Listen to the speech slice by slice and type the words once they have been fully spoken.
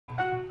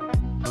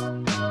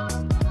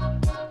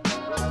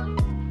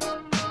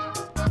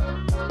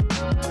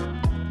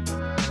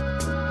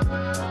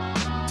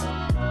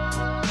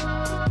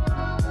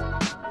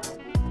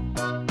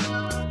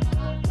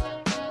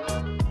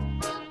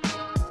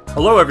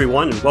Hello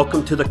everyone and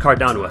welcome to the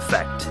Cardano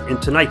Effect. In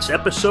tonight's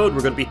episode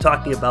we're going to be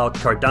talking about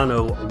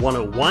Cardano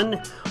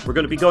 101. We're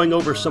going to be going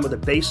over some of the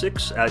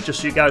basics, just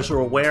so you guys are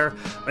aware.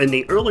 In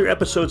the earlier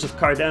episodes of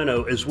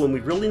Cardano is when we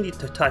really need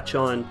to touch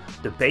on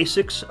the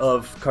basics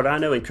of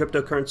Cardano and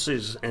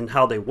cryptocurrencies and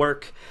how they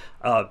work.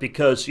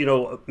 Because, you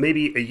know,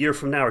 maybe a year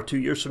from now or 2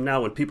 years from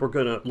now when people are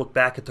going to look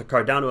back at the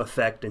Cardano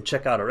Effect and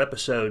check out our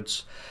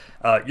episodes,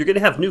 you're going to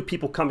have new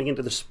people coming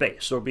into the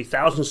space. There will be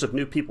thousands of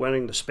new people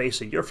entering the space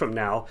a year from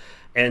now.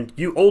 And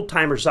you old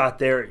timers out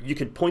there, you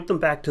can point them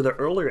back to the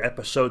earlier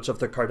episodes of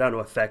the Cardano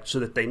Effect so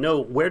that they know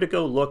where to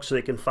go look so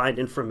they can find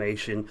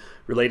information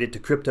related to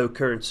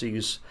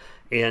cryptocurrencies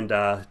and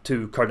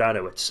to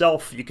Cardano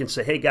itself. You can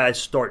say, hey guys,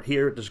 start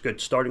here. There's a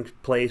good starting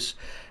place.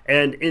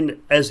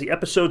 And as the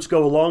episodes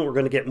go along, we're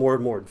going to get more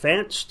and more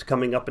advanced.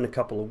 Coming up in a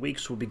couple of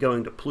weeks, we'll be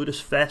going to Plutus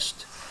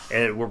Fest,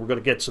 and we're going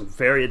to get some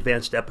very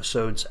advanced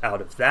episodes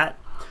out of that.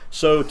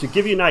 So to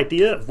give you an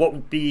idea of what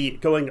we'll be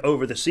going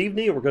over this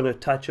evening, we're going to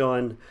touch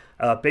on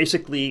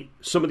basically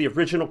some of the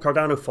original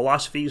Cardano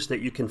philosophies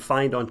that you can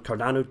find on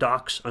Cardano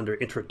docs under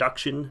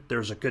Introduction.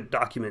 There's a good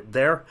document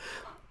there.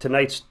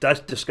 Tonight's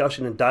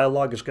discussion and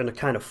dialogue is going to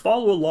kind of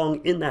follow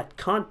along in that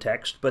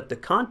context, but the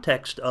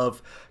context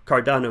of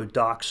Cardano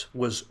docs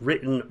was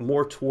written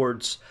more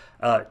towards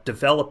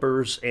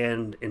developers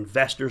and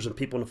investors and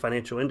people in the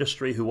financial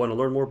industry who want to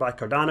learn more about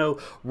Cardano.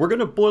 We're going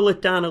to boil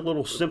it down a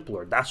little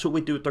simpler. That's what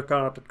we do with the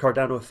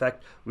Cardano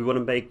Effect. We want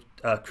to make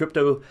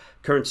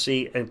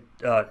cryptocurrency and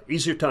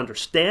easier to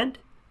understand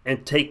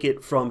and take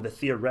it from the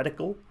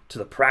theoretical to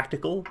the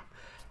practical,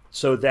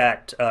 so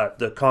that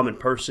the common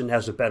person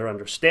has a better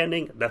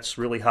understanding. That's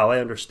really how I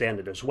understand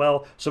it as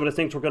well. Some of the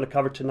things we're going to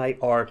cover tonight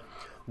are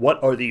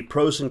what are the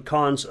pros and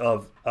cons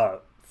of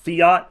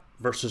fiat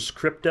versus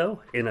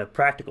crypto in a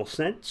practical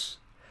sense.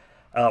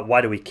 Why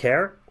do we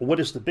care? What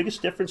is the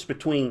biggest difference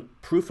between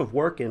proof of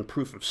work and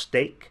proof of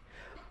stake?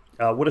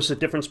 What is the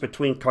difference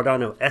between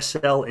Cardano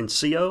SL and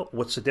CO?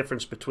 What's the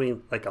difference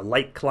between like a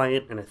light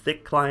client and a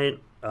thick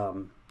client?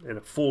 And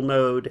a full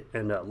node,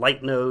 and a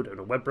light node, and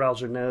a web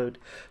browser node.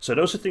 So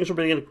those are things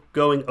we're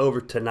going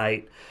over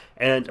tonight.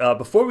 And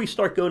before we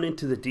start going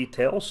into the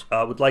details,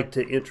 I would like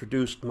to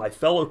introduce my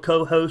fellow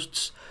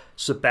co-hosts,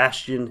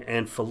 Sebastian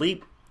and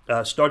Philippe.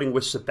 Starting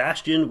with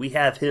Sebastian, we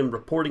have him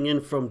reporting in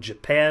from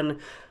Japan.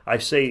 I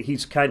say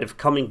he's kind of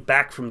coming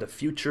back from the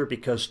future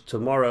because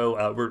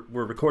tomorrow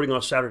we're recording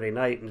on Saturday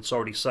night and it's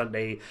already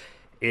Sunday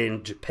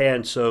in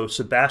Japan. So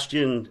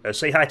Sebastian,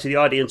 say hi to the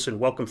audience and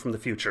welcome from the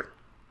future.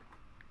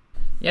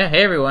 Yeah,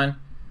 hey everyone.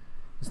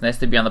 It's nice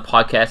to be on the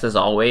podcast as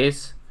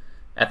always.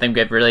 I think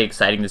we have a really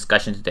exciting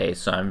discussion today,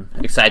 so I'm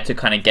excited to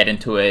kind of get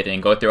into it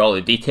and go through all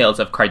the details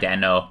of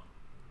Cardano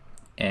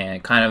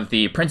and kind of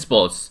the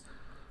principles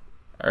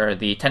or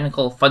the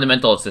technical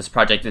fundamentals this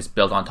project is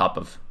built on top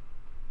of.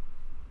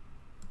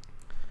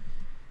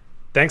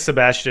 Thanks,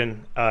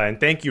 Sebastian, and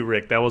thank you,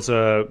 Rick. That was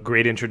a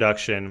great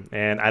introduction.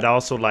 And I'd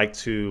also like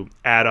to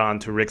add on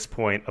to Rick's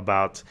point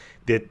about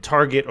the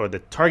target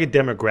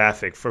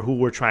demographic for who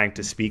we're trying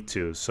to speak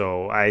to.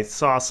 So I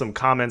saw some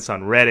comments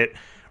on Reddit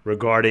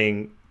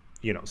regarding,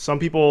 you know, some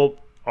people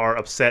are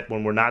upset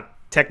when we're not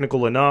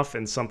technical enough,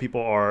 and some people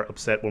are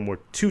upset when we're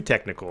too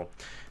technical.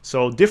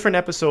 So different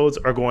episodes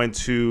are going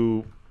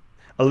to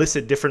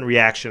elicit different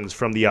reactions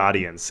from the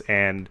audience,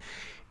 and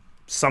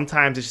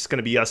sometimes it's just going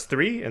to be us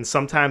three, and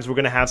sometimes we're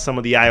going to have some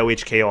of the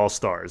IOHK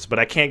All-Stars. But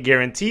I can't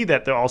guarantee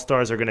that the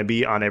All-Stars are going to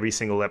be on every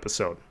single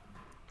episode.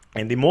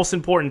 And the most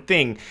important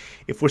thing,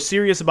 if we're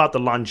serious about the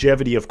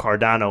longevity of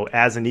Cardano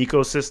as an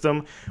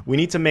ecosystem, we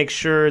need to make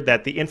sure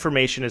that the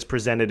information is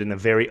presented in a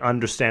very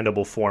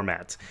understandable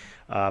format.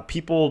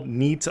 People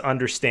need to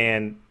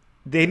understand,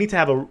 they need to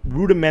have a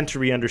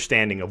rudimentary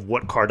understanding of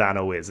what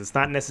Cardano is. It's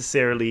not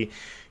necessarily,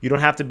 you don't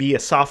have to be a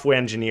software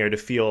engineer to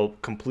feel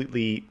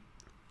completely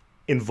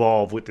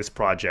involved with this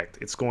project.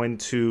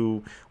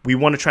 We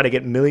want to try to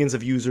get millions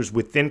of users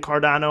within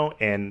Cardano,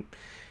 and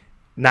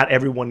not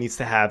everyone needs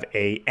to have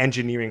a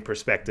engineering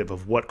perspective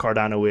of what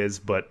Cardano is,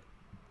 but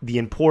the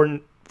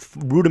important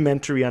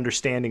rudimentary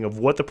understanding of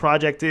what the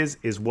project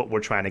is what we're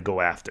trying to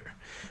go after.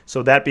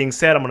 So that being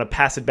said, I'm going to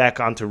pass it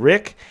back on to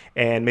Rick,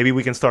 and maybe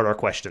we can start our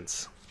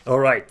questions. All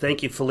right.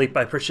 Thank you, Philippe.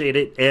 I appreciate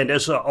it. And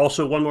as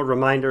also one more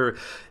reminder,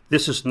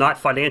 this is not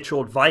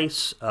financial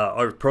advice.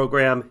 Our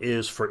program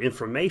is for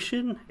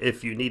information.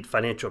 If you need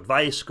financial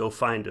advice, go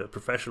find a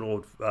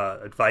professional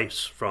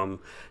advice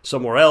from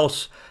somewhere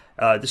else.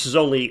 This is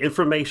only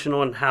information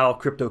on how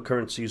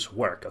cryptocurrencies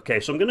work. Okay,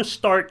 so I'm going to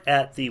start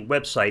at the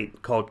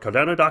website called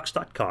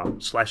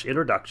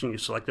cardanodocs.com/introduction. You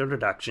select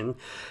introduction,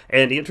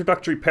 and the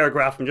introductory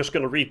paragraph, I'm just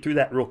going to read through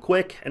that real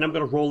quick, and I'm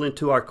going to roll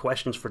into our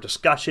questions for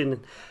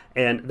discussion.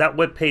 And that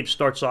webpage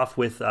starts off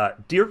with,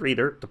 Dear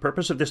reader, the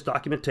purpose of this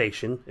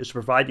documentation is to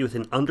provide you with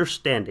an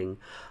understanding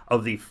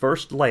of the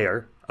first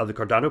layer of the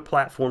Cardano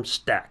platform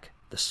stack,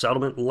 the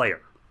settlement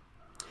layer.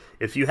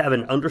 If you have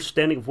an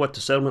understanding of what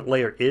the settlement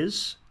layer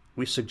is,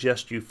 we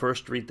suggest you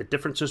first read the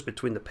differences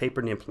between the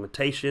paper and the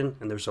implementation,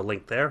 and there's a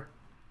link there.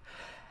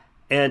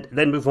 and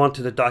then move on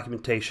to the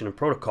documentation and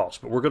protocols.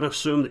 But we're going to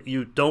assume that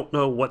you don't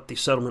know what the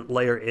settlement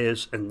layer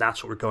is, and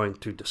that's what we're going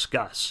to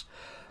discuss.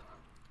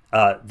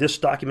 This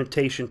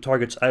documentation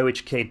targets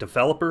IOHK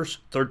developers,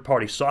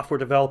 third-party software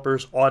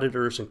developers,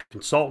 auditors, and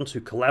consultants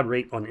who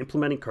collaborate on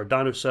implementing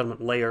Cardano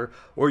settlement layer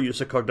or use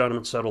a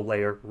Cardano settlement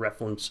layer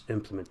reference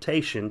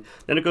implementation.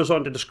 Then it goes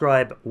on to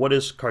describe what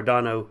is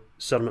Cardano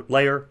settlement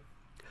layer,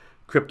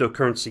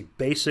 cryptocurrency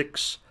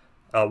basics,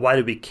 why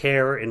do we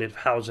care, and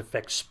how it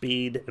affects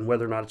speed, and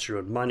whether or not it's your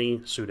own money,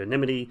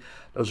 pseudonymity.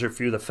 Those are a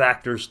few of the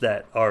factors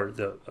that are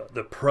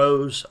the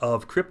pros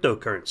of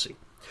cryptocurrency.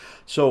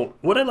 So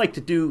what I'd like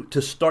to do to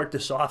start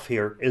this off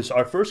here is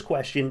our first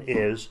question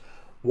is,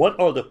 what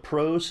are the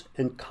pros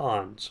and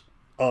cons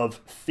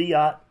of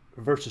fiat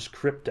versus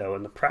crypto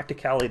and the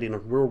practicality in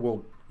real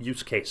world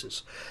use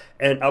cases?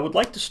 And I would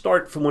like to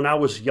start from when I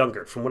was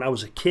younger, from when I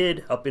was a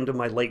kid up into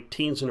my late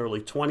teens and early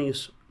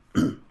 20s.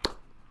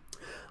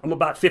 I'm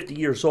about 50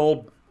 years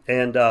old,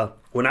 and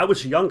when I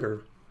was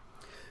younger,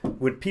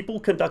 when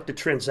people conducted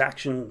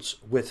transactions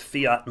with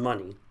fiat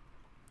money,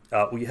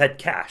 we had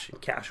cash,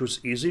 and cash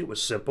was easy, it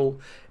was simple,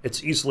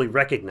 it's easily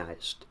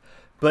recognized.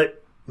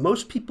 But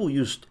most people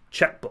used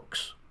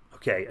checkbooks,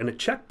 okay? And a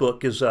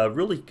checkbook is a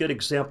really good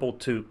example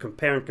to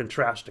compare and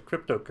contrast to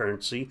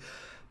cryptocurrency,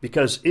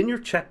 because in your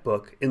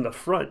checkbook, in the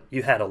front,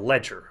 you had a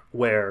ledger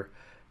where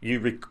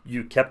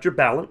you kept your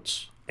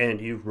balance,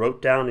 and you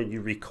wrote down and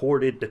you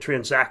recorded the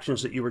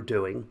transactions that you were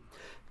doing.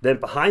 Then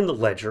behind the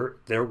ledger,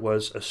 there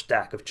was a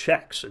stack of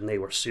checks, and they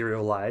were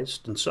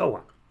serialized and so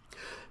on.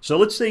 So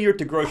let's say you're at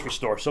the grocery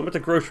store. So I'm at the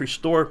grocery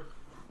store,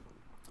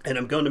 and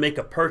I'm going to make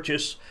a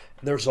purchase.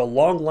 There's a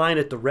long line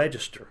at the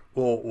register.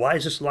 Well, why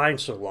is this line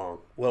so long?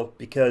 Well,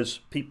 because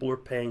people are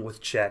paying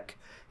with check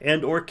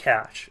and or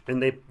cash,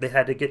 and they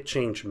had to get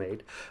change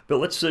made. But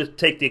let's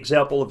take the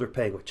example of they're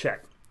paying with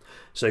check.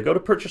 So they go to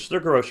purchase their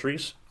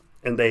groceries,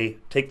 and they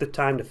take the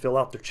time to fill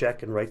out their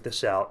check and write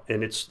this out.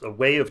 And it's a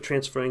way of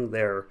transferring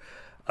their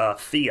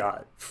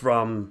fiat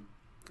from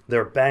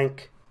their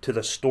bank to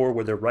the store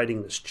where they're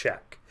writing this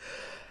check.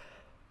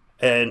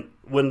 And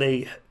when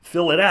they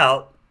fill it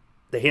out,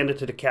 they hand it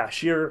to the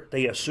cashier.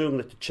 They assume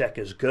that the check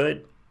is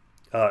good,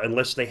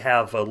 unless they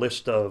have a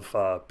list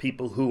of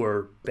people who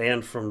are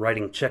banned from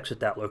writing checks at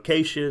that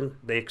location.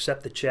 They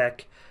accept the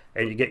check,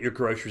 and you get your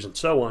groceries and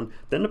so on.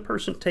 Then the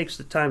person takes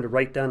the time to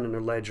write down in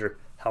their ledger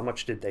how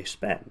much did they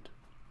spend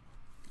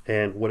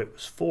and what it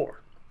was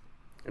for.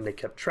 And they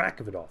kept track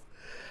of it all.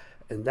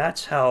 And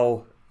that's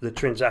how the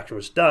transaction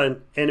was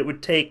done. And it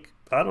would take,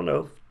 I don't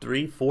know,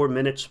 3-4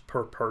 minutes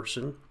per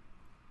person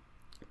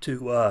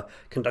to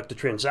conduct a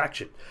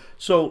transaction.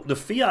 So the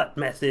fiat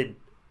method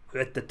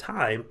at the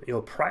time,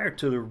 prior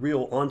to the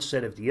real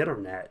onset of the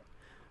internet,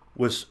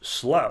 was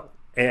slow.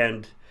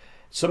 And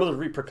some of the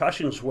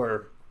repercussions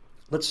were,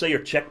 let's say your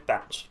check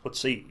bounced. Let's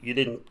say you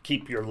didn't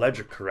keep your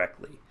ledger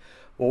correctly.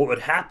 Well, what would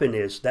happen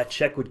is that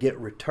check would get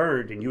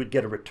returned, and you would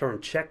get a return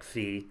check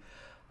fee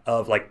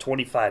of like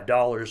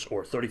 $25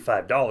 or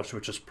 $35,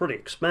 which is pretty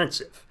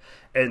expensive.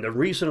 And the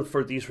reason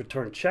for these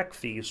return check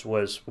fees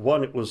was,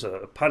 one, it was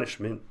a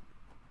punishment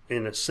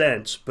in a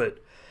sense, but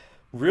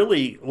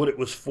really what it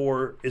was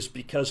for is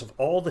because of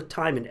all the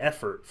time and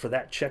effort for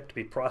that check to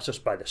be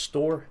processed by the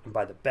store and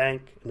by the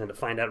bank, and then to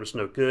find out it was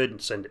no good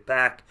and send it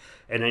back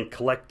and then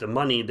collect the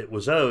money that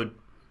was owed.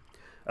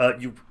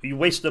 You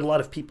wasted a lot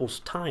of people's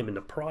time in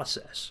the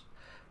process.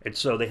 And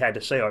so they had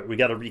to say, all right, we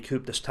got to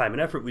recoup this time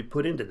and effort we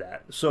put into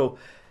that. So,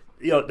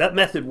 that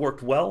method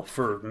worked well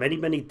for many,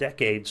 many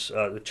decades.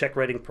 The check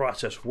writing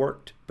process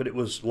worked, but it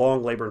was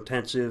long, labor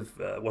intensive,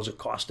 wasn't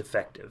cost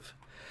effective.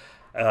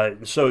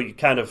 So you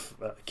kind of,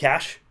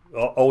 cash,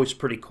 always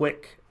pretty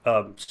quick,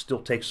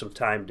 still takes some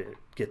time to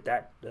get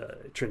that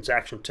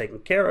transaction taken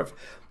care of.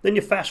 Then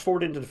you fast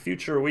forward into the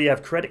future, we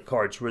have credit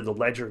cards where the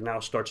ledger now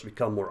starts to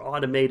become more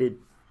automated.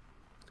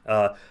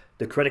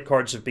 The credit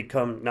cards have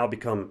now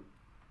become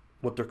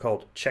what they're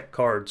called check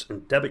cards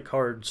and debit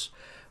cards,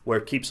 where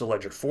it keeps the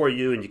ledger for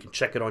you and you can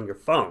check it on your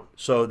phone.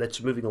 So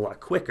that's moving a lot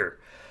quicker.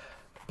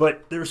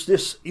 But there's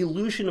this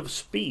illusion of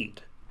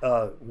speed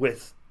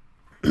with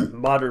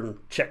modern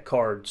check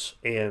cards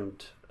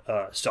and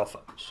cell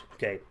phones.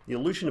 Okay, the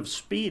illusion of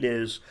speed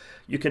is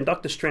you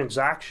conduct this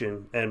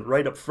transaction, and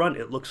right up front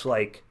it looks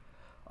like,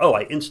 oh,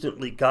 I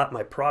instantly got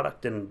my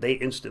product and they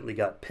instantly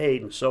got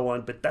paid and so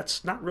on. But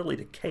that's not really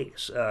the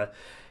case.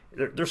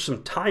 There's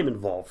some time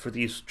involved for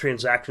these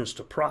transactions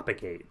to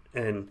propagate,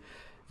 and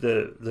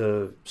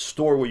the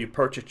store where you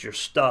purchase your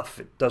stuff,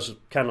 it does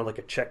kind of like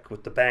a check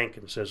with the bank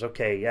and says,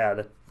 okay,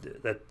 yeah,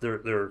 that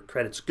their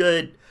credit's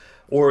good,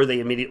 or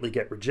they immediately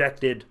get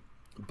rejected.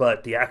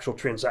 But the actual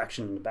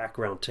transaction in the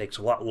background takes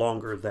a lot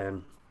longer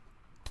than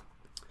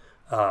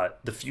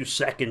the few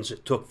seconds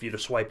it took for you to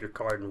swipe your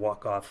card and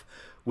walk off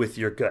with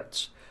your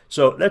goods.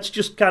 So that's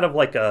just kind of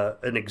like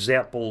an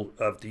example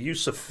of the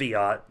use of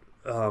fiat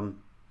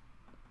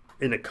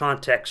in the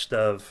context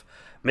of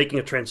making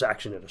a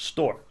transaction at a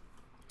store.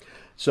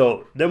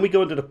 So then we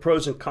go into the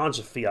pros and cons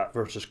of fiat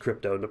versus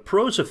crypto. And the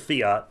pros of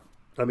fiat,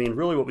 I mean,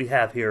 really what we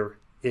have here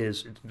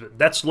is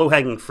that's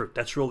low-hanging fruit.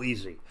 That's real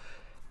easy.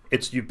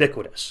 It's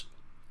ubiquitous.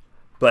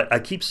 But I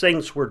keep saying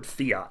this word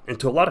fiat, and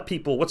to a lot of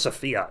people, what's a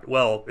fiat?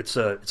 Well, it's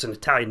an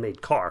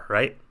Italian-made car,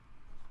 right?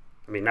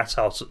 I mean, that's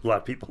how a lot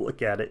of people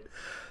look at it.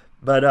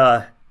 But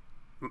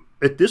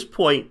at this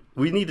point,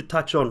 we need to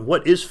touch on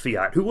what is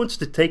fiat. Who wants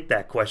to take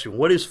that question?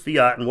 What is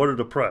fiat, and what are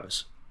the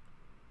pros?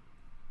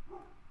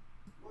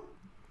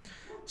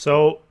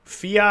 So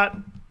fiat,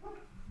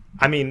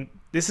 I mean,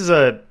 this is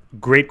a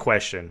great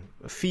question.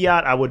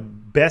 Fiat, I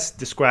would best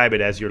describe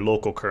it as your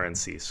local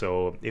currency.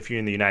 So if you're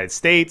in the United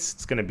States,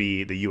 it's going to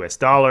be the US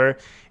dollar.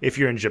 If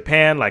you're in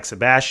Japan, like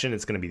Sebastian,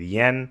 it's going to be the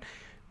yen.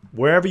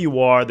 Wherever you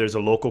are, there's a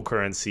local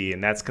currency,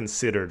 and that's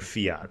considered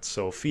fiat.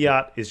 So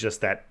fiat is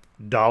just that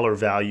dollar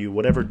value,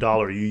 whatever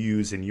dollar you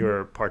use in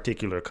your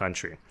particular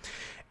country.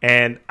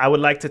 And I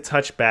would like to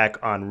touch back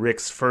on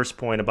Rick's first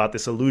point about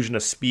this illusion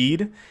of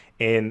speed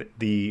in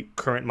the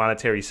current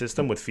monetary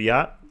system with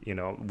fiat,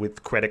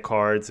 with credit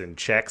cards and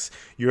checks.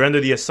 You're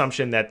under the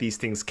assumption that these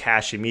things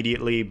cash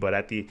immediately, but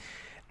at the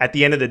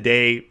end of the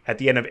day, at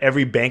the end of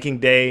every banking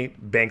day,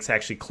 banks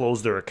actually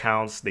close their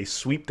accounts, they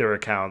sweep their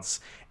accounts,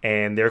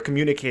 and they're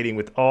communicating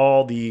with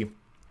all the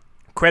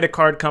credit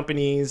card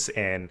companies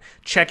and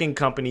checking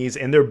companies,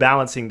 and they're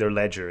balancing their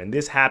ledger. And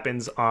this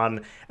happens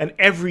on an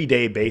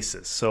everyday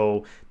basis.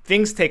 So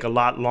things take a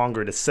lot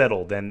longer to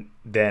settle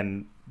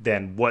than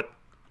what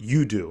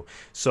you do.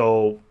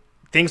 So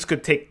things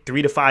could take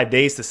 3 to 5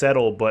 days to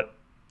settle, but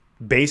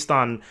based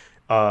on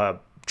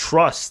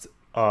trust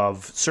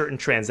of certain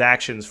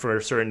transactions for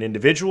a certain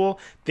individual,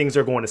 things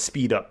are going to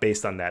speed up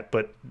based on that.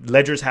 But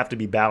ledgers have to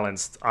be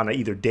balanced on a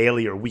either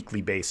daily or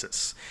weekly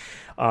basis.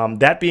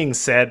 That being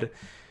said,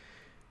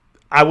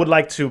 I would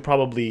like to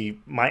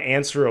my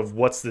answer of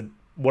what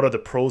are the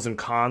pros and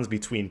cons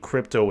between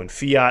crypto and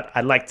fiat.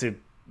 I'd like to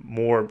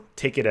more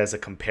take it as a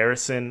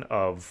comparison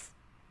of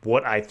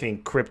what I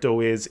think crypto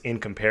is in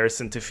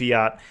comparison to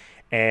fiat.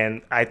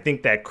 And I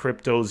think that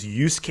crypto's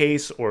use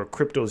case or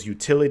crypto's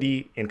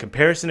utility in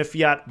comparison to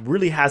fiat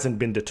really hasn't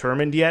been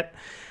determined yet,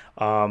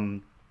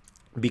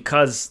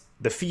 because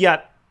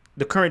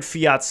the current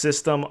fiat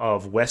system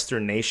of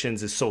Western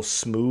nations is so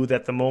smooth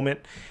at the moment.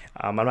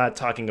 I'm not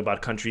talking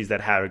about countries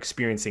that are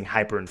experiencing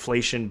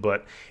hyperinflation,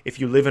 but if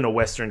you live in a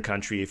Western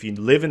country, if you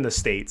live in the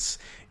States,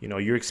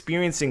 you're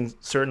experiencing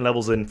certain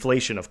levels of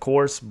inflation, of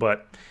course,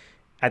 but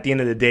at the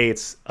end of the day,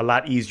 it's a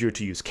lot easier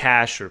to use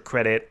cash or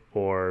credit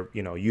or,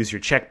 use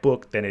your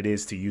checkbook than it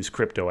is to use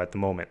crypto at the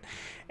moment.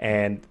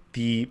 And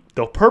the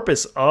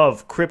purpose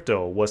of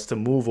crypto was to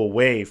move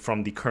away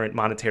from the current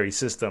monetary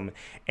system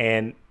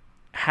and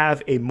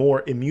have a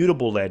more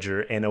immutable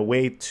ledger and a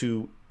way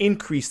to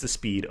increase the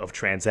speed of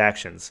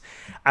transactions.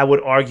 I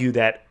would argue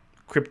that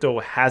crypto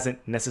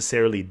hasn't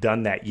necessarily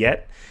done that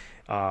yet.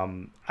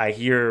 I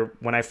hear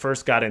when I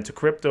first got into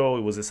crypto,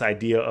 it was this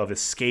idea of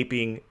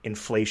escaping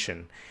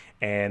inflation.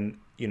 And,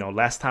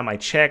 last time I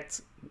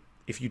checked,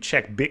 if you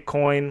check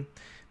Bitcoin,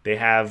 they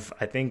have,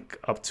 I think,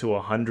 up to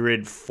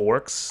 100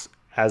 forks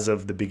as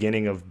of the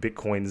beginning of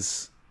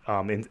Bitcoin's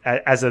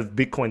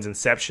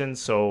inception.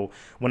 So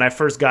when I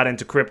first got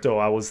into crypto,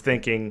 I was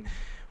thinking,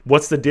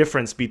 what's the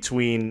difference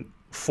between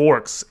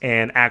forks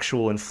and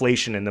actual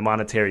inflation in the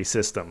monetary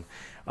system?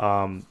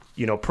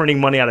 Printing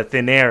money out of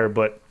thin air,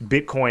 but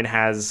Bitcoin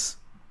has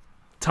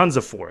tons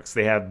of forks.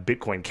 They have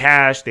Bitcoin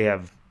Cash, they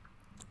have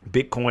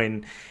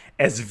Bitcoin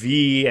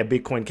SV, and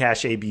Bitcoin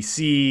Cash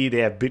ABC, they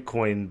have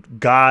Bitcoin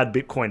God,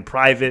 Bitcoin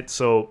Private.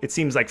 So it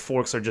seems like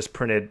forks are just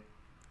printed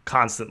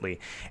constantly.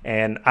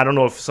 And I don't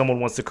know if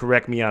someone wants to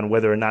correct me on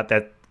whether or not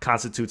that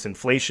constitutes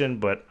inflation,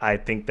 but I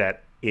think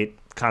that it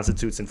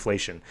constitutes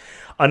inflation.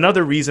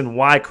 Another reason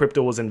why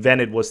crypto was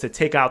invented was to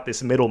take out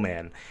this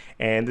middleman.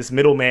 And this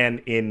middleman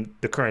in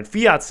the current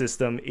fiat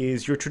system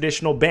is your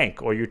traditional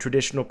bank or your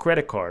traditional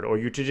credit card or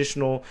your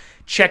traditional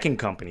checking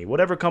company.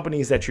 Whatever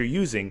companies that you're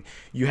using,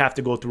 you have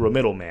to go through a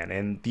middleman.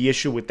 And the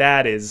issue with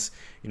that is,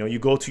 you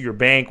go to your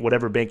bank,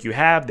 whatever bank you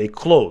have, they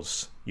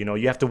close.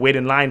 You have to wait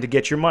in line to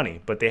get your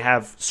money, but they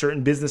have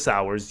certain business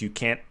hours. You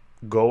can't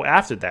go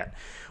after that.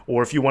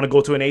 Or if you want to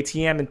go to an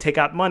ATM and take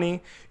out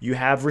money, you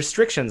have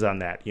restrictions on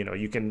that.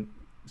 You can,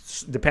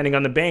 depending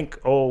on the bank,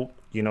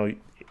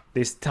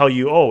 they tell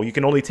you, you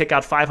can only take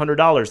out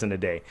 $500 in a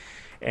day.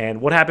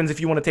 And what happens if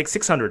you want to take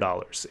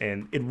 $600?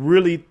 And it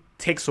really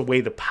takes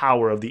away the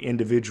power of the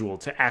individual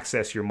to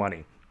access your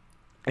money.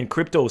 And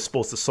crypto is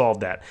supposed to solve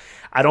that.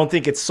 I don't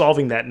think it's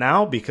solving that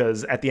now,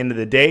 because at the end of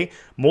the day,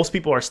 most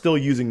people are still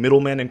using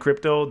middlemen in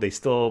crypto. They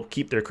still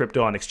keep their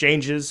crypto on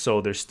exchanges,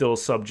 so they're still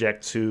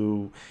subject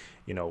to,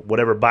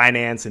 whatever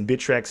Binance and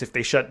Bittrex. If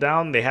they shut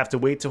down, they have to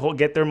wait to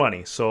get their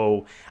money.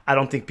 So I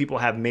don't think people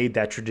have made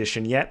that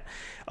transition yet.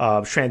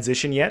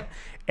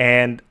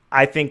 And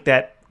I think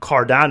that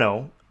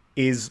Cardano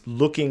is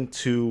looking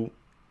to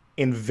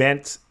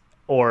invent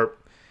or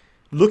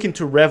looking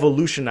to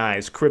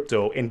revolutionize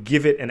crypto and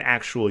give it an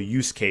actual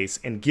use case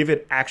and give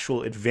it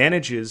actual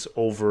advantages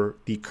over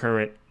the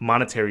current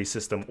monetary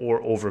system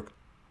or over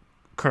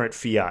current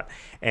fiat.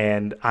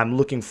 And I'm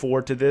looking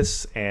forward to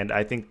this. And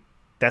I think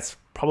that's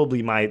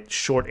probably my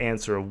short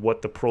answer of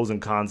what the pros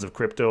and cons of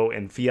crypto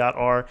and fiat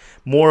are.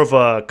 More of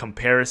a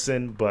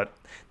comparison, but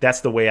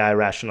that's the way I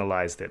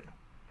rationalized it.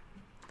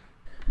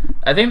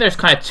 I think there's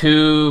kind of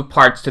two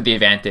parts to the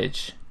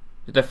advantage.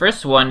 The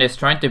first one is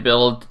trying to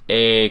build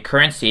a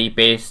currency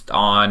based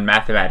on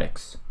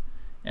mathematics.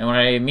 And what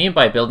I mean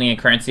by building a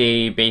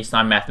currency based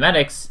on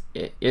mathematics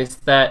is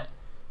that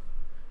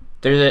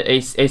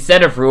there's a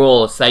set of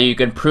rules that you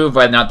can prove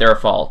whether or not they're a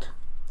fault,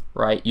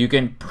 right? You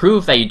can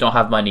prove that you don't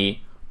have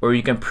money, or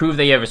you can prove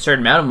that you have a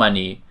certain amount of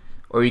money,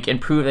 or you can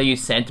prove that you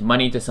sent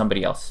money to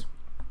somebody else,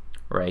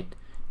 right?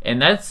 And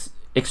that's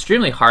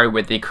extremely hard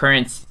with the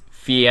current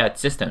fiat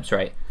systems,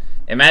 right?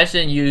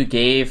 Imagine you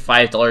gave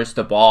 $5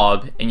 to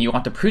Bob and you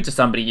want to prove to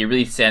somebody you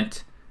really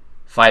sent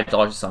 $5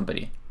 to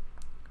somebody,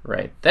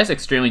 right? That's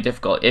extremely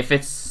difficult. If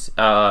it's,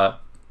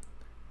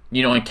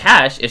 in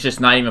cash, it's just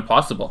not even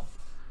possible.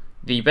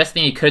 The best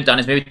thing you could have done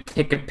is maybe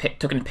took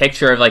a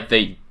picture of like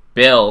the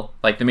bill,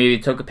 maybe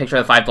took a picture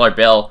of the $5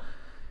 bill,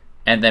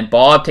 and then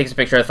Bob takes a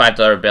picture of the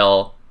 $5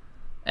 bill,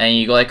 and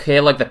you go like, hey,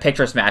 look, the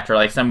pictures match, or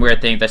like some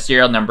weird thing, the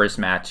serial numbers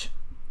match,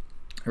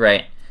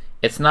 right?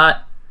 It's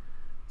not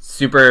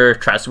super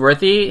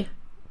trustworthy,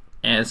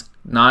 and it's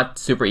not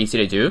super easy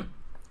to do,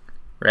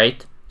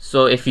 right?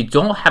 So if you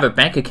don't have a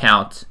bank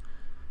account,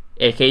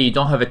 aka you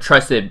don't have a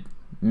trusted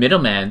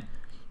middleman,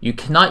 you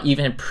cannot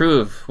even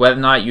prove whether or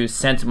not you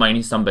sent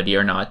money to somebody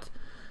or not,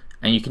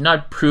 and you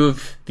cannot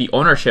prove the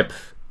ownership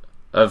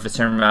of a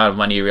certain amount of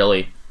money,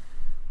 really.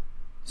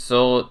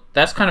 So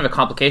that's kind of a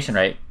complication,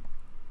 right?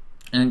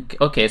 And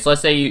okay, so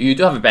let's say you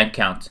do have a bank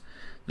account,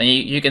 then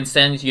you can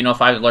send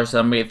 $5 to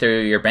somebody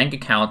through your bank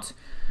account.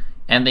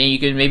 And then you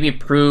can maybe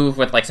prove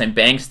with like some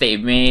bank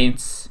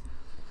statements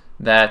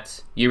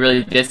that you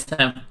really did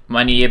send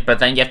money, but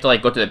then you have to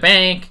like go to the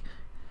bank,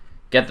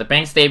 get the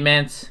bank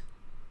statements.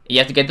 You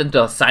have to get them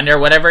to sign it or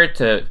whatever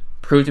to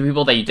prove to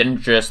people that you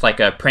didn't just like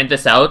print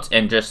this out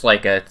and just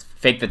like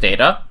fake the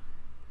data,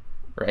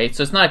 right?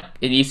 So it's not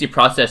an easy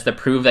process to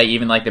prove that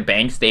even like the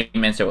bank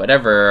statements or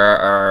whatever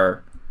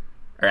are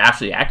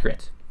actually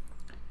accurate.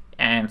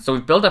 And so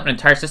we've built up an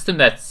entire system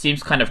that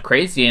seems kind of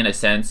crazy in a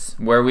sense,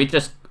 where we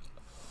just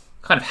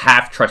kind of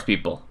half trust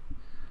people,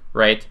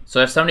 right? So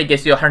if somebody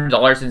gives you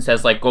 $100 and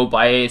says like, go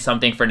buy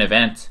something for an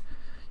event,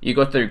 you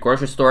go to the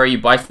grocery store, you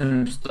buy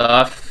some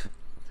stuff,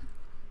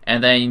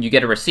 and then you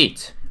get a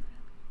receipt,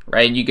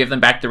 right? And you give them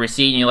back the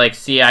receipt and you like,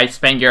 see, I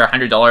spent your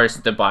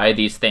 $100 to buy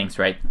these things,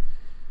 right?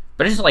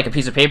 But it's just like a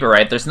piece of paper,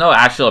 right? There's no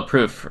actual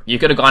proof. You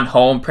could have gone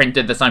home,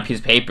 printed this on a piece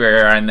of paper,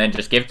 and then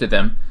just give it to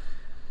them.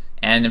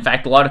 And in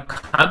fact, a lot of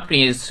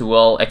companies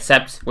will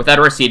accept without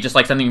a receipt, just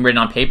like something written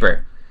on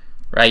paper.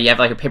 Right, you have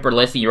like a paper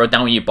list and you wrote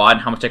down what you bought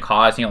and how much it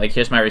cost, and you're like,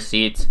 here's my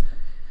receipt.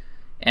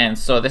 And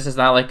so this is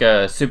not like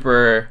a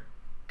super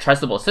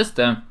trustable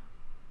system,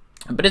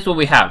 but it's what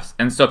we have.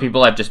 And so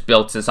people have just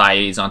built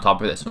societies on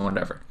top of this and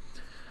whatever.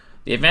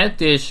 The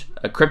advantage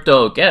a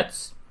crypto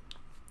gets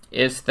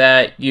is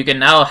that you can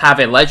now have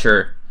a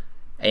ledger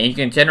and you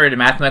can generate a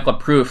mathematical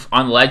proof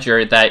on the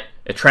ledger that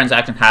a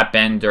transaction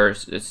happened, or a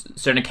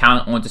certain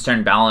account owns a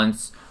certain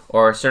balance,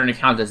 or a certain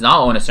account does not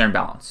own a certain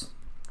balance.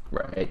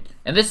 Right,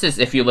 and this is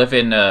if you live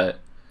in a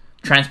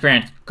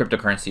transparent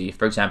cryptocurrency,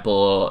 for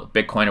example,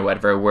 Bitcoin or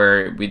whatever,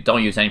 where we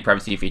don't use any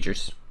privacy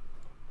features.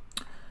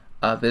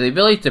 But the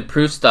ability to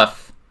prove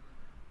stuff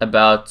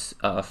about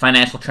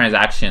financial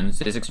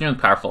transactions is extremely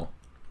powerful.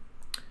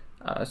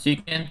 So you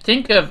can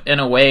think of,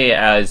 in a way,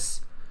 as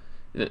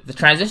the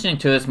transitioning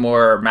to this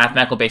more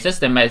mathematical-based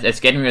system as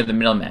getting rid of the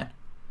middleman.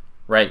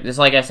 Right, just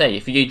like I said,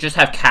 if you just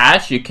have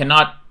cash, you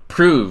cannot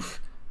prove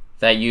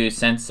that you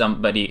sent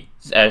money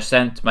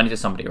to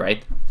somebody,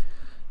 right?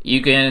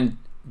 You can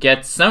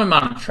get some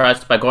amount of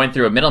trust by going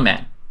through a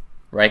middleman,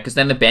 right? Because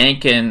then the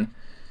bank can,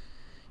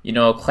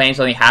 claim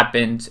something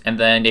happened, and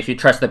then if you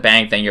trust the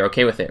bank, then you're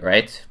okay with it,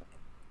 right?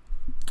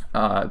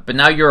 But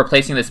now you're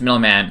replacing this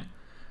middleman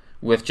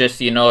with just,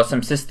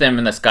 some system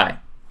in the sky.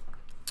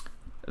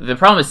 The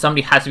problem is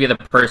somebody has to be the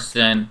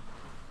person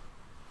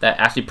that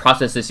actually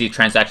processes the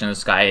transaction in the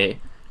sky,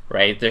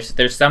 right?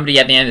 There's somebody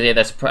at the end of the day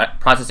that's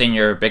processing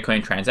your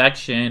Bitcoin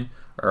transaction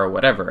or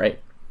whatever, right?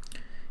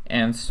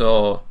 And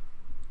so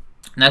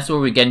that's where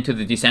we get into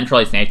the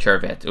decentralized nature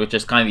of it, which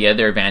is kind of the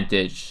other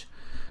advantage,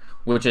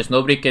 which is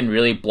nobody can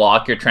really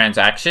block your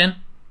transaction,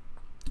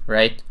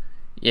 right?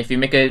 If you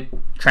make a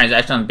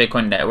transaction on the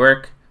Bitcoin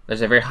network,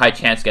 there's a very high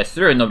chance it gets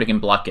through and nobody can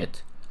block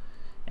it.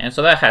 And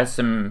so that has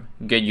some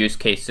good use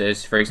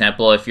cases. For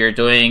example, if you're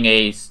doing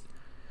a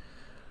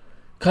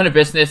kind of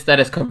business that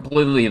is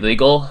completely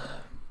legal,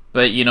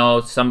 but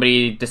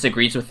somebody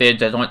disagrees with it,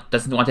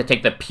 doesn't want to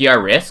take the PR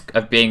risk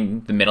of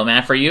being the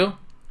middleman for you,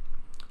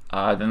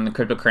 then the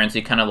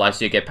cryptocurrency kind of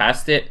allows you to get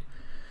past it.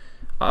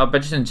 But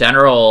just in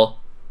general,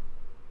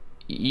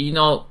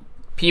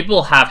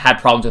 people have had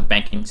problems with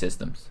banking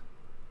systems,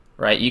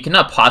 right? You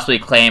cannot possibly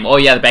claim, oh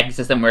yeah, the banking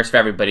system works for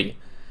everybody.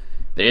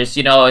 There's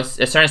a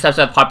certain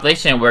subset of the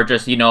population where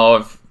just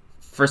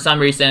for some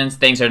reasons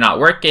things are not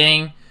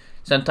working.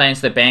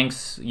 sometimes the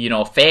banks,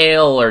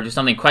 fail or do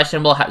something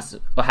questionable has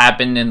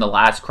happened in the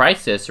last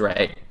crisis,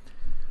 right?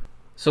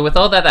 So with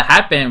all that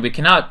happened, we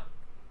cannot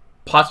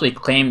possibly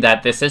claim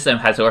that this system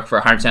has worked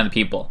for 100% of the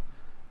people.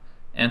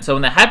 And so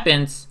when that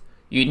happens,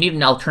 you need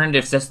an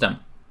alternative system,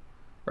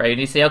 right?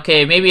 You say,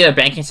 okay, maybe the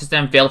banking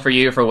system failed for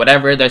you for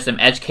whatever. There's some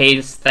edge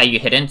case that you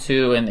hit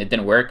into and it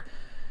didn't work.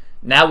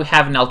 Now we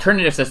have an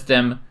alternative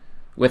system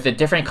with a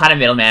different kind of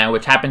middleman,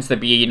 which happens to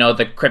be,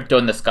 the crypto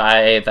in the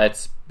sky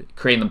that's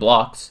creating the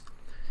blocks.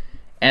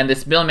 And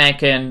this middleman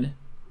can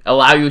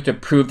allow you to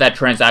prove that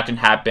transaction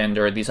happened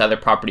or these other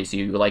properties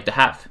you would like to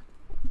have.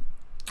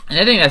 And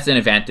I think that's an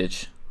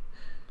advantage.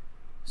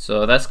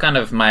 So that's kind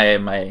of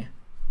my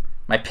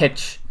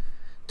pitch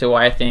to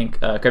why I think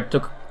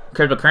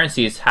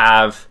cryptocurrencies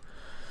have,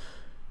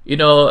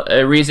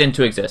 a reason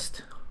to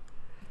exist.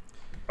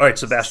 All right,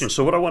 Sebastian.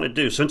 So what I want to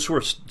do, since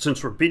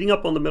we're beating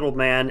up on the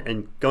middleman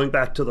and going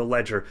back to the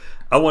ledger,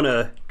 I want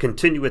to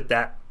continue with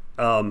that.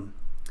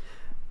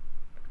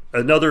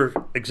 Another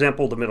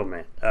example of the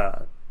middleman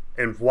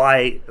and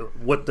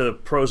what the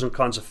pros and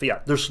cons of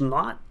fiat.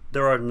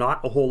 There are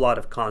not a whole lot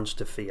of cons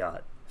to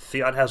fiat.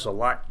 Fiat has a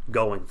lot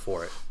going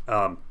for it.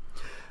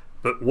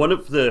 But one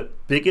of the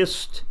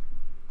biggest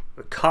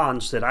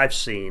cons that I've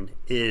seen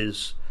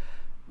is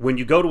when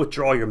you go to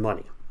withdraw your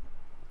money.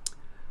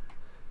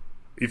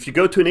 If you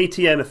go to an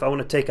ATM, if I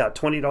want to take out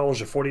 $20 or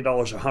 $40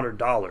 or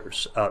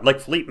 $100, like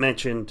Philippe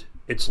mentioned,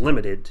 it's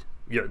limited.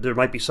 There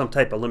might be some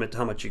type of limit to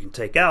how much you can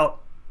take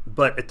out,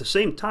 but at the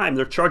same time,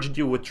 they're charging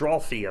you a withdrawal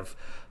fee of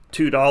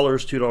 $2,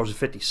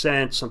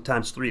 $2.50,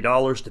 sometimes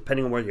 $3,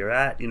 depending on where you're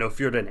at. If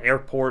you're at an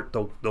airport,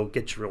 they'll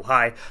get you real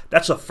high.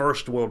 That's a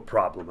first world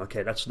problem.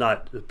 Okay, that's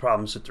not the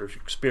problems that they're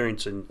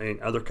experiencing in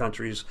other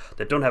countries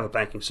that don't have a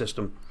banking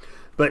system.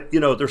 But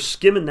they're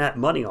skimming that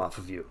money off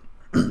of you.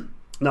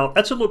 Now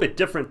that's a little bit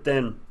different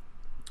than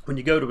when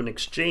you go to an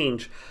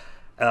exchange,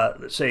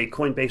 say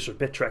Coinbase or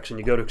Bittrex, and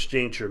you go to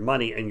exchange your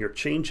money and you're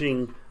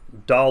changing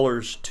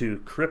dollars to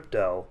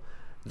crypto.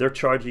 They're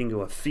charging you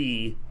a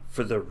fee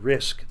for the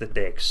risk that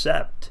they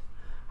accept.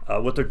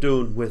 What they're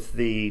doing with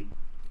the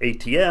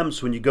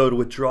ATMs, when you go to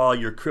withdraw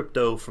your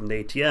crypto from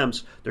the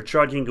ATMs, they're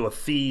charging you a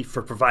fee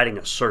for providing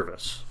a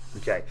service.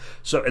 Okay,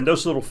 so and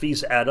those little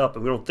fees add up,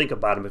 and we don't think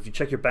about them. If you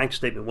check your bank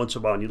statement once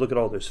in a while and you look at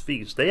all those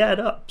fees, they add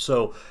up.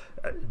 So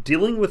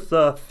dealing with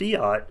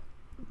fiat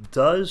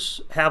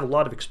does have a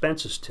lot of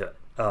expenses to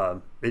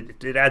it.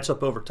 It adds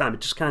up over time.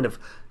 It just kind of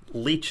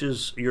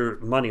leeches your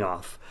money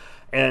off.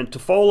 And to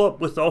follow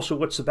up with also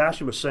what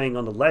Sebastian was saying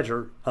on the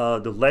ledger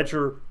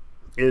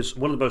is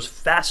one of the most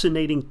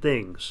fascinating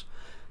things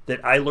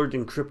that I learned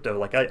in crypto.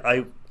 Like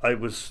I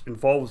was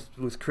involved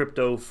with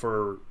crypto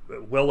for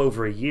well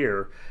over a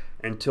year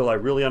until I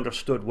really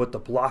understood what the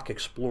block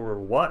explorer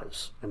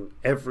was. And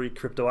every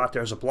crypto out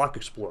there has a block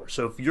explorer.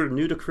 So if you're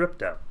new to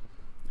crypto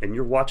and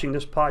you're watching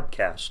this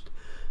podcast,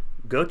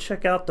 go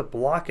check out the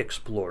block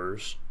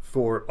explorers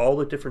for all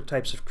the different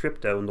types of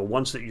crypto and the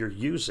ones that you're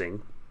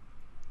using,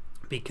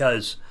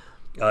 because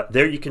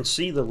there you can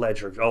see the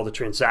ledger, all the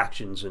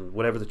transactions and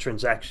whatever the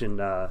transaction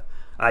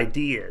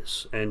ID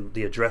is and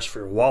the address for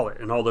your wallet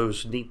and all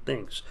those neat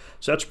things.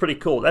 So that's pretty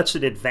cool. That's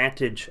an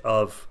advantage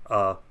of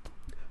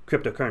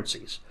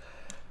cryptocurrencies.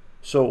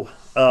 So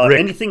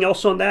anything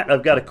else on that?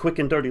 I've got a quick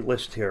and dirty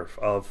list here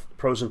of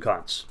pros and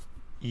cons.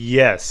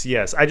 Yes.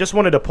 I just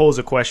wanted to pose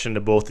a question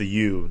to both of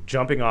you,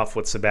 jumping off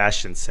what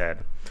Sebastian said.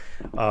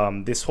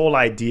 This whole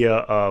idea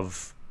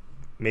of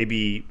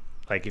maybe,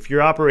 like, if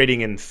you're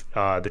operating in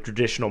the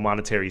traditional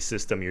monetary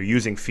system, you're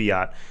using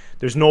fiat,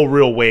 there's no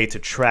real way to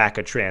track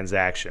a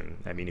transaction.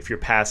 I mean, if you're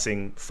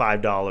passing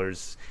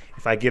 $5,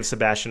 if I give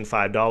Sebastian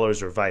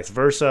 $5 or vice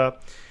versa,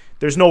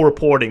 there's no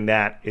reporting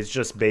that. It's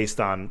just based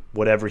on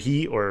whatever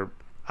he or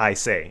I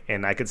say.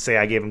 And I could say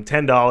I gave him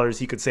 $10.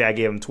 He could say I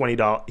gave him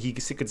 $20. He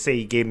could say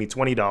he gave me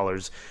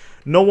 $20.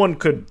 No one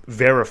could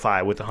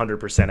verify with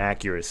 100%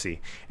 accuracy.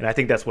 And I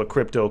think that's what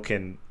crypto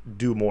can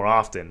do more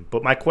often.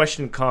 But my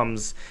question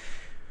comes,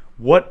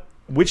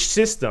 which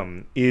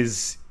system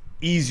is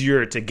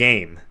easier to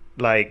game?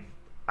 Like,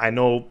 I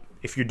know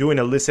if you're doing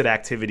illicit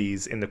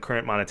activities in the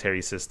current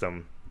monetary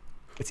system,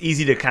 it's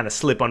easy to kind of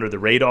slip under the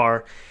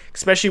radar,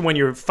 especially when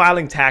you're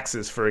filing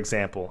taxes, for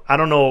example. I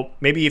don't know,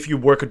 maybe if you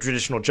work a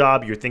traditional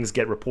job, your things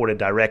get reported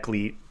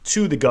directly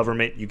to the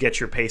government, you get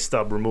your pay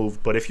stub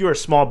removed. But if you're a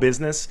small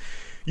business,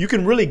 you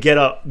can really get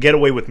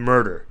away with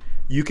murder.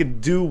 You can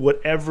do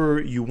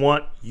whatever you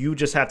want. You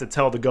just have to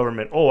tell the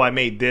government, oh, I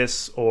made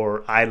this,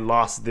 or I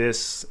lost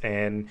this,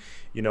 and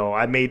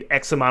I made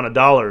X amount of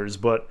dollars,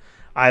 but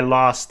I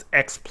lost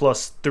X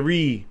plus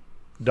 $3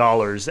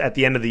 at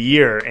the end of the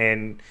year,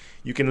 and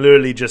you can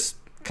literally just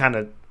kind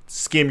of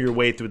skim your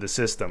way through the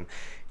system.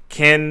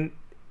 Do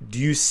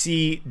you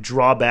see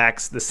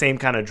drawbacks, the same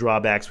kind of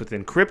drawbacks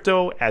within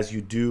crypto as you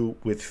do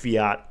with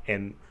fiat,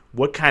 and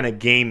what kind of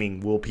gaming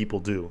will people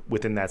do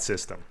within that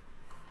system?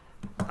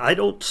 I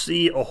don't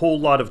see a whole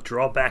lot of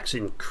drawbacks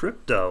in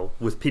crypto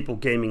with people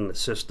gaming the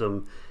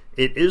system.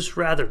 It is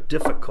rather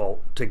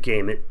difficult to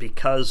game it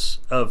because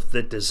of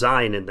the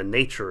design and the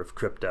nature of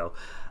crypto.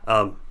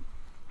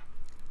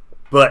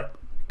 but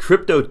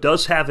crypto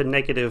does have a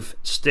negative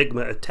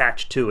stigma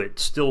attached to it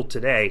still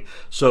today.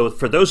 So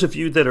for those of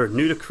you that are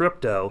new to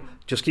crypto,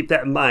 just keep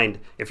that in mind.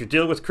 If you're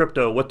dealing with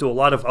crypto, what do a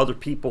lot of other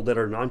people that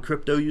are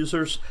non-crypto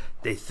users?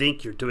 They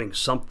think you're doing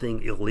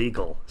something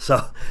illegal.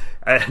 So,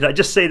 and I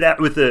just say that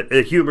with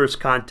a humorous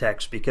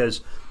context, because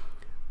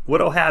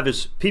what I'll have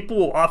is people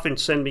will often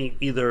send me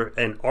either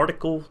an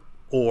article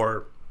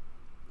or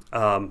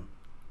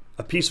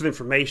a piece of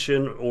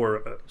information,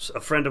 or a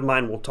friend of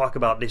mine will talk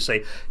about, they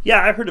say,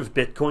 yeah, I heard of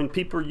Bitcoin.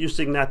 People are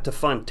using that to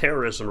fund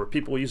terrorism, or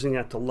people are using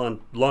that to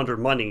launder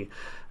money.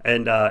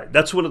 And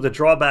that's one of the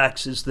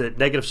drawbacks, is the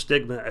negative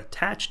stigma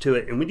attached to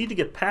it. And we need to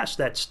get past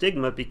that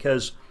stigma,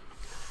 because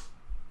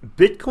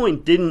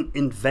Bitcoin didn't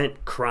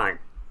invent crime.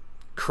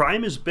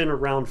 Crime has been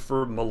around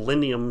for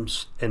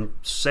millenniums and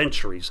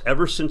centuries.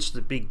 Ever since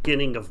the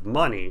beginning of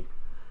money,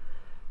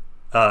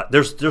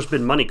 there's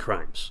been money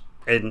crimes.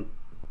 And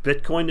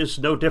Bitcoin is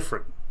no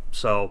different.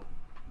 So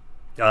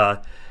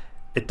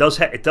it does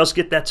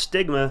get that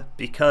stigma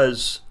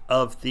because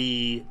of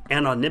the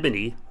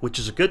anonymity, which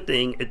is a good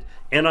thing.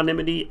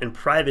 Anonymity and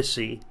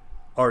privacy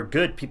are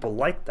good. People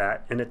like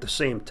that. And at the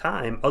same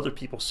time, other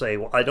people say,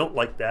 well, I don't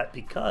like that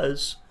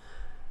because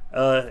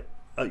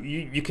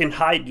you can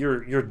hide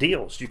your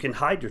deals. You can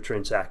hide your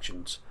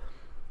transactions.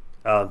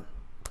 But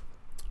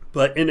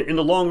in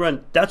the long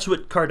run, that's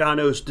what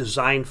Cardano is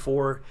designed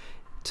for,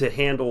 to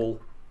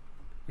handle.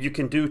 You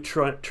can do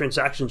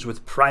transactions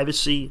with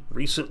privacy.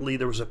 Recently,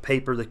 there was a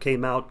paper that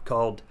came out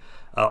called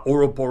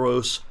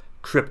Ouroboros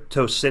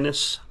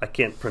Cryptosinis. I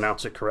can't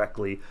pronounce it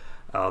correctly.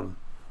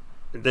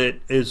 That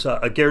is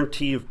a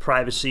guarantee of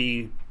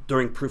privacy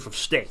during proof of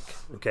stake.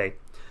 Okay,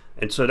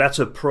 and so that's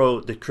a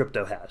pro that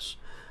crypto has.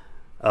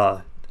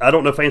 I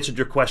don't know if I answered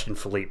your question,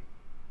 Philippe.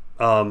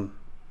 Yeah,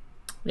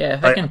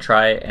 if I can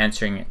try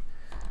answering it.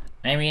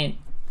 I mean,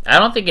 I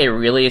don't think it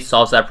really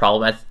solves that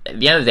problem. At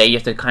the end of the day, you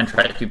have to kind of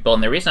try to people.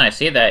 And the reason I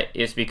say that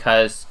is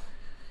because,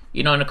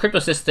 in a crypto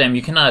system,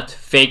 you cannot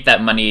fake that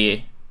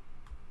money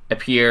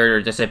appeared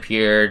or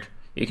disappeared.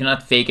 You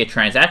cannot fake a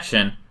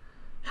transaction.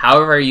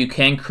 However, you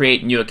can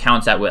create new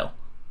accounts at will,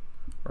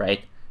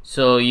 right?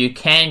 So you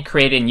can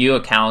create a new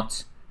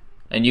account,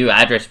 a new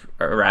address,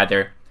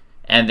 rather,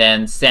 and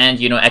then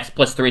send,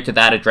 X+3 to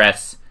that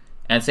address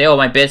and say, oh,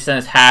 my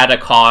business had a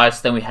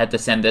cost, and we had to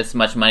send this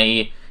much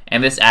money,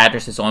 and this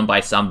address is owned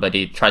by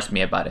somebody, trust me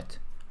about it.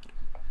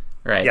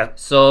 Right? Yeah.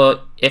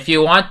 So if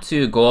you want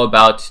to go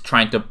about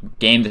trying to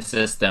game the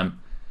system,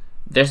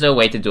 there's a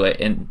way to do it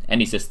in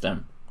any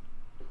system.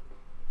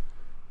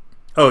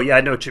 Oh, yeah,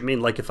 I know what you mean.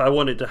 Like, if I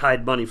wanted to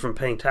hide money from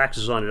paying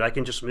taxes on it, I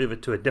can just move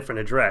it to a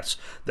different address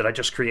that I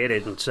just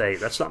created and say,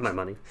 that's not my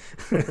money.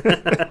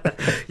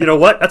 You know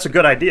what? That's a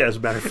good idea, as a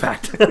matter of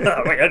fact. Wait,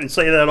 I didn't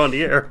say that on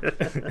the air.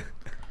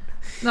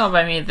 No,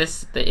 but I mean,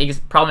 the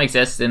problem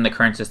exists in the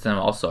current system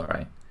also,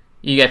 right?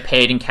 You get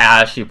paid in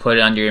cash, you put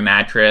it under your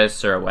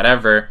mattress or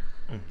whatever.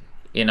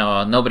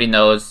 Nobody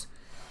knows.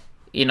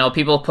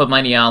 People put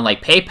money on,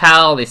 like,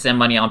 PayPal. They send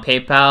money on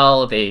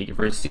PayPal. They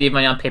receive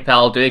money on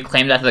PayPal. Do they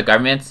claim that to the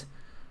government?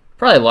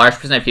 Probably a large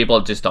percent of people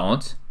just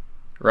don't,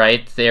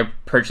 right? They're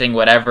purchasing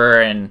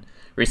whatever and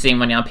receiving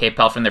money on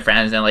PayPal from their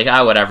friends and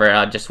whatever.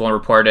 I just won't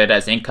report it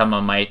as income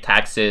on my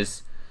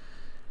taxes.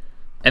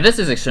 And this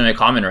is extremely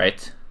common,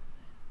 right?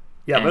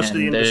 Yeah, most of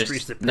the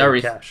industries that pay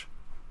in cash.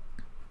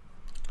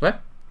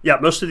 What? Yeah,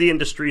 most of the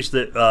industries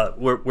that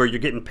where you're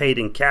getting paid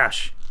in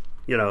cash,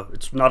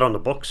 it's not on the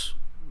books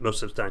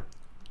most of the time.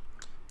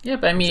 Yeah,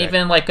 but I mean,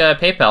 even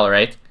PayPal,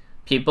 right?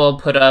 People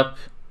put up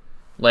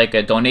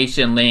a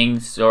donation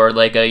links or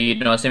send me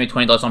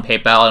 $20 on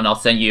PayPal and I'll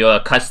send you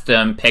a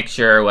custom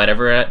picture or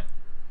whatever.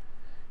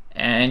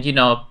 And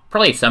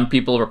probably some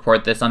people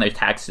report this on their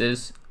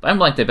taxes, but I'm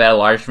willing to bet a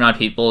large amount of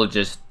people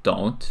just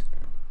don't.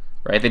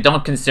 Right? They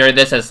don't consider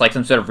this as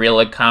some sort of real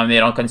income. They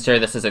don't consider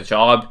this as a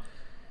job.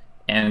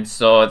 And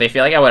so they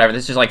feel whatever,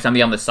 this is just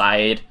something on the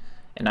side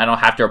and I don't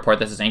have to report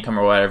this as income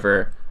or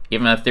whatever,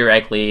 even though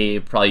theoretically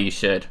probably you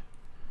should.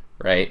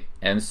 Right?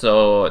 And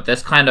so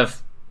this kind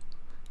of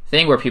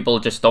thing where people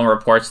just don't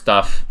report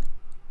stuff,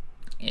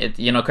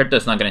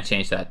 crypto's not going to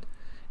change that.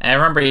 And I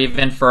remember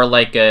even for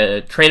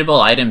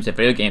tradable items in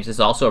video games is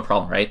also a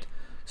problem, right?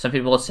 Some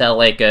people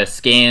sell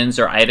skins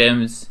or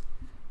items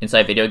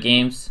inside video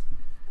games.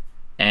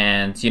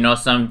 And,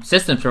 some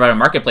systems provide a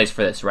marketplace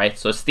for this, right?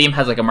 So Steam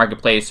has a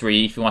marketplace where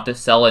if you want to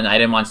sell an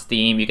item on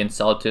Steam, you can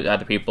sell it to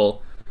other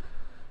people.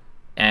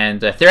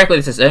 And theoretically,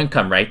 this is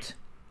income, right?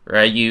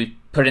 Right? You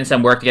put in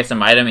some work to get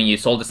some item and you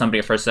sold to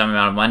somebody for some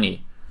amount of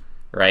money,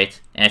 right?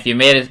 And if you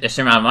made a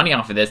certain amount of money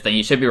off of this, then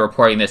you should be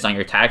reporting this on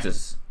your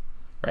taxes,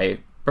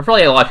 right? But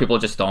probably a lot of people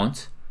just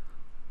don't,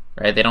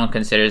 right? They don't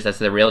consider this as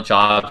their real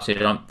job,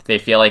 so they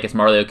feel like it's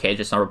morally okay,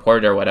 just not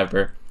report it or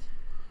whatever.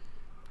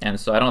 And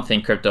so I don't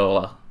think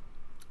crypto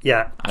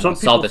some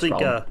people think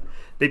problem.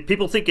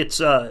 People think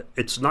it's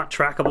not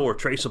trackable or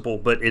traceable,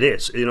 but it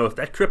is. If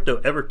that crypto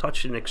ever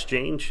touched an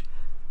exchange,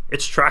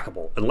 it's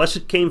trackable. Unless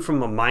it came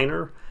from a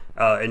miner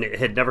and it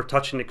had never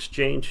touched an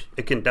exchange,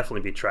 it can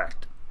definitely be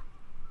tracked.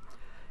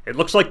 It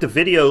looks like the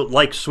video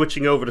likes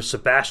switching over to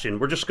Sebastian.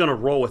 We're just going to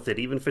roll with it.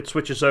 Even if it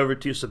switches over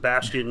to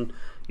Sebastian,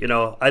 you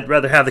know, I'd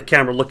rather have the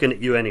camera looking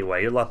at you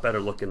anyway. You're a lot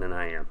better looking than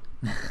I am.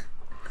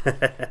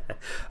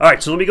 All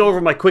right, so let me go over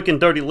my quick and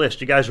dirty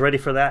list. You guys ready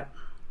for that?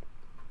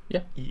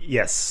 Yeah.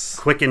 Yes.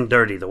 Quick and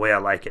dirty, the way I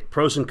like it.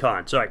 Pros and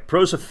cons. All right,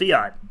 pros of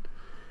fiat.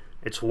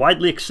 It's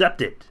widely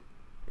accepted.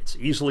 It's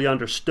easily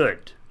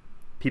understood.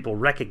 People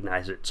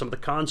recognize it. Some of the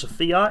cons of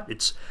fiat,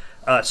 it's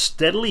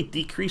steadily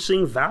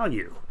decreasing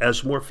value.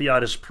 As more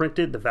fiat is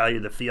printed, the value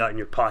of the fiat in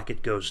your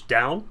pocket goes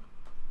down.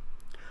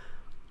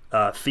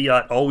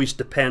 Fiat always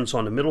depends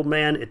on the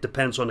middleman. It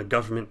depends on the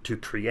government to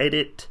create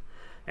it.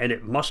 And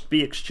it must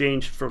be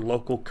exchanged for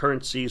local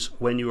currencies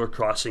when you are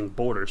crossing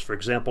borders. For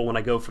example, when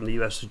I go from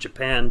the US to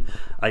Japan,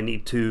 I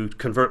need to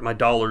convert my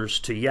dollars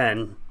to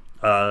yen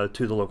to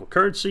the local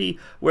currency,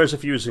 whereas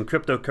if you're using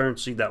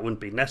cryptocurrency, that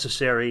wouldn't be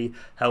necessary.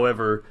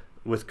 However,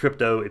 with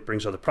crypto, it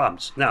brings other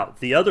problems. Now,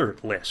 the other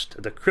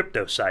list, the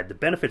crypto side, the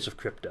benefits of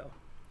crypto.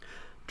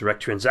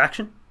 Direct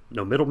transaction,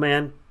 no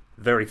middleman,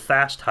 very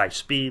fast, high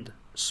speed,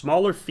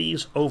 smaller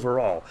fees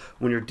overall.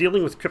 When you're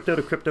dealing with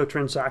crypto-to-crypto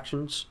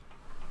transactions,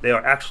 they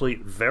are actually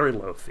very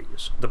low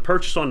fees. The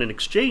purchase on an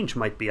exchange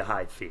might be a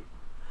high fee,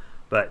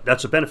 but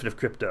that's a benefit of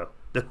crypto.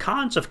 The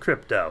cons of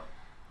crypto,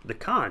 the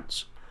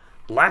cons,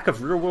 lack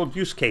of real-world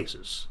use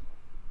cases,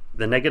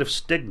 the negative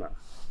stigma,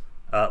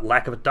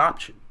 lack of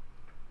adoption.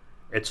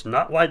 It's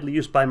not widely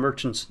used by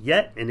merchants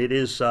yet, and it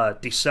is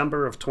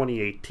December of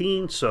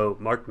 2018, so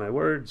mark my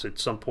words, at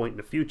some point in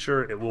the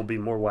future, it will be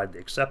more widely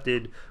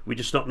accepted. We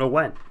just don't know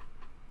when.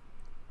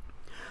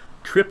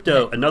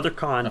 Crypto, another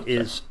con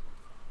is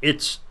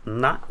it's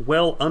not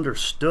well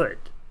understood.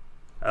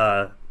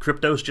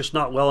 Crypto is just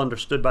not well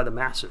understood by the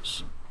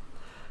masses.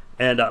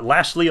 And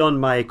lastly, on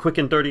my quick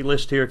and dirty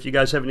list here, if you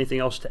guys have anything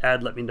else to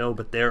add, let me know.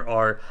 But there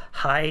are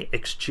high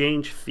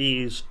exchange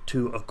fees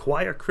to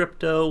acquire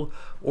crypto,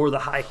 or the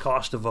high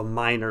cost of a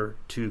miner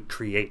to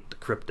create the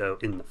crypto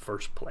in the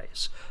first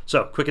place.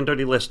 So, quick and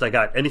dirty list I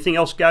got. Anything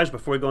else, guys,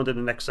 before we go into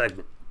the next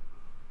segment?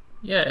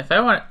 Yeah, if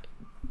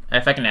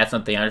I can add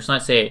something, I just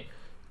want to say,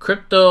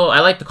 crypto,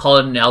 I like to call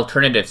it an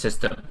alternative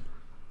system,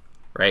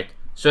 right?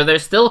 So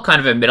there's still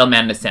kind of a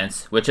middleman in a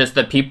sense, which is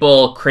the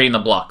people creating the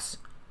blocks,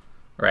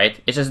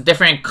 right? It's just a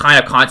different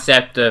kind of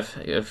concept of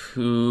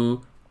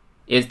who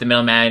is the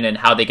middleman and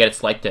how they get it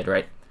selected,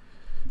 right?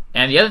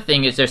 And the other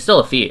thing is there's still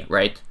a fee,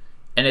 right?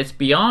 And it's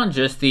beyond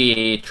just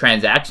the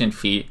transaction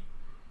fee,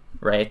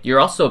 right? You're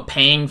also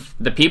paying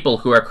the people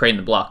who are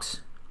creating the blocks,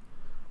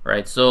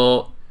 right?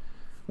 So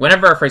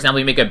whenever, for example,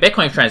 you make a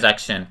Bitcoin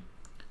transaction,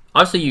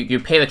 obviously you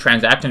pay the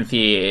transaction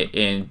fee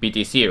in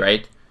BTC,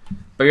 right?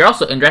 But you're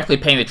also indirectly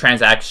paying the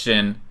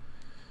transaction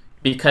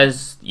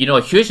because, you know,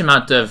 a huge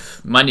amount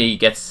of money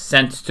gets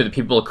sent to the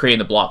people creating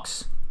the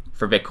blocks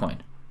for Bitcoin,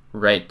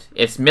 right?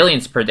 It's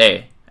millions per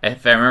day,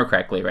 if I remember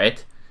correctly,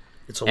 right?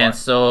 It's a lot. And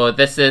so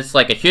this is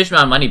like a huge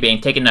amount of money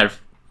being taken out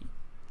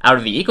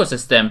of the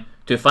ecosystem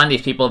to fund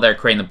these people that are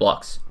creating the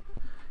blocks,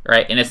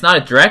 right? And it's not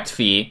a direct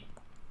fee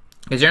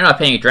because you're not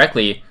paying it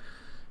directly,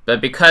 but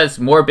because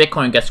more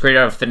Bitcoin gets created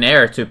out of thin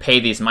air to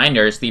pay these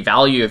miners, the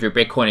value of your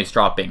Bitcoin is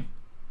dropping,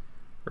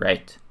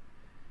 right?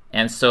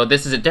 And so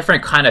this is a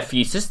different kind of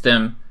fee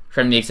system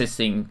from the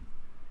existing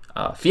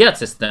fiat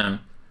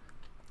system,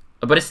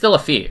 but it's still a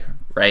fee,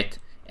 right?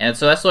 And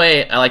so that's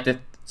why I like to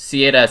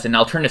see it as an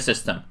alternative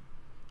system,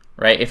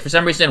 right? If for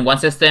some reason one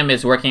system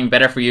is working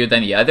better for you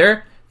than the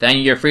other, then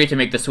you're free to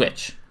make the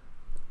switch,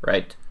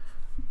 right?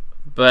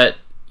 But,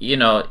 you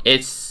know,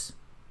 it's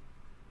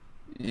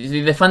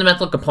the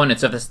fundamental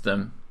components of the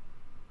system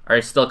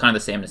are still kind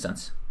of the same in a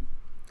sense.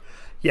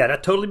 Yeah,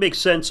 that totally makes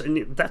sense,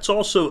 and that's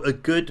also a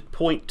good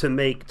point to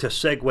make to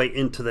segue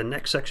into the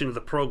next section of the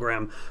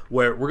program,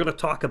 where we're going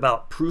to talk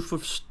about proof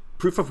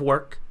of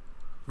work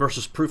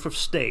versus proof of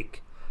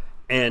stake,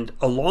 and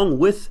along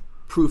with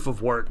proof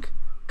of work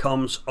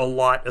comes a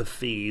lot of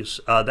fees.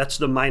 That's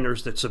the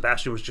miners that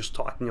Sebastian was just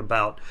talking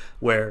about,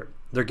 where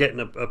they're getting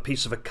a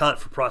piece of a cut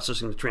for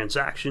processing the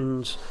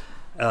transactions,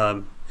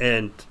 and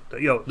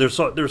you know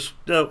there's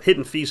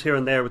hidden fees here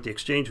and there with the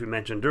exchange we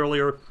mentioned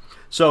earlier.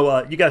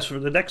 So you guys, for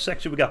the next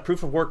section, we got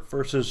proof of work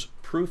versus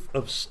proof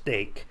of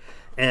stake.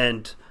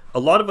 And a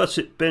lot of us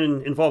have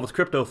been involved with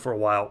crypto for a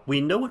while.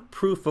 We know what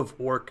proof of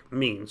work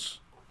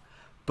means.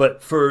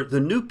 But for the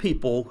new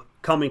people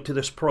coming to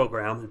this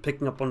program and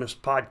picking up on this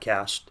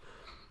podcast,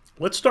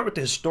 let's start with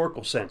the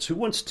historical sense. Who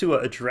wants to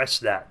address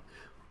that?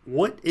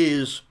 What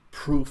is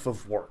proof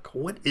of work?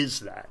 What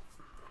is that?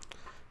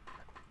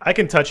 I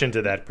can touch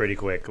into that pretty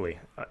quickly.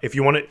 If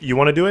you want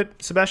to do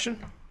it, Sebastian?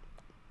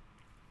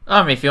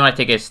 If you want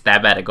to take a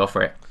stab at it, go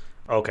for it.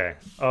 Okay.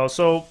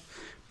 So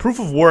proof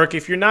of work,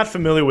 if you're not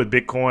familiar with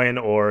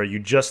Bitcoin or you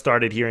just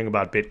started hearing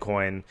about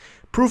Bitcoin,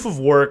 proof of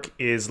work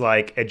is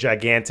like a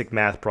gigantic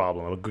math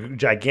problem, a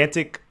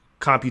gigantic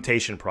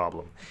computation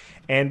problem.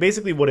 And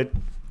basically what it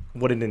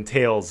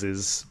entails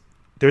is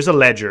there's a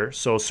ledger,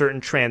 so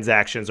certain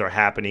transactions are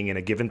happening in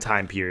a given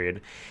time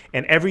period.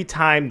 And every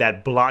time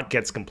that block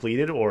gets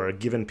completed or a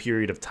given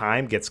period of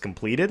time gets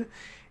completed,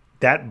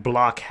 that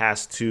block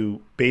has to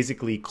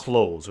basically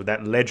close, or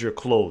that ledger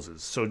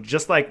closes. So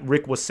just like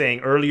Rick was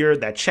saying earlier,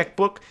 that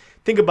checkbook,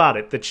 think about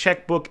it. The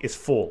checkbook is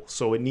full,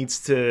 so it needs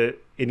to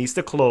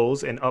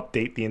close and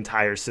update the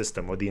entire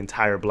system or the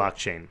entire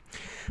blockchain.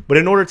 But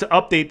in order to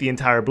update the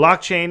entire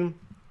blockchain,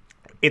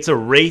 it's a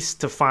race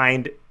to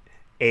find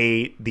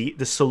the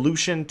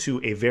solution to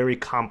a very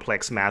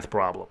complex math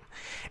problem.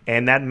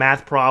 And that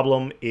math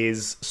problem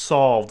is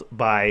solved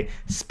by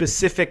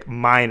specific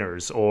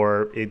miners,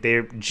 or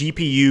they're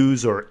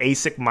GPUs or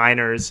ASIC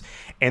miners.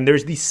 And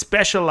there's these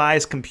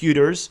specialized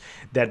computers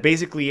that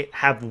basically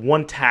have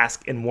one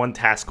task and one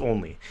task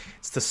only.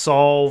 It's to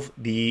solve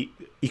the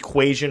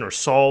equation or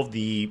solve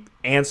the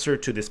answer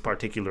to this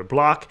particular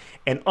block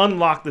and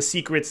unlock the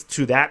secrets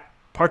to that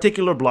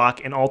particular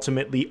block and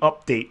ultimately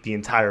update the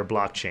entire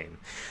blockchain.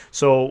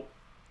 So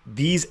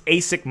these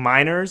ASIC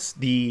miners,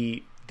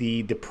 the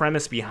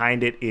premise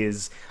behind it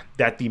is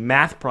that the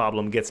math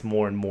problem gets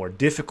more and more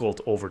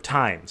difficult over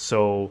time.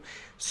 So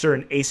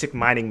certain ASIC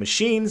mining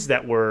machines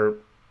that were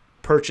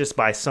purchased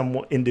by some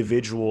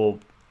individual,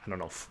 I don't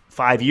know,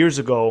 5 years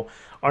ago,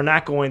 are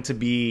not going to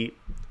be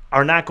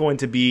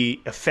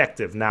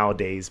effective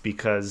nowadays,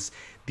 because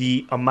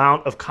the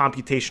amount of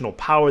computational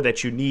power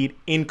that you need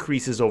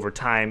increases over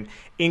time,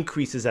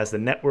 increases as the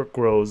network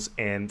grows,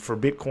 and for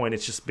Bitcoin,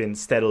 it's just been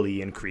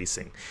steadily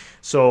increasing.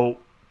 So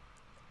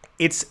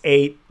it's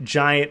a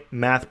giant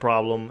math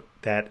problem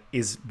that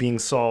is being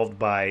solved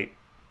by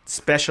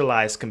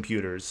specialized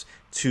computers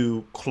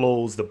to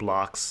close the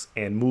blocks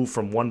and move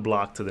from one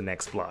block to the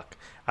next block.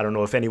 I don't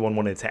know if anyone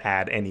wanted to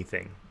add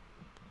anything.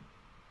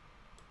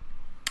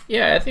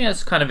 Yeah, I think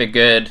that's kind of a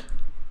good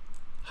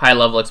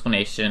high-level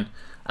explanation.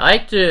 I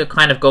like to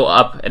kind of go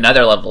up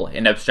another level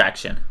in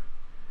abstraction.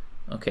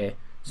 Okay,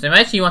 so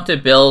imagine you want to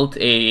build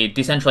a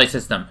decentralized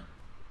system.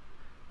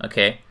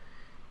 Okay,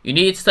 you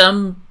need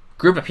some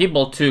group of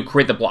people to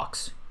create the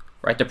blocks,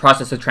 right, to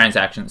process the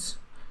transactions.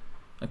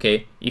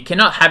 Okay, you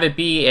cannot have it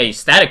be a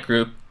static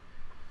group,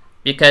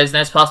 because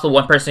then it's possible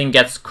one person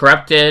gets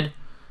corrupted,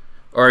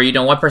 or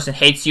one person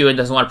hates you and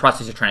doesn't want to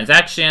process your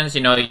transactions.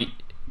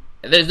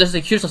 There's a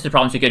huge list of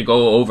problems you could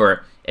go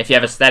over if you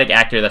have a static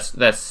actor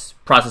that's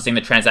processing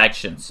the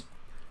transactions,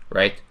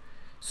 right?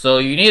 So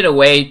you need a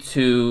way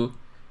to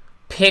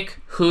pick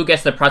who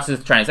gets to process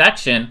the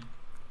transaction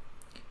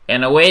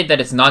in a way that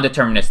is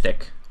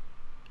non-deterministic,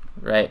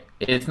 right?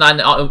 It's not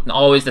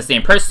always the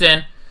same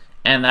person,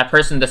 and that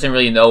person doesn't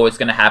really know what's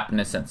going to happen in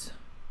a sense.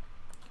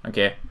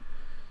 Okay,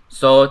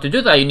 so to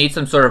do that, you need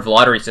some sort of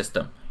lottery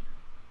system.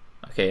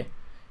 Okay,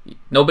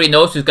 nobody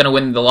knows who's going to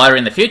win the lottery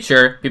in the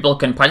future. People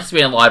can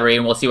participate in the lottery,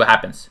 and we'll see what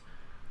happens.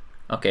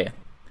 Okay,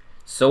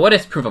 so what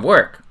is proof of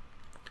work?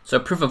 So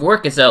proof of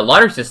work is a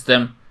lottery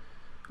system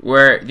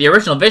where the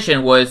original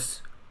vision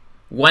was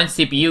one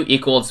CPU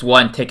equals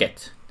one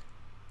ticket,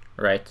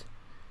 right?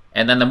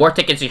 And then the more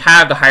tickets you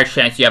have, the higher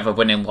chance you have of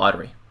winning the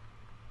lottery.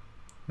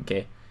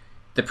 Okay,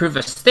 the proof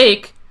of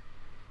stake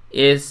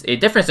is a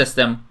different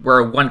system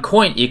where one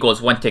coin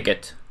equals one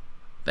ticket.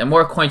 The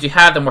more coins you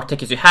have, the more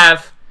tickets you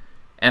have,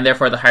 and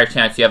therefore the higher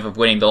chance you have of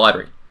winning the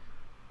lottery.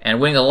 And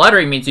winning the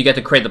lottery means you get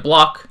to create the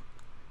block,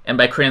 and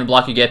by creating the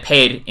block you get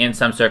paid in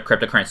some sort of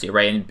cryptocurrency,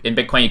 right? In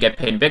Bitcoin you get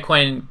paid in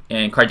Bitcoin,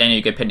 in Cardano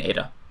you get paid in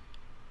ADA,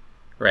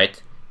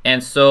 right?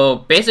 And so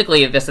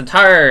basically this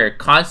entire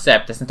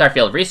concept, this entire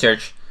field of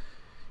research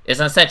is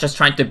in a sense just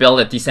trying to build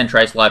a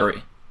decentralized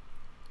lottery,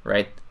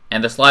 right?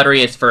 And this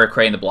lottery is for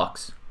creating the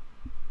blocks.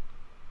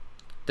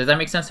 Does that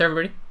make sense to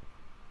everybody?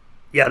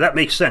 Yeah, that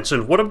makes sense.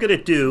 And what I'm going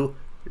to do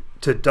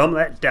to dumb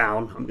that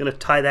down, I'm going to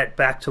tie that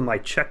back to my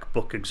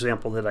checkbook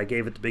example that I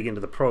gave at the beginning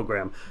of the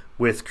program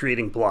with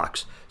creating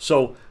blocks.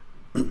 So,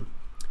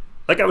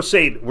 like I was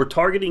saying, we're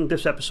targeting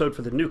this episode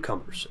for the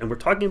newcomers, and we're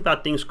talking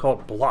about things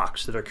called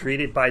blocks that are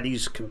created by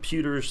these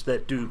computers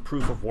that do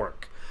proof of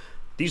work.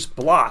 These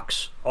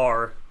blocks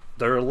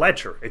they're a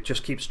ledger. It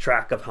just keeps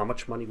track of how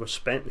much money was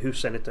spent, who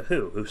sent it to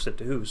who sent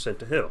to who sent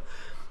to who.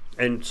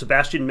 And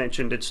Sebastian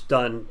mentioned it's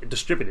done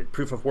distributed.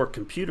 Proof of work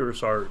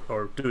computers are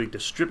doing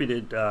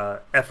distributed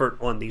effort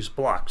on these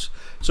blocks.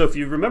 So if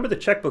you remember the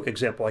checkbook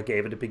example I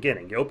gave at the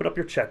beginning, you open up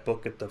your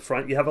checkbook. At the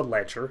front you have a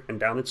ledger, and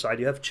down inside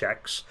you have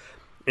checks.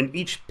 And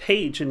each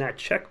page in that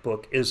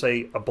checkbook is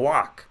a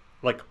block.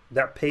 Like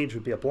that page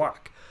would be a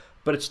block.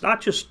 But it's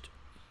not just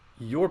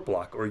your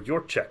block or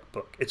your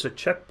checkbook. It's a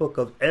checkbook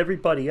of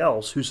everybody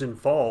else who's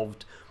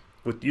involved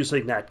with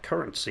using that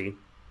currency.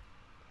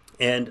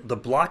 And the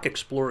block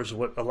explorer is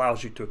what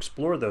allows you to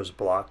explore those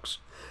blocks.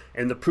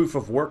 And the proof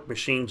of work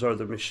machines are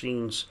the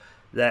machines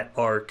that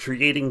are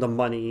creating the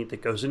money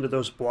that goes into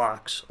those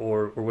blocks,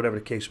 or whatever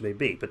the case may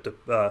be. But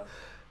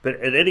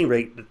at any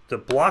rate, the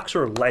blocks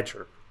are a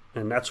ledger,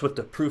 and that's what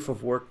the proof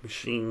of work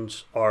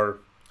machines are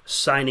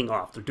signing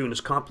off. They're doing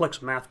this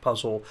complex math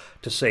puzzle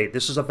to say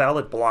this is a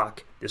valid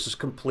block, this is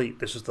complete,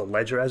 this is the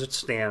ledger as it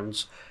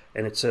stands,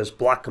 and it says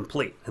block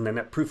complete. And then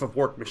that proof of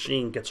work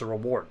machine gets a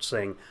reward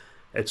saying,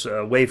 it's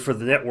a way for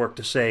the network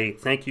to say,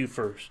 thank you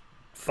for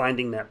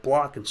finding that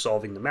block and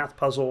solving the math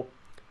puzzle.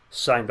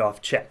 signed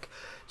off check.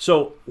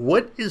 So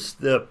what is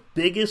the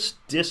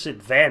biggest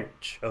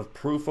disadvantage of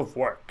proof of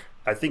work?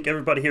 I think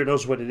everybody here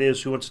knows what it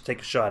is. Who wants to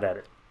take a shot at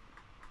it?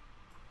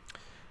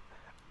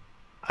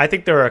 I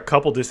think there are a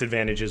couple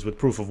disadvantages with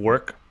proof of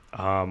work.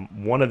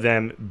 One of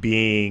them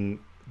being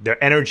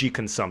their energy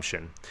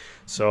consumption.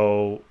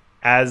 So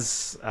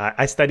as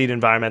I studied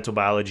environmental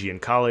biology in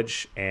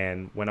college,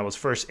 and when I was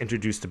first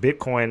introduced to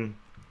Bitcoin,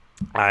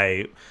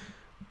 I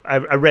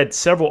read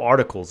several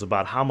articles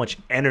about how much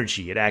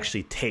energy it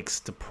actually takes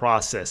to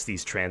process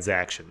these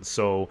transactions.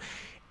 So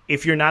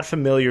if you're not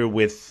familiar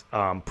with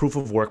proof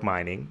of work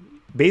mining,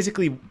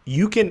 basically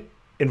you can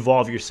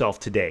involve yourself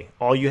today.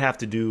 All you have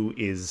to do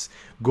is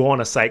go on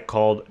a site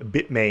called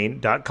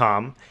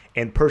bitmain.com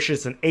and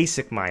purchase an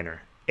ASIC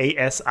miner,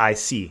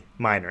 ASIC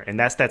miner. And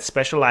that's that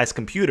specialized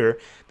computer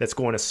that's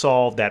going to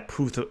solve that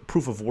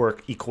proof of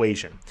work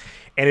equation.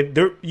 And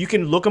you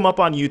can look them up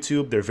on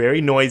YouTube. They're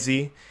very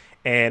noisy.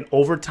 And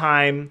over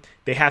time,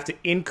 they have to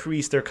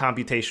increase their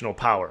computational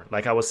power.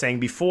 Like I was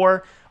saying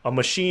before, a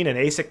machine, an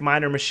ASIC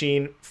miner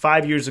machine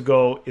 5 years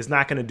ago is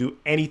not going to do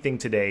anything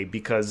today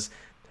because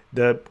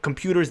the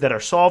computers that are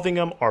solving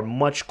them are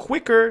much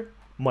quicker,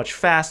 much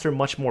faster,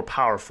 much more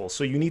powerful.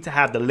 So you need to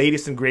have the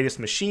latest and greatest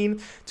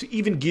machine to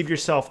even give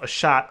yourself a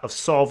shot of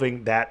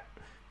solving that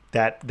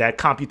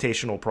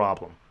computational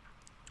problem.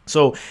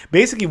 So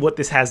basically what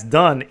this has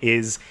done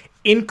is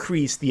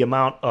increase the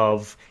amount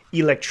of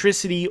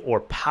electricity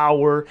or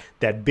power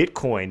that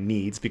Bitcoin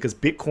needs, because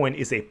Bitcoin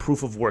is a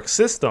proof of work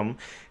system,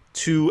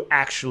 to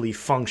actually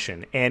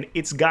function. And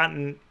it's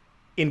gotten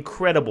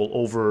incredible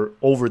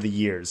over the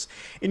years.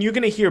 And you're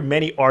going to hear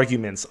many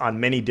arguments on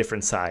many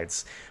different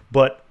sides.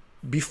 But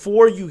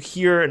before you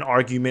hear an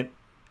argument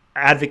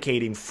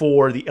advocating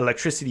for the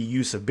electricity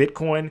use of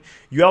Bitcoin,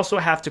 you also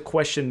have to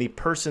question the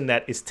person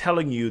that is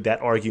telling you that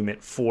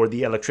argument for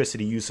the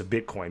electricity use of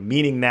Bitcoin,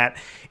 meaning that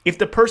if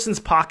the person's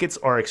pockets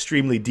are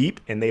extremely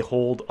deep and they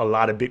hold a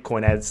lot of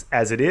Bitcoin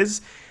as it is,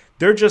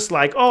 they're just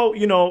like, oh,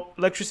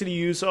 electricity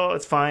use, oh,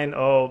 it's fine,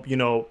 oh,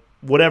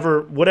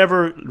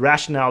 whatever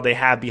rationale they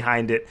have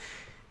behind it.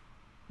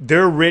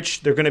 They're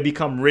rich, they're going to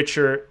become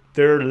richer,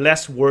 they're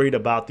less worried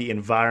about the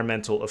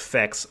environmental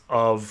effects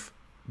of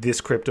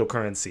this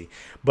cryptocurrency.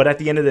 But at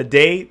the end of the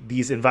day,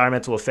 these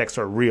environmental effects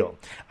are real.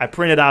 I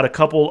printed out a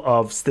couple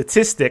of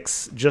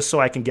statistics just so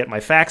I can get my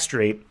facts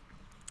straight.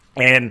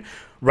 And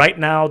right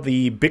now,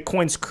 the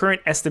Bitcoin's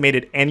current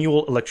estimated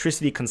annual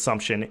electricity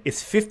consumption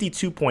is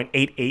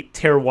 52.88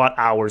 terawatt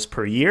hours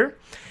per year.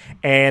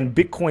 And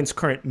Bitcoin's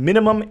current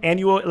minimum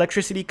annual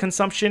electricity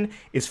consumption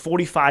is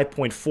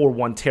 45.41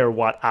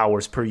 terawatt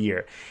hours per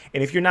year.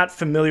 And if you're not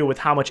familiar with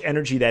how much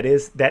energy that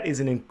is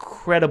an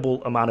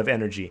incredible amount of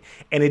energy.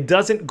 And it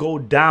doesn't go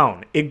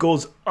down. It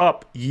goes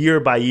up year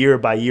by year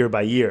by year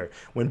by year.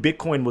 When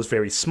Bitcoin was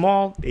very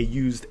small, it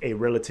used a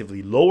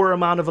relatively lower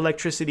amount of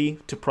electricity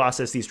to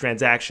process these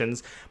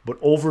transactions. But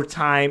over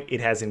time,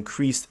 it has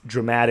increased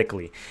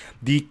dramatically.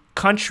 The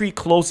country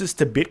closest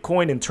to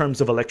Bitcoin in terms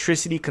of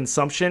electricity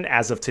consumption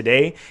as of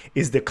today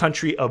is the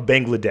country of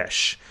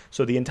Bangladesh.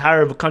 So the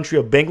entire country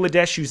of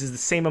Bangladesh uses the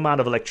same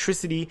amount of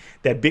electricity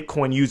that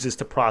Bitcoin uses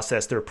to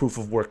process their proof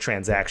of work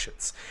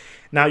transactions.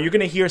 Now, you're going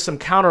to hear some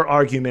counter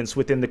arguments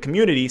within the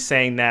community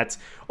saying that,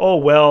 oh,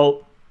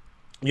 well,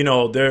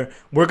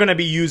 Bitcoin's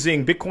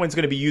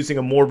going to be using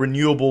a more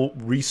renewable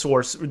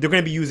resource. They're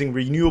going to be using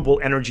renewable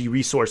energy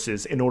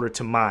resources in order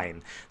to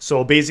mine.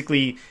 So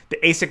basically, the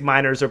ASIC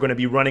miners are going to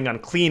be running on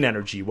clean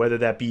energy, whether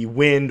that be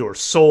wind or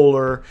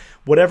solar,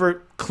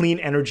 whatever clean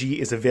energy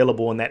is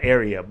available in that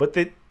area. But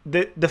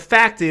the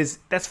fact is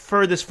that's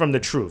furthest from the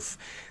truth.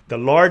 The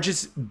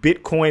largest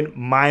Bitcoin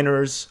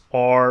miners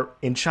are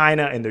in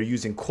China, and they're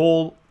using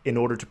coal in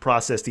order to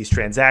process these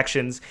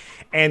transactions.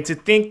 And to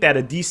think that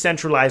a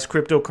decentralized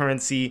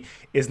cryptocurrency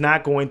is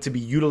not going to be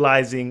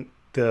utilizing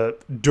the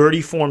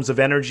dirty forms of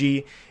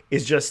energy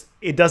is just,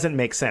 it doesn't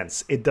make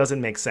sense. It doesn't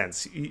make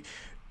sense.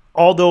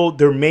 Although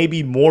there may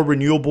be more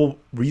renewable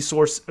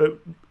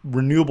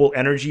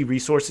energy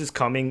resources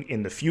coming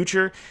in the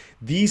future,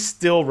 these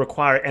still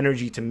require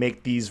energy to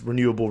make these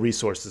renewable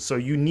resources. So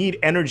you need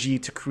energy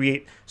to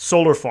create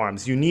solar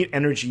farms. You need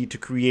energy to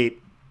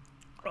create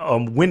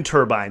wind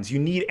turbines. You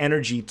need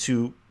energy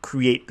to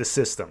create the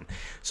system.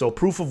 So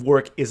proof of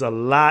work is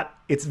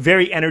it's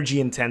very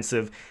energy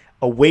intensive,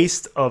 a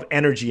waste of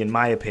energy in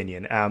my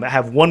opinion. I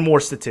have one more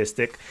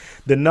statistic.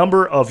 The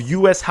number of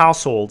US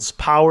households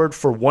powered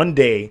for 1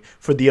 day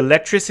for the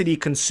electricity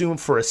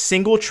consumed for a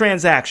single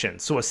transaction.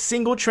 So a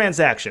single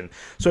transaction.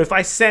 So if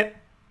I sent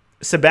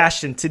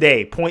Sebastian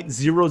today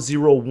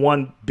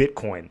 0.001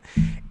 Bitcoin,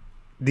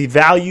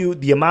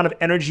 the amount of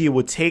energy it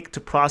would take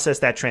to process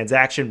that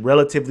transaction,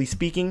 relatively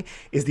speaking,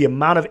 is the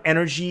amount of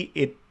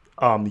energy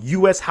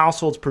U.S.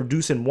 households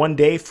produce in 1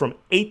 day from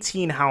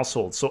 18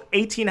 households. So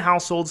 18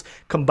 households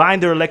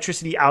combine their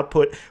electricity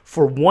output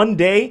for 1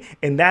 day,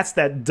 and that's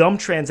that dumb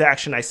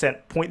transaction I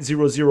sent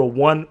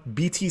 0.001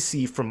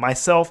 BTC from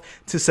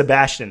myself to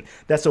Sebastian.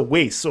 That's a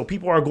waste. So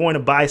people are going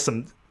to buy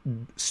some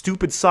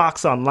stupid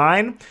socks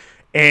online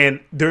and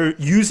they're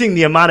using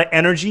the amount of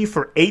energy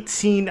for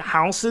 18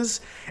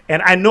 houses.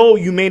 And I know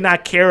you may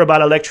not care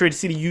about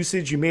electricity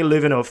usage. You may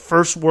live in a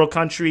first world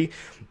country.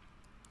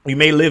 You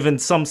may live in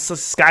some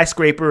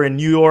skyscraper in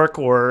New York,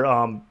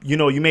 or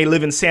you may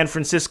live in San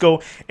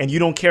Francisco, and you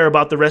don't care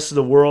about the rest of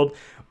the world.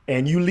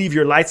 And you leave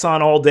your lights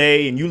on all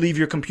day, and you leave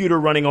your computer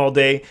running all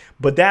day.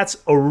 But that's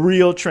a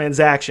real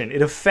transaction.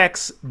 It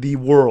affects the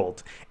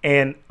world.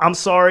 And I'm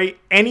sorry,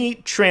 any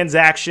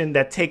transaction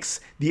that takes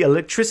the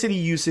electricity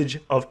usage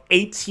of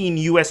 18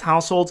 US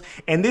households,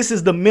 and this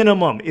is the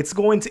minimum, it's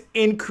going to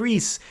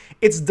increase.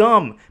 It's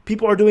dumb.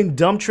 People are doing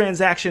dumb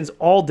transactions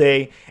all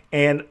day,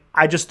 and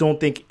I just don't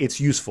think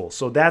it's useful.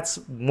 So that's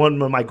one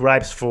of my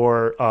gripes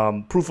for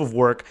proof of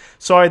work.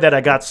 Sorry that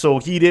I got so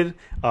heated.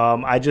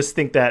 I just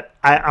think that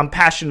I'm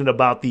passionate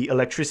about the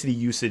electricity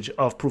usage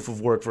of proof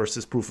of work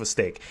versus proof of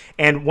stake.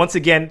 And once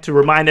again, to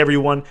remind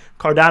everyone,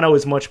 Cardano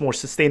is much more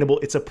sustainable.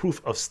 It's a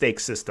proof of stake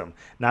system,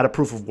 not a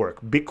proof of work.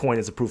 Bitcoin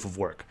is a proof of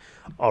work.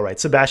 All right,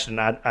 Sebastian,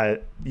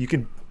 you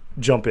can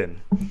jump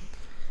in.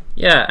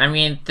 Yeah, I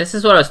mean, this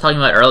is what I was talking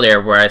about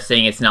earlier, where I was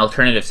saying it's an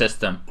alternative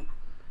system,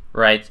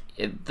 right?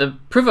 The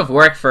proof of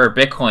work for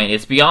Bitcoin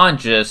is beyond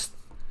just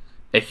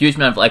a huge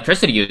amount of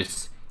electricity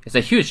use. It's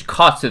a huge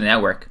cost to the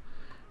network,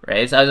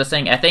 right? So I was just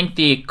saying, I think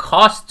the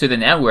cost to the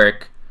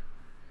network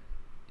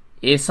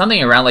is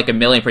something around like $1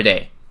 million per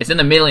day. It's in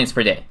the millions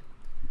per day.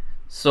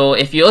 So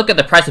if you look at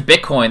the price of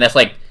Bitcoin, that's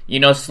like,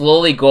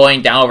 slowly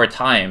going down over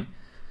time.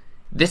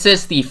 This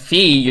is the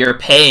fee you're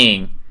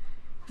paying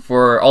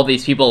for all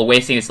these people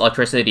wasting this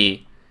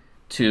electricity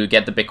to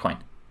get the Bitcoin,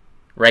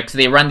 right? So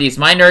they run these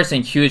miners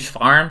in huge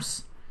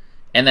farms,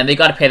 and then they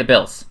got to pay the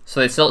bills. So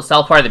they still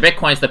sell part of the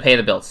Bitcoins to pay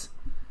the bills,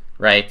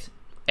 right?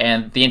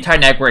 And the entire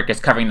network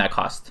is covering that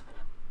cost.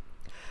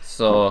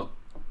 So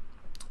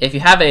if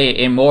you have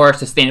a more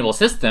sustainable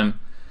system,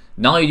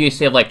 not only do you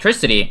save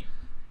electricity,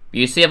 but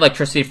you save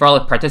electricity for all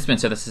the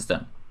participants of the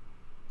system,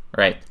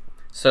 right?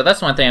 So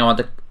that's one thing I want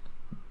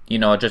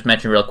to, just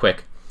mention real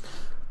quick.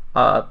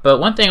 But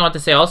one thing I want to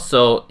say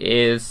also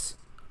is,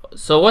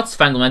 so what's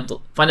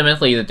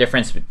fundamentally the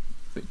difference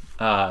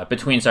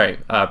between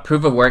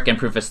proof of work and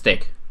proof of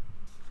stake,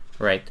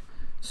 right?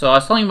 So I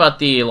was talking about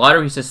the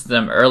lottery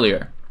system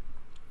earlier,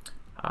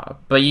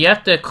 but you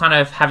have to kind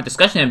of have a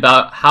discussion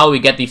about how we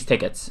get these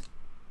tickets,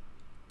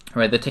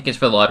 right? The tickets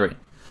for the lottery,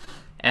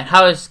 and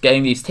how is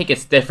getting these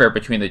tickets differ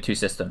between the two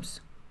systems,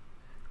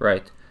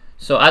 right?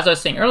 So as I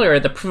was saying earlier,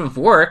 the proof of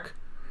work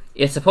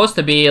is supposed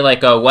to be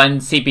like a 1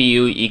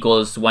 CPU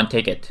equals 1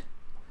 ticket,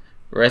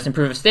 whereas in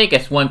proof of stake,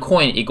 it's 1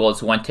 coin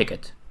equals 1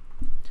 ticket.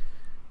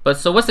 But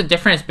so what's the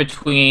difference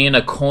between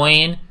a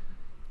coin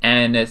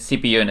and a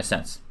CPU in a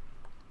sense?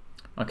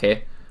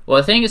 Okay, well,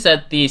 the thing is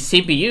that the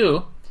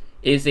CPU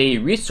is a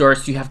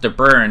resource you have to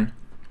burn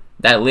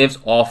that lives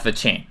off the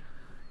chain.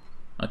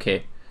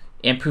 Okay,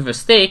 in proof of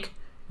stake,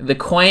 the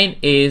coin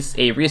is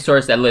a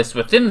resource that lives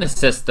within the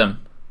system,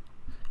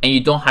 and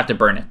you don't have to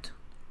burn it,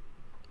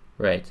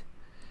 right?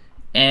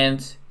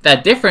 And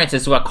that difference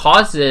is what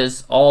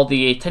causes all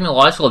the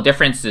technological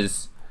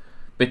differences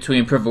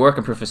between proof of work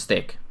and proof of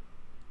stake,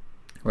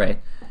 right?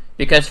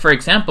 Because, for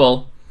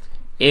example,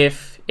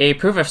 if a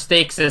proof of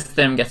stake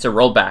system gets a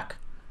rollback,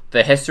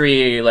 the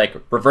history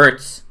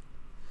reverts,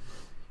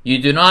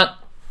 you do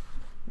not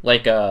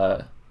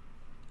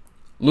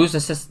lose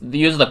the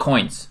use of the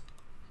coins.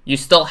 You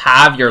still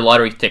have your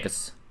lottery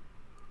tickets,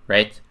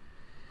 right?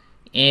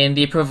 In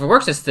the proof of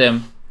work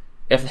system,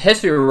 if the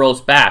history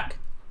rolls back,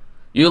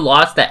 you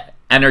lost that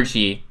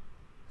energy,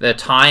 the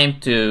time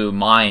to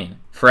mine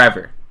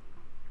forever,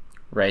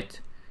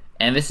 right?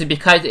 And this is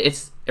because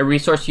it's a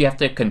resource you have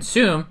to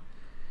consume,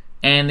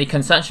 and the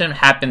consumption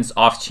happens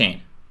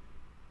off-chain,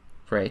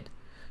 right?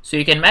 So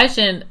you can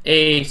imagine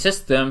a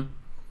system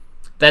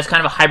that's kind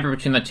of a hybrid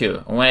between the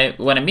two.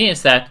 What I mean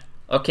is that,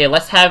 okay,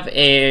 let's have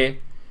a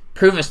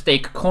proof of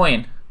stake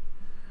coin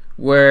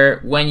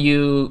where when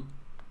you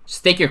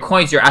stake your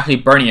coins, you're actually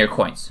burning your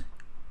coins.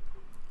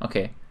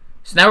 Okay,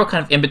 so now we're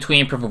kind of in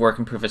between proof of work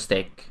and proof of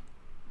stake.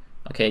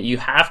 Okay, you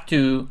have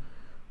to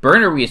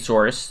burn a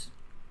resource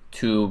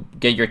to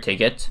get your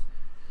ticket,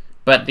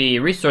 but the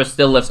resource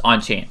still lives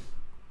on chain.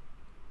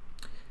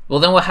 Well,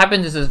 then what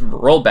happens is this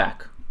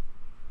rollback,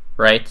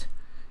 right?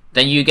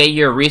 Then you get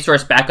your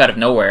resource back out of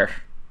nowhere,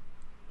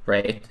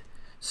 right?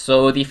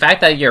 So the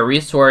fact that your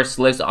resource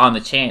lives on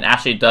the chain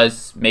actually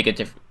does make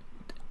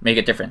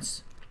a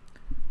difference,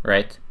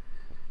 right?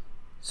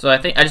 So I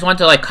just want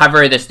to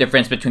cover this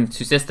difference between the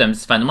two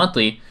systems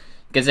fundamentally,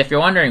 because if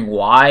you're wondering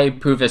why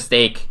proof of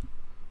stake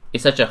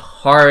is such a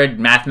hard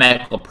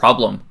mathematical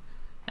problem,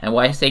 and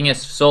why it's taking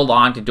us so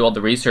long to do all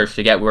the research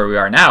to get where we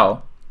are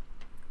now,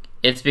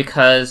 it's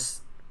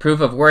because proof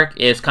of work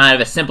is kind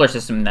of a simpler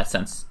system in that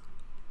sense.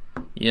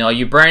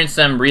 You burn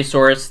some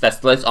resource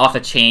that lives off the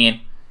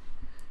chain,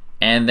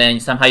 and then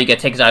somehow you get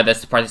tickets out of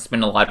this to participate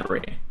in a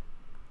lottery,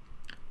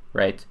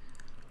 right?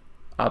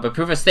 But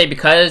proof of stake,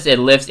 because it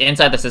lives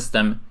inside the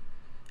system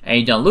and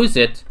you don't lose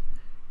it,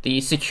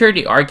 the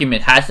security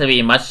argument has to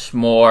be much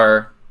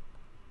more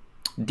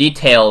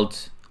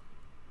detailed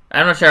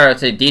I'm not sure I'd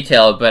say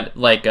detailed, but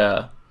like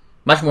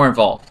much more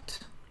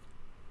involved.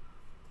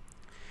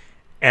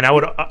 And I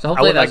would So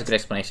hopefully that was a good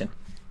explanation.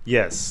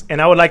 Yes,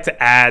 and I would like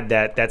to add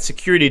that that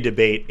security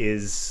debate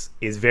is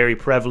very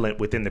prevalent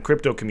within the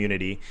crypto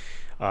community.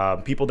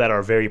 People that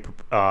are very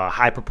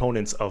high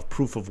proponents of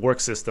proof of work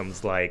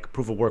systems, like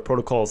proof of work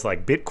protocols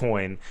like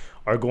Bitcoin,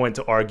 are going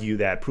to argue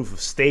that proof of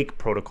stake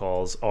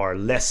protocols are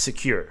less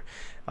secure.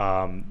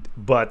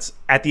 But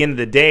at the end of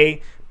the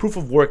day, proof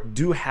of work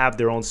do have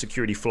their own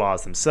security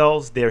flaws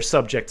themselves. They're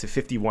subject to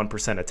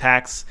 51%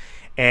 attacks.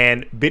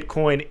 And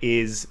Bitcoin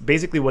is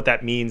basically, what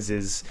that means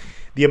is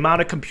the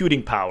amount of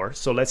computing power.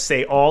 So let's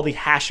say all the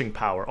hashing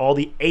power, all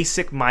the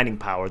ASIC mining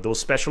power, those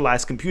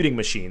specialized computing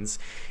machines.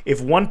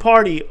 If one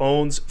party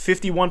owns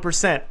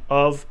 51%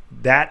 of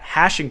that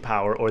hashing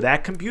power or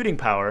that computing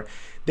power,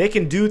 they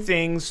can do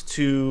things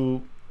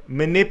to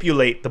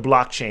manipulate the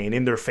blockchain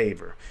in their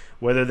favor.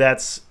 Whether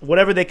that's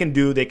whatever they can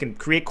do, they can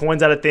create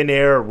coins out of thin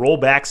air, roll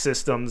back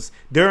systems.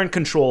 They're in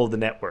control of the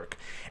network.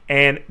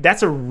 And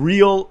that's a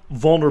real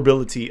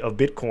vulnerability of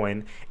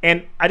Bitcoin.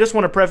 And I just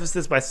want to preface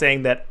this by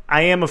saying that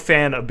I am a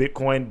fan of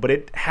Bitcoin, but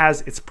it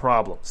has its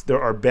problems. There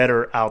are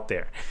better out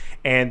there.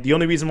 And the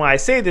only reason why I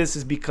say this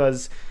is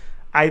because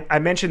I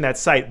mentioned that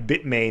site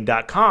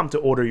bitmain.com to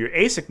order your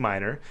ASIC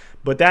miner,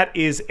 but that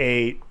is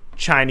a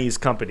Chinese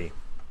company.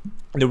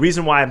 The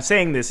reason why I'm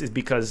saying this is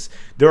because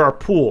there are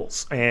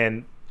pools,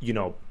 and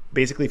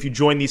basically, if you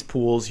join these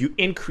pools, you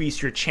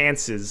increase your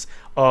chances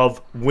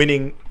of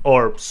winning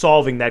or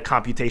solving that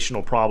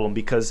computational problem,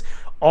 because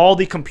all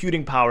the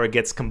computing power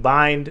gets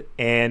combined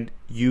and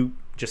you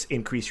just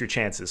increase your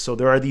chances. So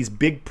there are these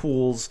big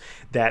pools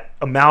that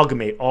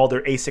amalgamate all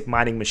their ASIC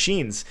mining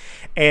machines,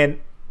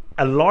 and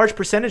a large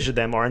percentage of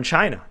them are in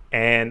China.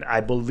 And I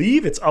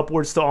believe it's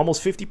upwards to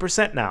almost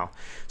 50% now.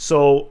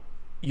 So,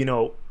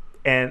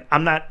 and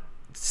I'm not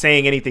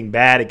saying anything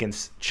bad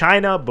against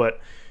China, but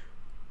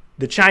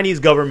the Chinese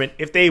government,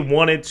 if they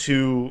wanted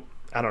to,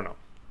 I don't know,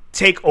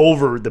 take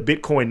over the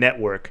Bitcoin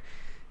network,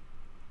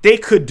 they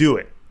could do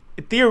it.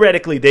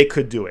 Theoretically, they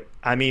could do it.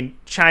 I mean,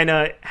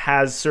 China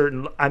has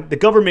the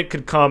government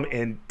could come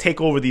and take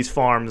over these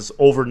farms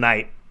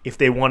overnight if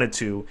they wanted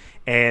to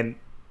and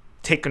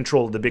take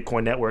control of the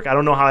Bitcoin network. I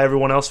don't know how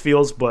everyone else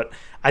feels, but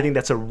I think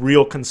that's a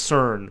real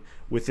concern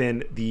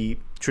within the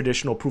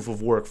traditional proof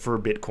of work for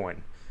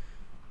Bitcoin.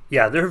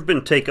 Yeah, there have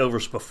been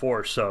takeovers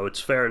before, so it's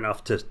fair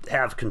enough to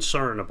have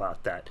concern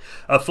about that.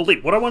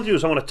 Philippe, what I want to do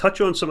is I want to touch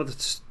on some of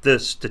the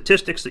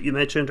statistics that you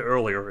mentioned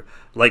earlier,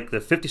 like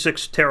the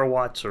 56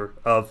 terawatts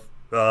of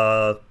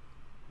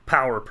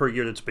power per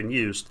year that's been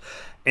used.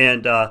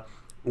 And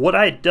what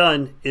I had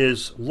done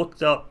is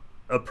looked up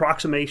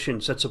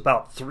approximations that's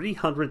about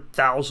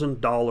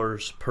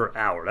 $300,000 per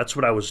hour. That's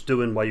what I was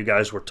doing while you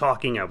guys were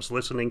talking. I was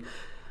listening.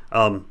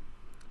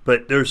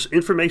 But there's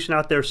information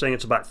out there saying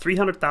it's about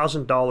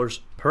 $300,000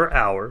 per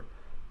hour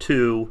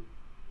to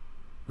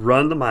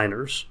run the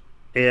miners.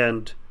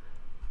 And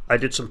I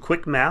did some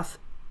quick math.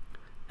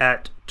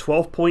 At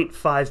 12.5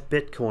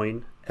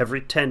 Bitcoin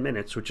every 10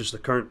 minutes, which is the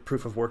current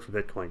proof of work for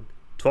Bitcoin,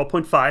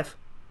 12.5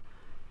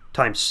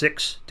 times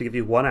 6 to give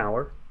you 1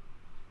 hour,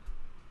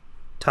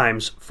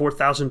 times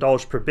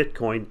 $4,000 per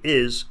Bitcoin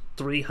is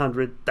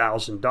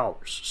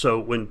 $300,000. So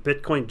when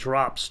Bitcoin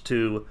drops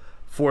to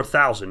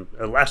 4,000.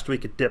 Last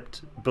week it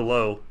dipped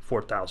below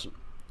 4,000.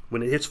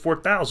 When it hits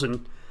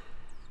 4,000,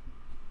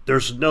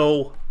 there's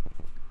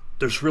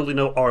really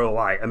no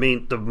ROI. I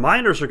mean, the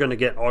miners are going to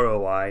get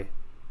ROI,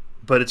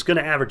 but it's going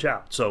to average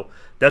out. So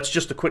that's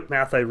just a quick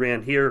math I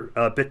ran here.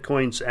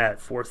 Bitcoin's at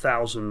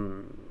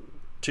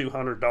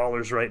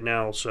 $4,200 right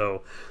now.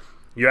 So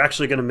you're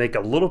actually going to make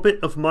a little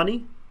bit of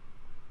money,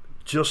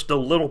 just a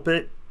little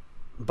bit,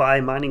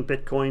 by mining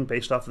Bitcoin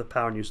based off of the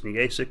power and using the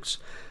ASICs.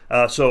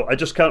 So I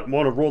just kind of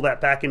want to roll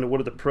that back into what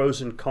are the pros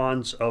and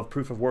cons of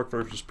proof of work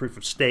versus proof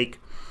of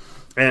stake.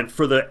 And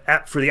for the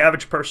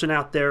average person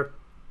out there,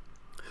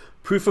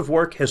 proof of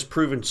work has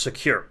proven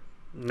secure.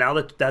 Now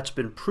that that's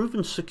been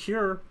proven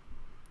secure,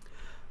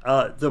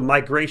 the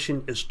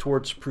migration is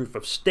towards proof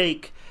of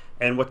stake.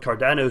 And what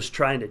Cardano is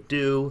trying to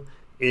do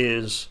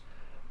is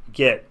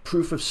get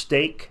proof of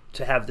stake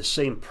to have the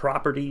same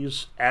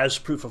properties as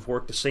proof of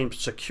work, the same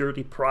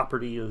security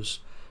properties,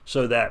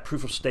 so that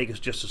proof of stake is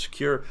just as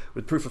secure.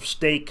 With proof of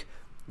stake,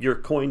 your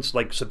coins,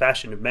 like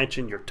Sebastian had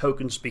mentioned, your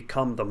tokens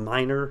become the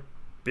miner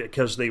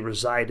because they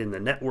reside in the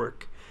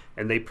network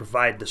and they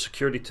provide the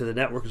security to the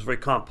network. It's very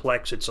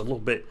complex. It's a little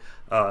bit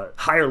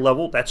higher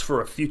level. That's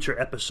for a future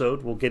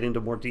episode. We'll get into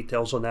more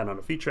details on that on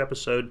a future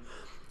episode.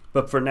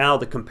 But for now,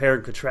 the compare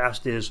and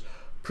contrast is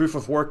proof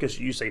of work is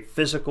you use a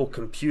physical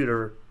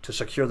computer to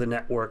secure the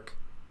network.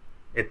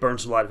 It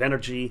burns a lot of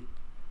energy.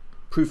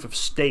 Proof of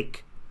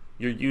stake,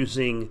 you're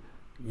using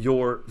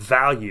your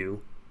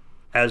value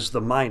as the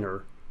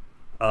miner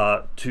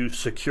to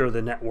secure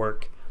the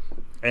network.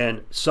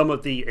 And some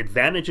of the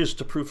advantages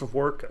to proof of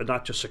work are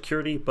not just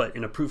security, but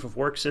in a proof of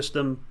work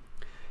system,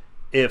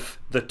 if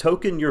the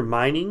token you're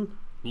mining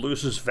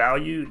loses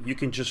value, you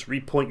can just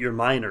repoint your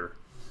miner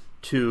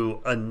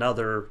to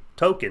another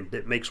token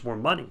that makes more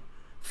money.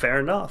 fair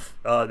enough.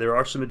 There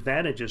are some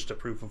advantages to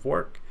proof of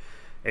work.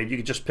 And you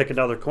can just pick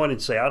another coin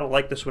and say, I don't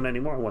like this one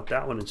anymore, I want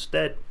that one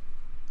instead.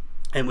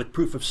 And with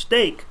proof of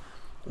stake,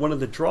 one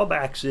of the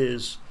drawbacks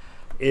is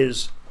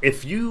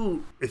if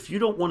you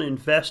don't want to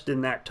invest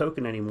in that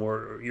token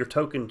anymore, your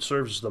token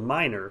serves as the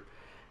miner,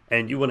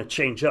 and you want to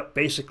change up,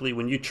 basically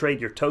when you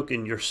trade your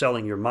token, you're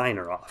selling your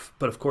miner off.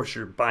 But of course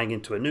you're buying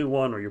into a new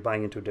one, or you're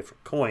buying into a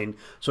different coin,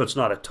 so it's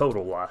not a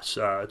total loss.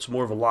 It's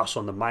more of a loss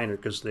on the miner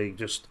because they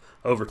just,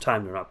 over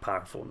time, they're not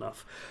powerful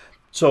enough.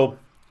 So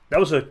that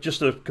was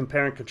just a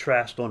compare and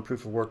contrast on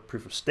proof of work,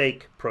 proof of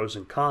stake, pros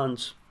and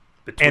cons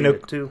between the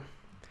two.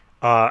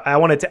 I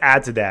wanted to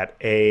add to that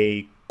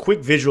a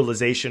quick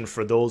visualization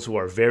for those who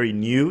are very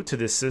new to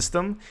this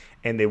system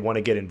and they want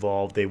to get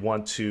involved.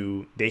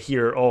 They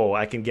hear, oh,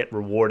 I can get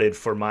rewarded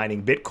for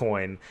mining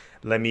Bitcoin.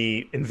 Let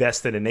me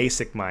invest in an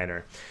ASIC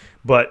miner.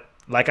 But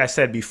like I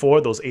said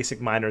before, those ASIC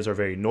miners are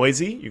very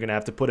noisy. You're going to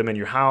have to put them in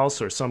your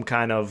house or some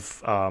kind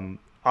of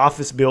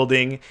office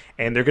building,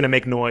 and they're going to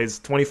make noise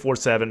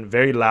 24/7,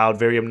 very loud,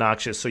 very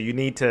obnoxious. So you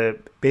need to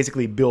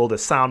basically build a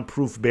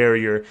soundproof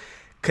barrier,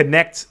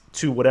 connect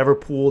to whatever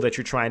pool that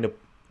you're trying to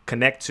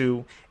connect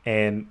to,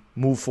 and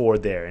move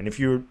forward there. And if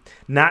you're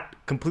not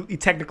completely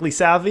technically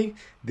savvy,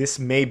 this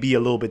may be a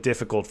little bit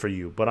difficult for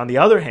you. But on the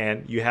other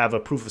hand, you have a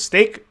proof of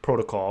stake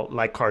protocol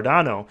like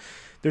Cardano.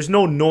 There's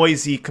no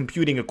noisy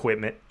computing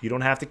equipment. You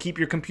don't have to keep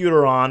your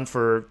computer on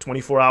for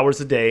 24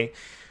 hours a day.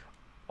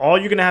 All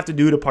you're going to have to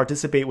do to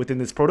participate within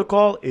this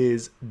protocol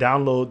is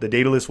download the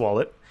dataless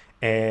wallet.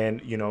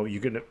 And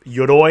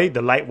Yoroi,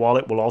 the light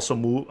wallet, will also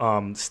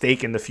move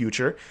stake in the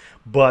future.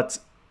 But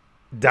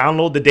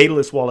download the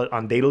dataless wallet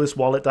on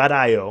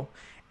datalesswallet.io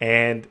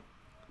and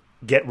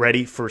get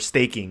ready for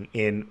staking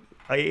in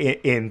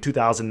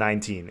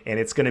 2019. And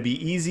it's going to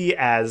be easy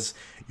as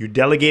you're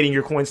delegating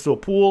your coins to a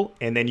pool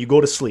and then you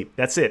go to sleep.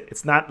 That's it.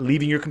 It's not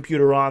leaving your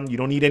computer on. You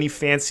don't need any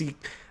fancy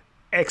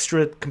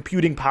extra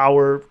computing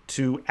power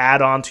to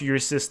add on to your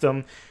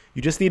system.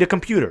 You just need a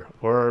computer,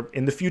 or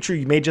in the future,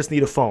 you may just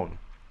need a phone.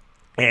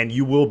 And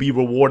you will be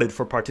rewarded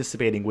for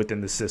participating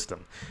within the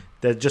system.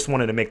 Just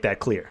wanted to make that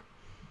clear.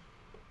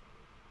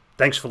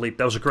 Thanks, Philippe.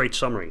 That was a great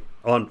summary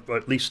on, or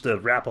at least the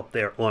wrap up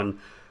there on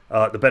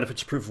the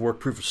benefits of proof of work,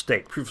 proof of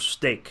stake. Proof of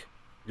stake,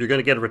 you're going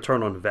to get a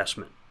return on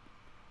investment.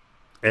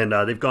 And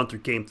they've gone through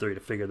game theory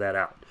to figure that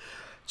out.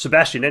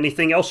 Sebastian,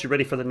 anything else? You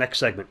ready for the next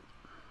segment?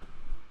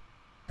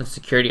 The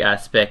security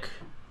aspect,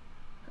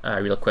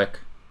 real quick.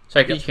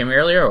 Sorry, could you hear me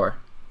earlier, or?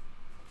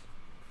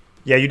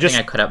 Yeah, I think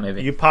I cut out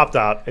maybe. You popped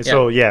out. Yeah.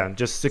 So yeah,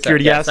 just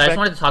security aspect. So I just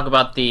wanted to talk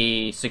about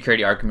the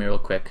security argument real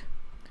quick.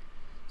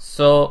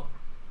 So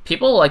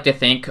people like to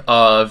think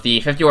of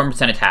the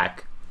 51%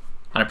 attack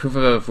on a proof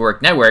of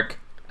work network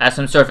as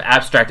some sort of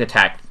abstract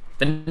attack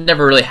that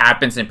never really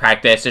happens in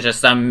practice. It's just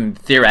some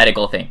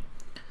theoretical thing.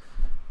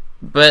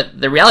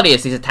 But the reality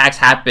is these attacks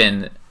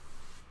happen,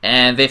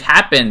 and they've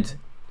happened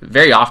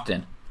very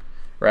often,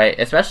 right?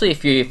 Especially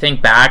if you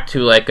think back to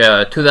like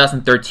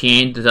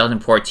 2013,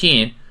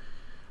 2014.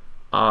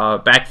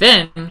 Back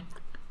then,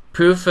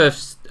 proof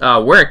of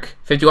work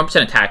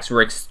 51% attacks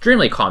were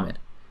extremely common.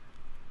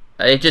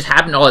 It just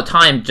happened all the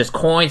time. Just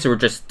coins were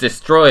just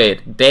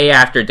destroyed day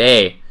after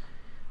day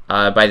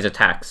by these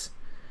attacks.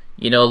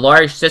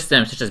 Large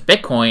systems such as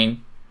Bitcoin,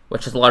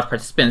 which has a lot of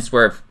participants,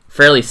 were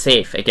fairly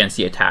safe against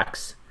the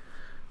attacks.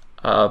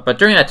 But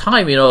during that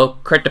time,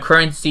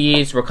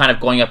 cryptocurrencies were kind of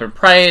going up in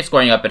price,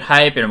 going up in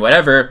hype, and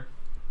whatever.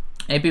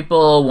 And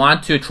people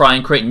want to try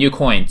and create new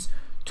coins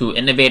to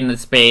innovate in the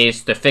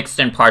space, to fix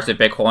certain parts of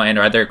Bitcoin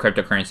or other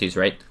cryptocurrencies,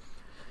 right?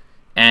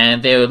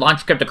 And they would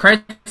launch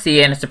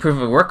cryptocurrency, and it's a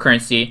proof of work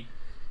currency.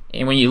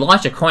 And when you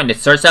launch a coin, it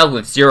starts out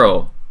with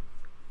zero,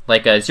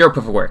 like a zero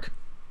proof of work,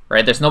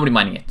 right? There's nobody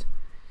mining it.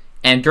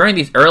 And during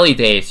these early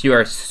days, you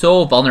are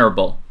so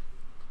vulnerable,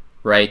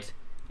 right?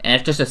 And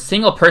if just a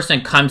single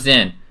person comes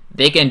in,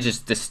 they can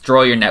just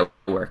destroy your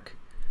network.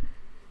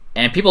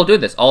 And people do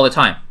this all the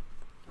time,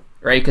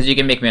 right? Because you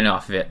can make money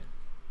off of it.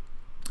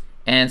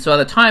 And so at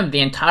the time, the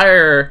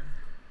entire,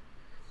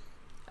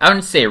 I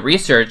wouldn't say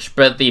research,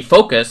 but the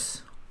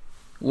focus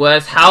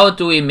was how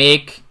do we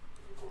make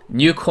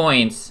new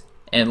coins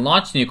and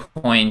launch new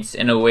coins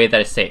in a way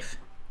that is safe.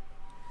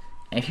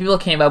 And people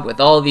came up with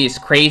all these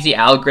crazy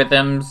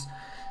algorithms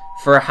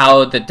for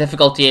how the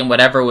difficulty and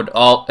whatever would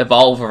all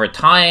evolve over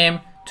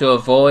time to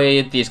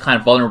avoid these kind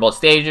of vulnerable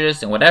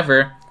stages and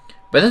whatever.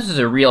 But this is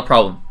a real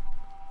problem.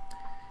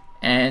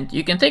 And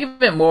you can think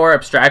of it more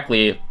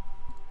abstractly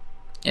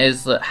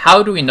is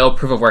how do we know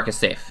proof of work is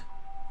safe?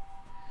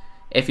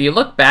 If you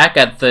look back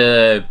at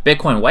the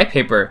Bitcoin white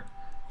paper,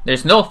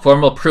 there's no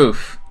formal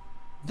proof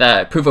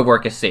that proof of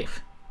work is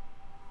safe,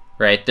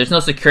 right? There's no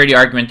security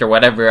argument or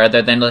whatever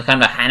other than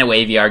kind of a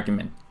hand-wavy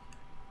argument,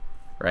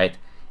 right?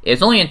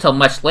 It's only until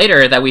much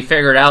later that we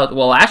figured out,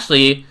 well,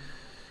 actually,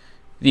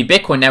 the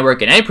Bitcoin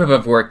network and any proof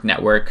of work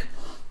network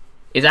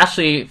is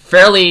actually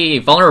fairly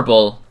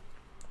vulnerable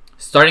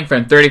starting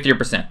from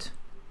 33%.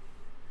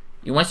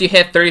 Once you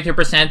hit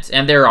 33%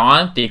 and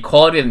thereon, the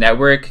quality of the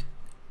network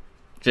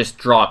just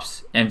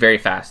drops, and very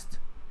fast,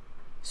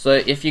 So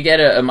if you get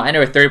a miner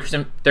with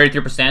 30%,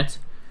 33%,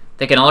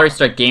 they can already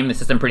start gaming the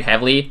system pretty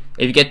heavily.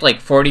 If you get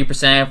like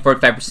 40%,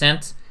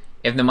 45%,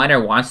 if the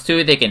miner wants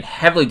to, they can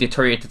heavily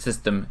deteriorate the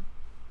system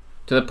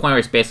to the point where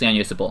it's basically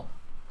unusable.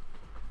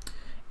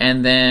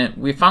 And then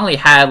we finally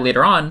had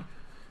later on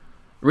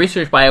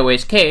research by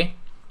OHK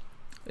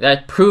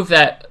that proved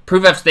that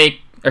proof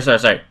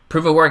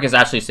of work is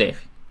actually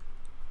safe,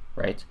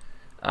 right?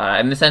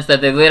 In the sense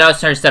that they laid out a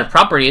certain set of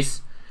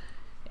properties,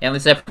 and they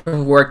said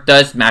proof of work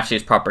does match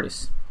these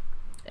properties.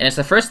 And it's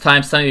the first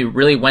time somebody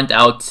really went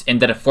out and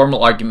did a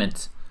formal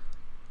argument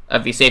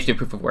of the safety of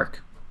proof of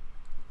work.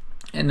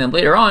 And then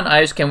later on,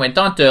 IOHK went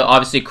on to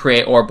obviously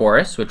create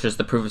Ouroboros, which was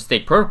the proof of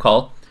stake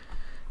protocol.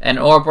 And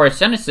Ouroboros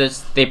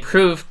Genesis, they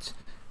proved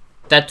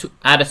that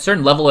at a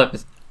certain level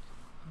of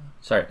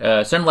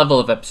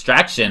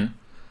abstraction,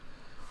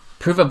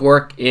 proof of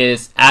work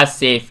is as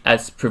safe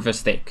as proof of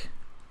stake.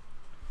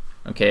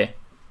 Okay,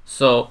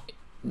 so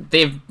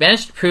they've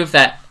managed to prove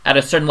that at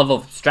a certain level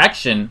of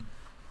abstraction,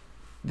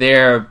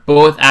 they're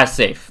both as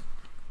safe.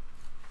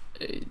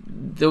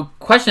 The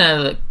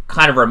question that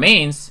kind of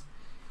remains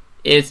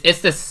is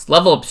this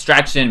level of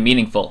abstraction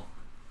meaningful,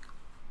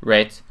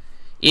 right?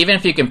 Even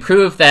if you can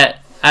prove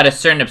that at a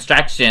certain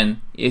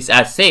abstraction is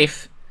as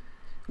safe,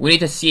 we need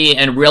to see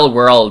in real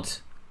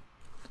world,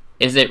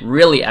 is it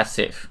really as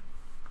safe?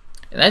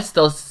 And that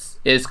still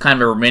is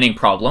kind of a remaining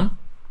problem.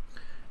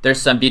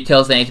 There's some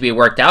details that need to be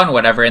worked out and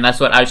whatever, and that's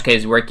what IOHK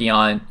is working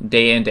on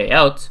day in, day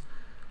out.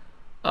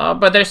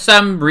 But there's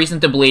some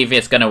reason to believe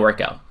it's going to work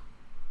out.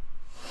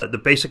 The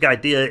basic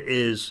idea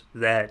is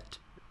that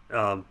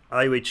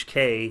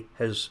IOHK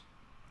has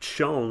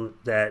shown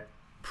that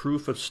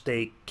proof of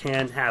stake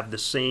can have the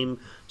same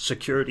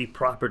security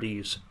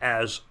properties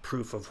as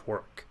proof of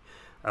work.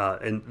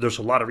 And there's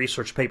a lot of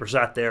research papers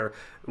out there.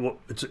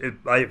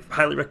 I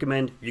highly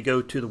recommend you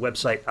go to the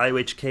website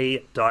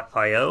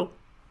iohk.io,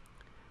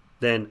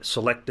 then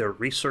select their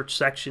research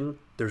section.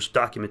 There's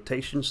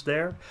documentations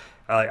there.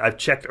 I've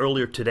checked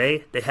earlier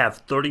today. They have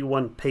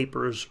 31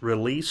 papers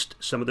released.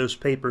 Some of those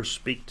papers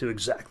speak to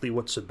exactly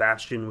what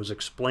Sebastian was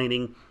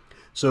explaining.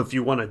 So if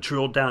you want to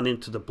drill down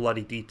into the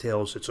bloody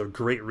details, it's a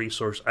great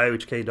resource,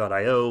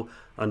 iohk.io,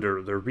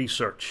 under their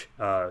research.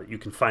 You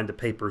can find the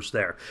papers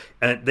there.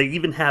 And they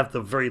even have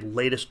the very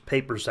latest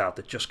papers out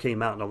that just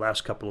came out in the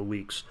last couple of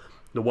weeks.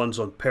 The ones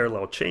on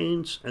parallel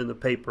chains and the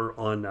paper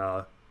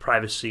on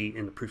privacy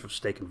in the proof of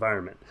stake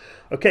environment.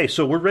 Okay,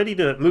 so we're ready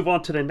to move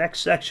on to the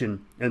next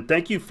section. And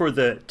thank you for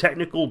the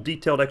technical,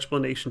 detailed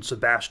explanation,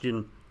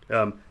 Sebastian.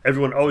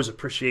 Everyone always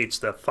appreciates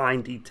the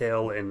fine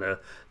detail and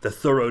the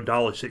thorough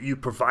knowledge that you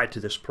provide to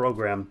this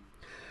program.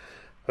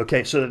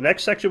 Okay, so the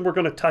next section we're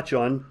going to touch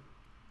on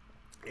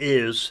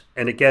is,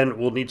 and again,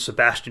 we'll need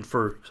Sebastian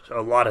for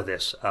a lot of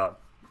this,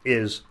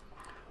 is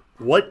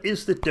what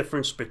is the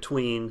difference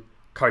between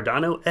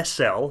Cardano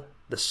SL,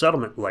 the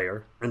settlement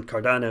layer, and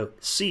Cardano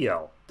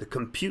CL, the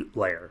compute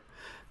layer?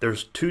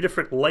 There's two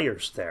different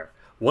layers there.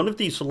 One of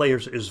these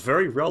layers is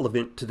very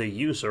relevant to the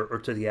user or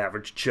to the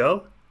average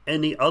Joe,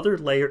 and the other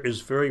layer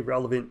is very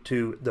relevant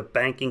to the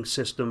banking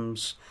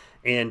systems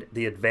and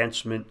the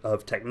advancement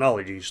of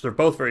technologies. They're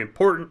both very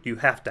important. You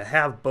have to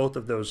have both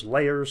of those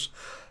layers.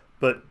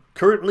 But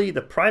currently,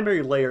 the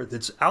primary layer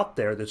that's out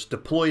there that's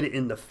deployed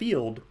in the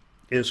field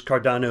is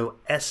Cardano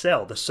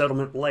SL, the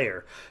settlement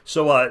layer.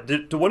 So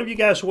do one of you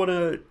guys want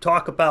to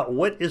talk about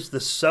what is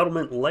the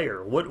settlement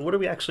layer? What are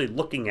we actually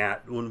looking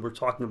at when we're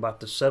talking about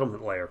the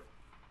settlement layer?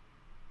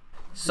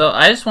 So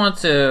I just want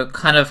to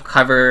kind of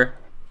cover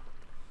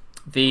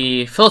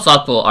the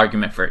philosophical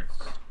argument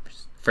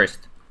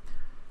first.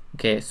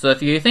 Okay, so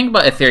if you think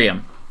about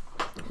Ethereum,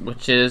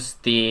 which is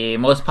the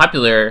most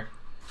popular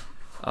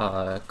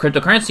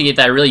cryptocurrency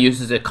that really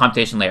uses a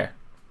computation layer.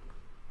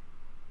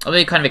 I'll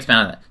really kind of expand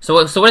on that. So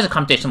what is a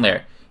computation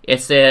layer?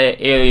 It's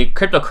a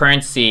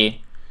cryptocurrency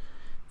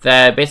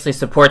that basically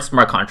supports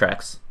smart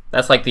contracts.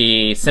 That's like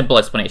the simple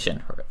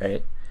explanation,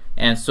 right?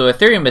 And so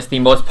Ethereum is the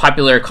most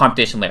popular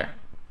computation layer.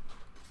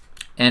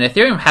 And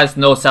Ethereum has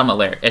no settlement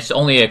layer. It's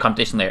only a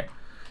computation layer.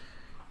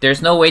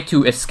 There's no way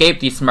to escape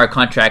the smart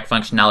contract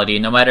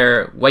functionality. No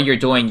matter what you're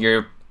doing,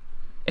 you're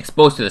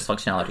exposed to this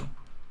functionality,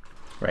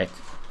 right?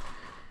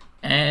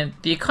 And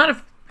the kind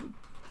of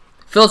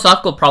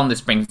philosophical problem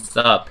this brings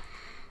up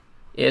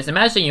is,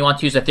 imagine you want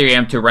to use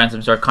Ethereum to run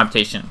some sort of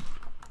computation,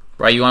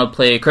 right? You want to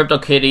play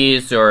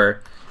CryptoKitties,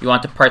 or you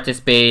want to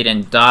participate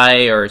in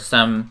DAI or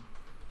some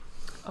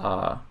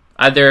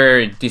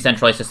other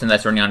decentralized system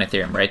that's running on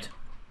Ethereum, right?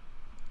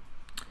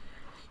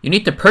 You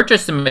need to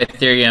purchase some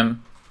Ethereum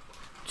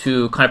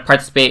to kind of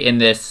participate in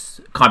this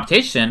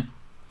computation,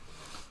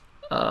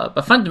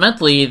 but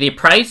fundamentally, the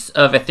price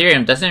of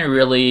Ethereum doesn't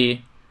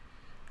really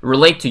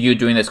relate to you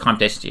doing this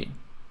computation.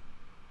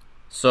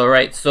 So,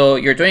 right, so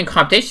you're doing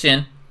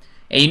computation,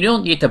 and you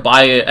don't need to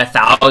buy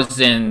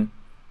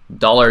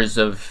 $1,000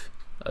 of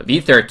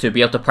Ether to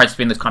be able to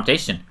participate in this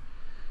computation,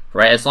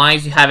 right? As long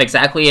as you have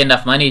exactly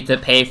enough money to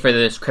pay for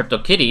this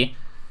CryptoKitty,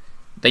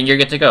 then you're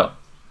good to go,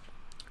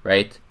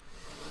 right?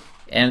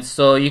 And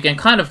so you can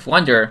kind of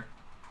wonder,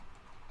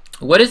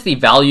 what is the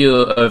value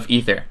of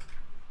Ether?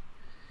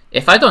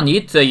 If I don't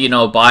need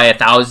to, buy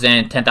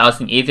 1,000,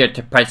 10,000 Ether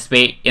to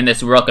participate in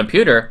this real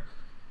computer,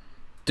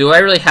 do I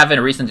really have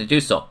a reason to do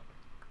so?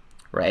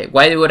 Right?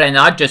 Why would I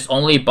not just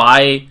only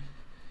buy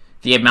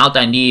the amount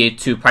I need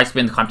to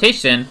participate in the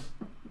computation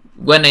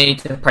when I need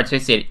to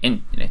participate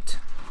in it?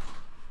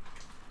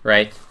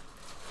 Right?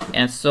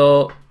 And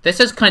so this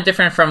is kind of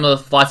different from the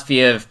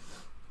philosophy of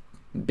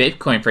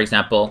Bitcoin, for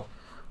example,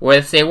 where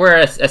they say we're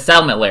a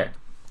settlement layer.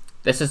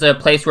 This is a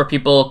place where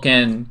people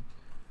can,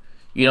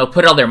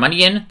 put all their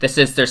money in. This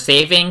is their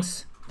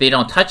savings. They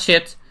don't touch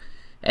it.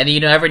 And,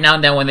 every now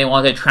and then when they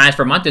want to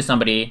transfer money to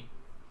somebody,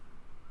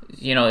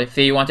 if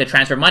they want to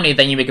transfer money,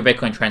 then you make a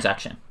Bitcoin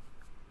transaction.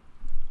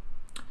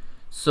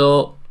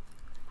 So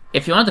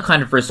if you want to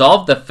kind of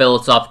resolve the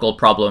philosophical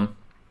problem,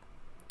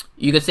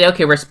 you could say,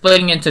 okay, we're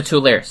splitting into two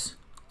layers.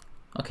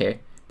 Okay,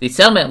 the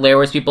settlement layer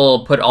where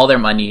people put all their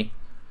money,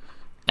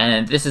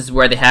 and this is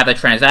where they have the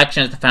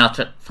transactions,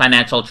 the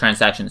financial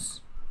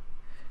transactions.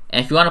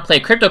 And if you want to play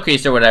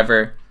CryptoCrease or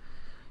whatever,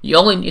 you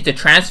only need to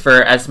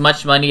transfer as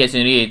much money as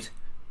you need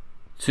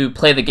to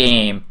play the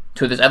game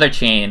to this other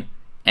chain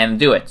and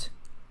do it,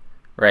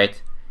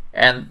 right?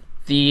 And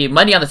the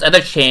money on this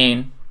other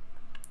chain,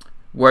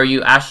 where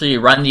you actually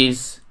run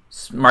these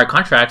smart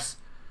contracts,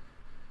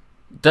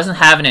 doesn't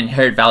have an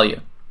inherent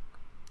value,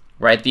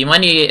 right? The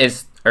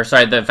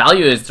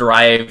value is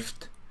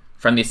derived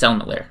from the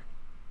settlement layer,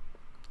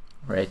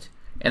 right?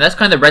 And that's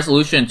kind of the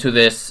resolution to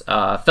this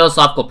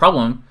philosophical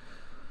problem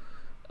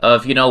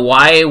of,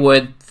 why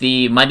would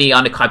the money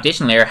on the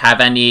computation layer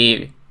have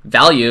any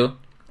value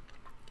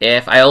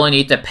if I only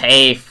need to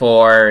pay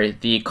for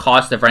the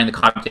cost of running the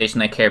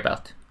computation I care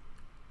about?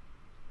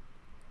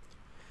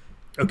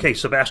 Okay,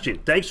 Sebastian,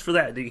 thanks for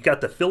that. You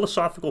got the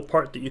philosophical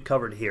part that you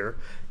covered here.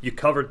 You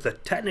covered the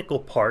technical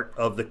part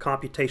of the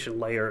computation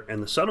layer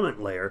and the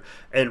settlement layer.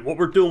 And what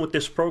we're doing with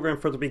this program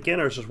for the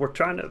beginners is we're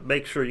trying to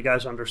make sure you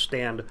guys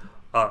understand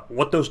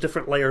what those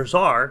different layers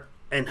are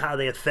and how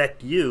they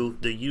affect you,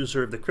 the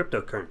user of the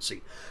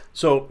cryptocurrency.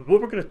 So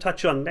what we're going to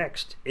touch on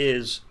next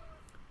is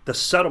the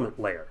settlement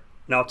layer.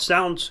 Now, it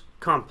sounds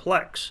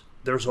complex.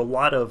 There's a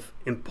lot of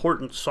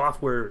important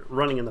software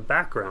running in the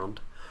background,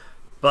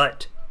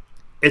 but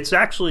it's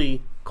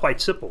actually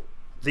quite simple.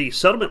 The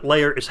settlement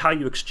layer is how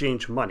you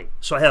exchange money.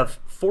 So I have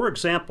 4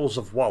 examples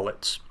of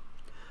wallets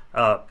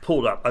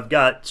pulled up. I've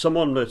got some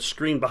on the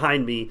screen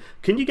behind me.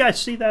 Can you guys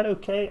see that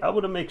okay? I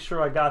want to make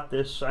sure I got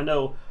this. I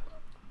know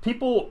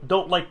people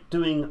don't like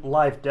doing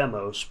live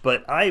demos,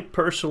 but I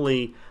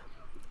personally,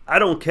 I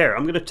don't care.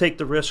 I'm going to take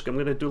the risk. I'm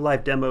going to do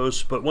live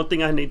demos. But one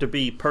thing I need to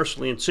be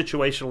personally and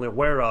situationally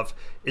aware of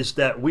is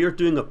that we are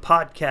doing a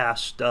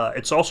podcast.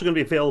 It's also going to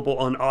be available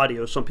on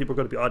audio. Some people are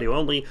going to be audio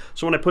only.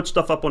 So when I put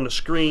stuff up on the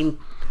screen,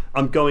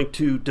 I'm going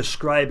to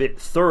describe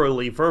it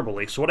thoroughly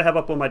verbally. So what I have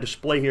up on my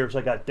display here is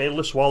I got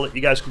Daedalus Wallet.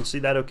 You guys can see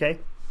that okay?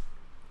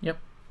 Yep.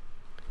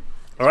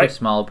 All right. It's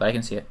small, but I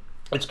can see it.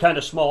 It's kind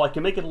of small. I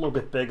can make it a little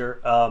bit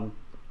bigger.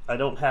 I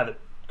don't have it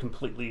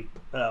completely.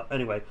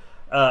 Anyway,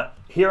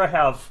 here I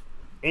have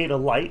Ada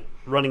Lite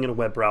running in a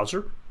web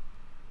browser.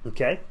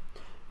 Okay.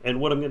 And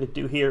what I'm going to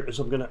do here is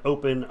I'm going to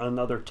open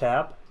another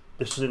tab.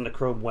 This is in the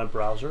Chrome web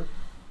browser.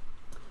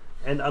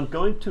 And I'm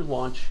going to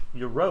launch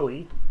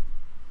Yoroi.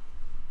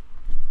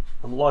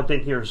 I'm logged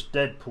in here as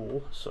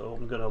Deadpool, so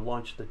I'm going to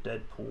launch the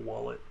Deadpool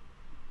wallet.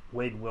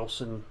 Wade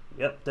Wilson.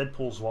 Yep,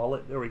 Deadpool's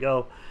wallet. There we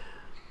go.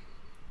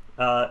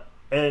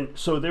 And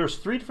so there's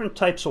 3 different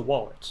types of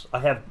wallets. I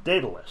have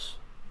Daedalus.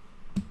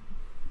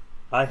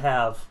 I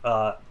have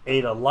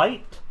Ada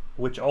Lite,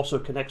 which also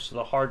connects to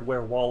the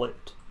hardware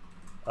wallet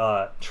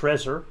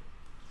Trezor.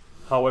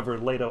 However,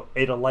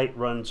 Ada Lite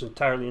runs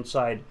entirely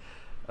inside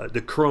the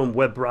Chrome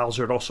web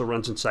browser. It also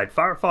runs inside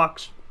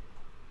Firefox.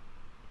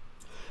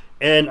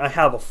 And I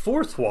have a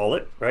 4th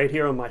wallet right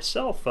here on my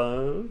cell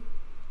phone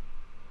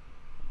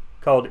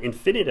called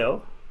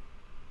Infinito.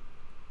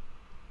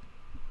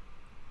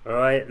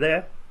 Right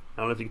there.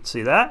 I don't know if you can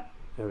see that.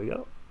 There we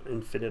go.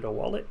 Infinito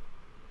wallet.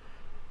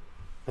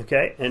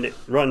 Okay, and it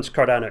runs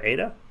Cardano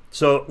Ada.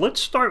 So let's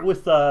start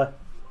with,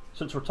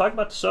 since we're talking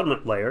about the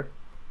settlement layer,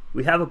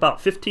 we have about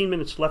 15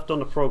 minutes left on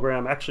the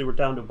program. Actually, we're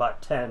down to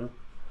about 10.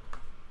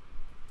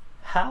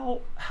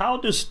 How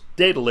does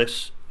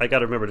Daedalus, I got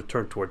to remember to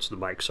turn towards the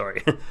mic,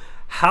 sorry.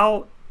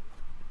 How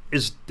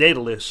is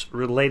Daedalus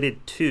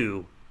related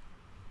to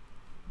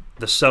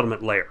the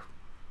settlement layer?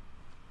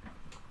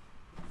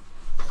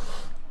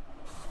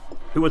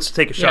 Who wants to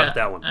take a shot at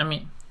that one? I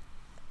mean,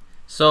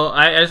 so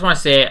I just want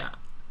to say, I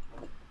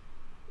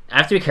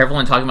have to be careful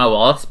when talking about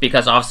wallets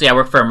because obviously I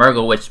work for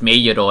Emergo, which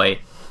made Yoroi,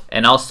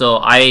 and also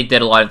I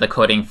did a lot of the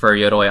coding for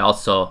Yoroi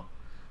also,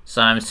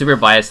 so I'm super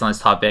biased on this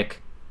topic.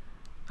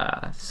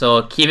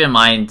 So keep in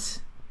mind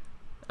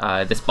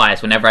this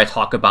bias whenever I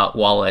talk about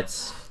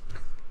wallets.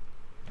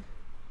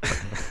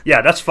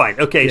 Yeah, that's fine.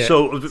 Okay, Yeah.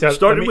 so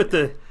started with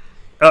the.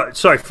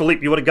 Sorry,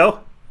 Philippe, you want to go?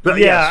 But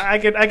yeah,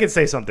 yes. I could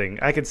say something.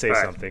 I could say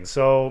something.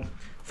 So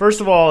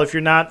First of all, if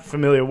you're not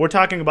familiar, we're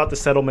talking about the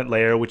settlement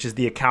layer, which is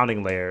the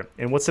accounting layer.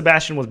 And what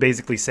Sebastian was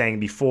basically saying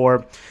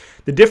before,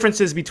 the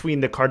differences between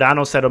the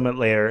Cardano settlement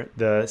layer,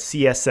 the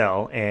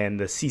CSL, and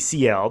the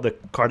CCL, the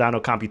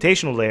Cardano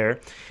computational layer,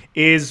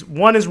 is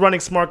one is running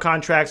smart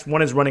contracts,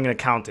 one is running an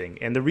accounting.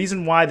 And the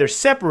reason why they're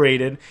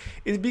separated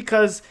is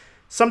because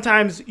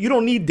sometimes you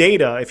don't need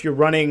data if you're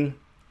running.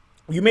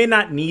 You may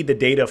not need the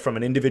data from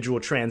an individual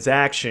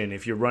transaction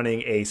if you're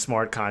running a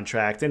smart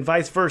contract, and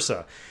vice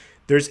versa.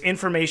 There's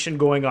information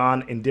going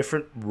on in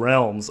different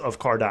realms of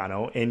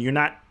Cardano, and you're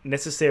not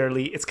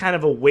necessarily, it's kind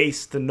of a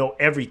waste to know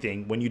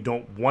everything when you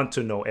don't want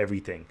to know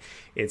everything.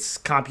 It's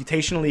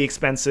computationally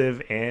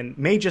expensive and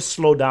may just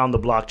slow down the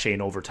blockchain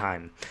over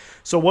time.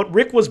 So what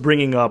Rick was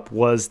bringing up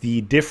was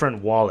the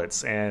different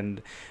wallets.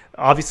 And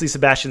obviously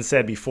Sebastian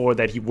said before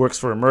that he works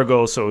for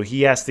Emergo, so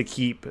he has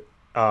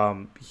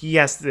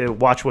to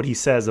watch what he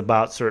says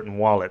about certain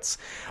wallets.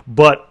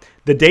 But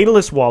the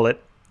dataless wallet,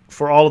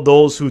 for all of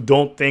those who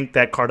don't think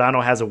that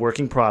Cardano has a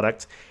working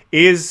product,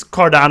 is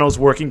Cardano's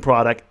working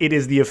product. It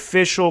is the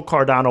official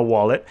Cardano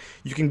wallet.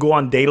 You can go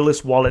on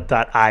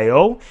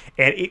datalesswallet.io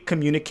and it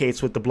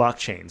communicates with the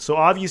blockchain. So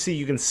obviously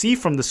you can see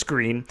from the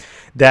screen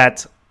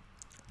that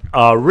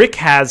Rick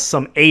has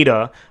some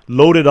ADA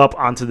loaded up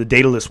onto the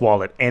dataless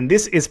wallet, and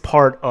this is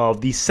part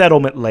of the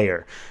settlement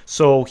layer.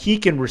 So he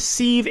can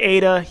receive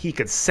ADA, he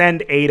could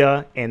send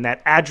ADA, and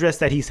that address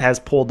that he has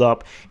pulled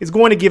up is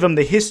going to give him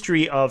the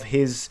history of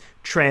his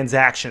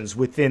transactions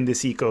within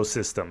this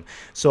ecosystem.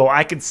 So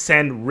I could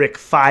send Rick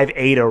 5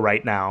 ADA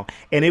right now,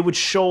 and it would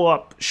show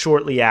up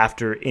shortly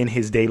after in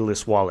his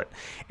dataless wallet.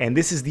 And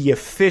this is the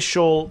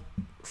official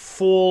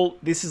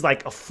this is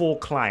like a full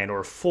client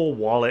or a full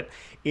wallet.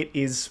 It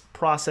is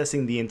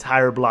processing the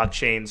entire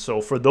blockchain.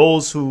 So for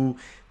those who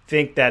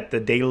think that the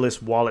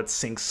dataless wallet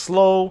syncs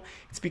slow,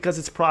 it's because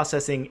it's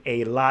processing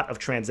a lot of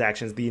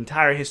transactions, the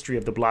entire history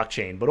of the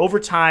blockchain. But over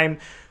time,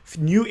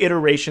 new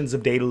iterations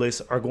of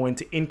dataless are going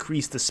to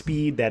increase the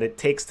speed that it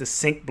takes to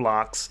sync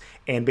blocks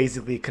and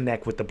basically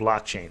connect with the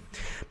blockchain.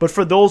 But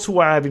for those who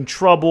are having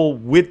trouble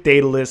with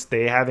dataless,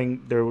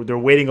 they're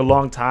waiting a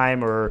long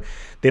time, or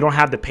they don't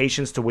have the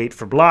patience to wait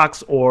for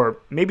blocks, or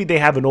maybe they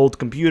have an old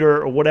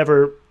computer, or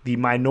whatever the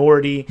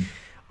minority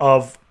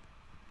of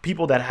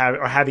people that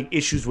are having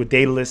issues with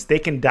dataless, they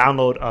can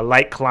download a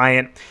light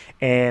client.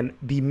 And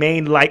the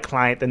main light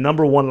client, the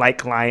number one light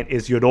client,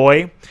 is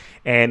Yoroi,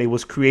 and it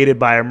was created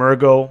by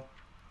Emergo.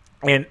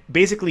 And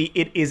basically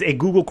it is a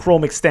Google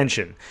Chrome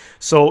extension.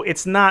 So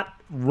it's not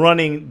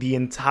running the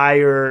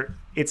entire,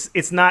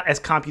 it's not as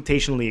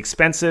computationally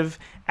expensive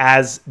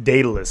as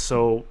dataless.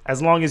 So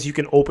as long as you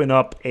can open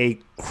up a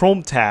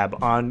Chrome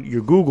tab on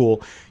your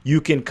Google, you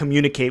can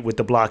communicate with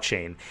the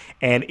blockchain.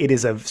 And it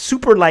is a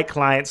super light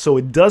client, so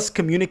it does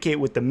communicate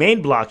with the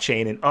main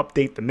blockchain and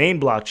update the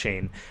main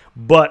blockchain.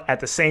 But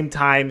at the same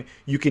time,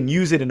 you can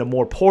use it in a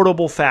more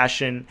portable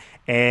fashion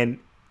and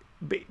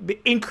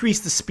increase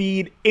the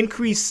speed,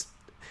 decrease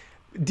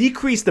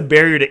the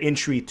barrier to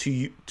entry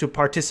to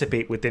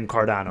participate within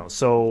Cardano.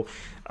 So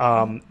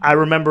I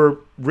remember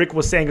Rick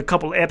was saying a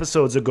couple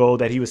episodes ago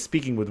that he was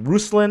speaking with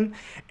Ruslan,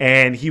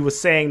 and he was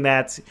saying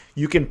that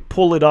you can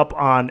pull it up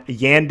on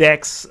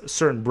Yandex,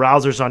 certain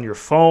browsers on your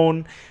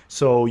phone.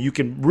 So you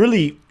can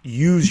really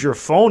use your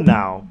phone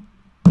now,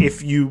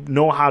 if you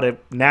know how to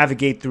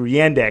navigate through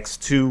Yandex,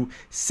 to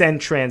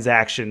send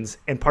transactions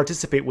and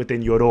participate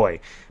within Yoroi.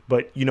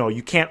 But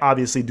you can't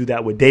obviously do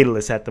that with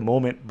dataless at the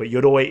moment, but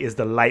Yoroi is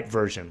the light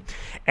version.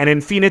 And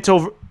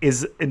the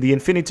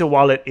Infinito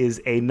wallet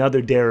is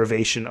another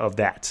derivation of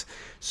that.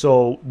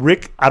 So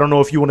Rick, I don't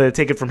know if you wanted to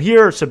take it from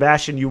here, or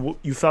Sebastian,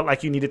 you felt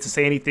like you needed to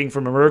say anything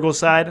from Emergo's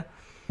side?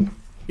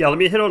 Yeah, let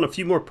me hit on a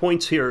few more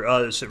points here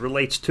as it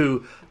relates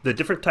to the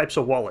different types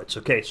of wallets.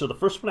 Okay, so the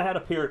first one I had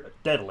up here,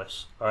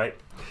 Daedalus. All right.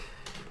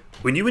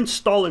 When you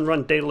install and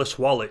run Daedalus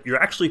Wallet,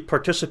 you're actually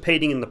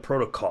participating in the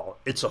protocol.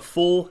 It's a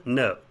full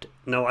node.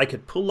 Now, I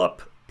could pull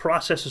up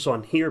processes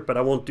on here, but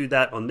I won't do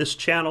that on this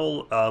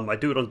channel. I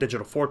do it on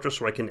Digital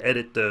Fortress, where I can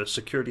edit the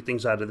security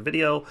things out of the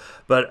video.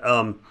 But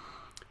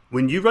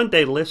when you run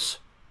Daedalus,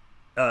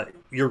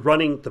 you're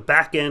running the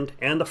back end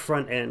and the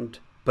front end,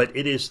 but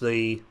it is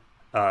the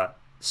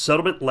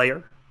settlement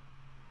layer,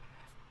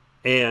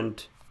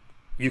 and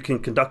you can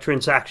conduct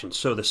transactions.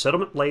 So the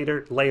settlement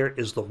layer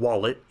is the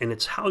wallet, and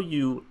it's how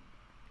you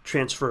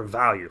transfer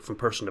value from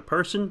person to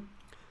person.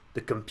 The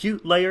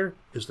compute layer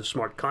is the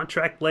smart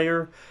contract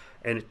layer,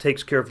 and it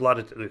takes care of a lot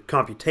of the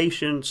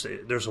computations.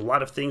 There's a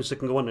lot of things that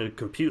can go on in the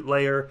compute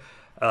layer.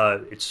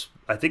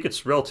 I think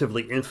it's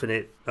relatively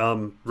infinite.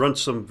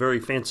 Runs some very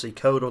fancy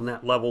code on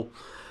that level.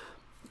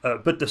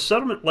 But the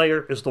settlement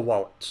layer is the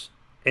wallets,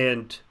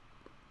 and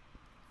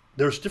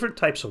there's different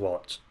types of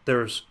wallets.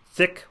 There's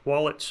thick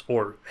wallets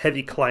or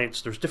heavy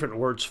clients. There's different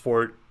words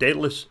for it.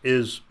 Daedalus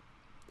is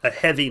a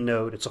heavy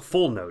node. It's a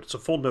full node. It's a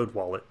full node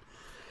wallet.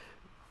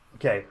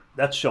 Okay,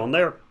 that's shown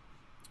there.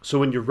 So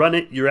when you run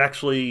it,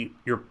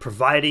 you're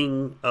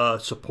providing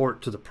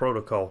support to the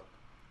protocol.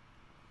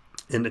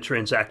 in the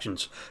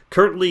transactions.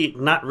 Currently,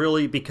 not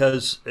really,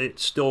 because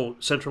it's still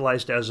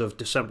centralized as of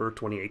December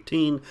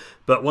 2018.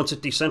 But once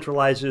it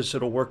decentralizes,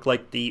 it'll work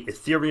like the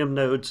Ethereum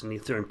nodes and the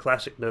Ethereum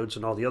Classic nodes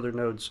and all the other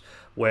nodes,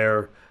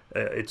 where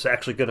it's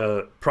actually going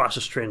to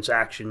process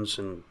transactions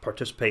and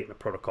participate in the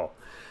protocol.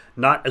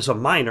 Not as a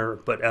miner,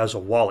 but as a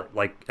wallet,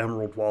 like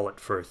Emerald Wallet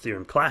for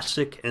Ethereum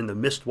Classic and the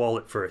Mist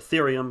Wallet for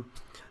Ethereum.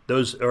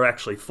 Those are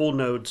actually full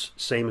nodes,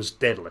 same as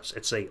Daedalus.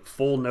 It's a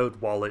full node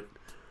wallet,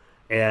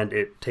 and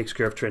it takes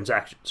care of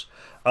transactions.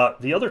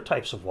 The other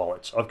types of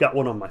wallets, I've got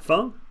one on my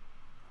phone.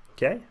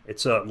 Okay,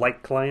 it's a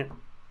light client.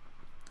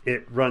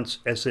 It runs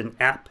as an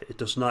app. It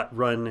does not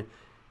run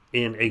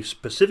in a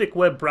specific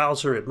web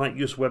browser. It might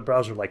use web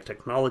browser-like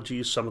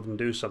technologies. Some of them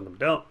do, some of them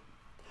don't.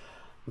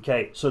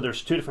 Okay, so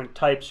there's two different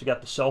types. You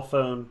got the cell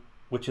phone,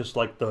 which is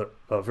like the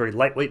very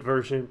lightweight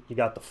version. You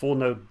got the full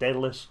node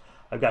Daedalus.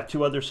 I've got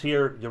two others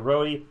here,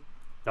 Yoroi.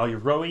 Now,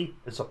 Yoroi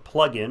is a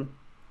plugin.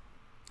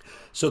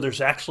 So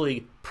there's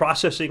actually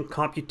processing,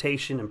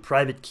 computation, and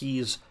private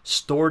keys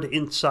stored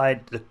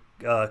inside the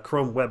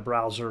Chrome web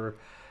browser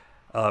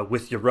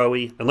with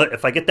Yoroi. And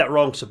if I get that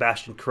wrong,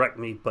 Sebastian, correct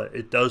me, but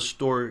it does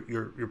store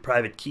your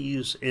private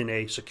keys in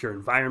a secure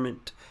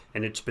environment,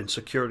 and it's been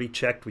security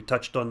checked. We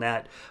touched on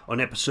that on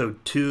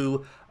episode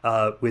 2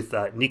 with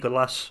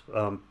Nicolas.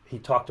 He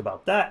talked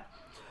about that.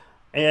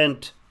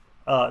 And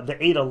the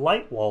Ada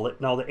Lite wallet.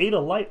 Now, the Ada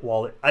Lite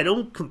wallet, I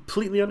don't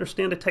completely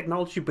understand the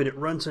technology, but it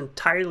runs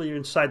entirely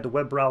inside the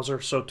web browser.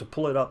 So to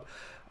pull it up,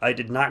 I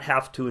did not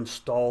have to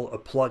install a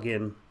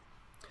plugin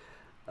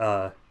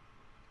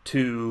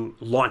to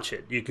launch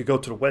it. You could go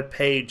to the web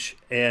page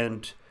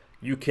and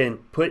you can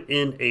put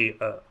in a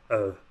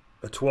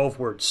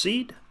 12-word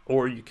seed,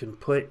 or you can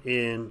put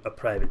in a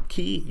private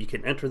key. You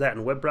can enter that in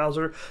a web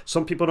browser.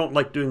 Some people don't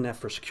like doing that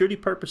for security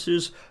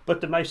purposes,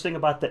 but the nice thing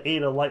about the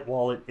Ada Lite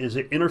wallet is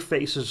it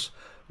interfaces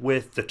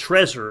with the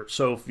Trezor.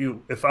 So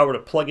if I were to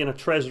plug in a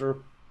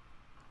Trezor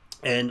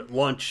and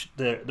launch,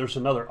 there's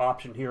another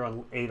option here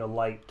on Ada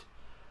Lite.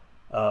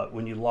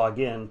 When you log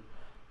in,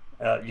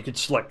 you could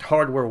select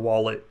hardware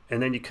wallet,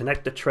 and then you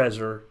connect the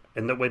Trezor,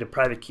 and that way the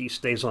private key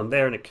stays on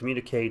there and it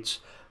communicates.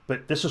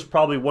 But this is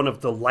probably one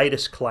of the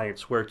lightest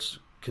clients, where it's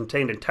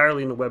contained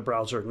entirely in the web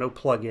browser, no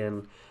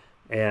plugin,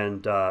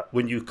 and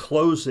when you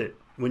close it,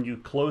 when you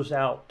close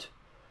out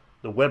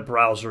the web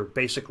browser,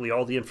 basically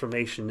all the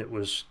information that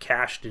was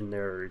cached in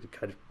there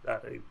kind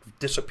of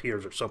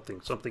disappears, or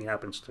something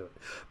happens to it.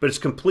 But it's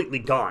completely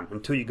gone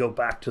until you go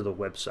back to the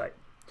website.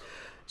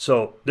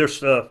 So there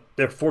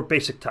are 4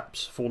 basic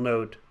types: full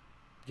node,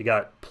 you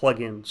got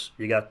plugins,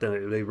 you got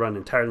they run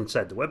entirely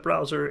inside the web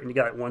browser, and you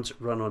got ones that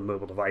run on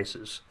mobile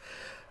devices.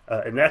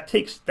 And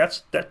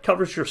that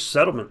covers your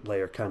settlement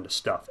layer kind of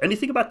stuff.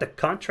 Anything about the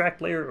contract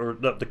layer or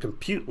the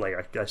compute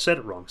layer? I said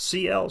it wrong.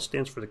 CL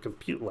stands for the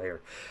compute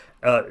layer.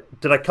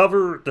 Did I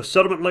cover the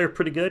settlement layer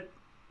pretty good?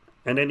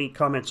 And any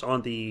comments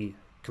on the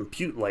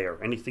compute layer?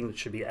 Anything that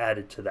should be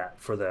added to that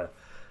for the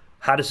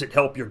how does it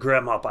help your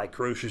grandma buy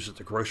groceries at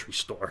the grocery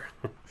store?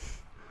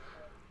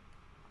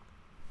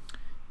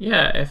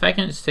 Yeah, if I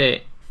can just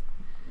say,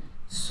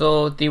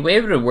 so the way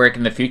it would work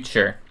in the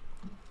future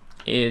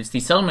is the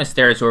settlement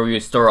layer is where we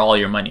would store all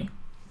your money.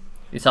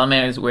 The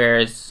settlement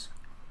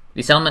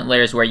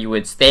layer is where you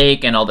would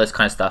stake and all this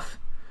kind of stuff.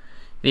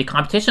 The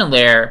computation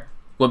layer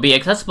would be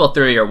accessible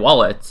through your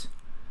wallet,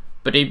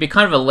 but it'd be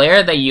kind of a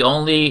layer that you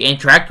only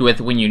interact with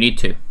when you need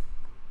to,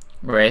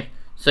 right?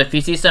 So if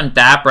you see some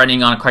dApp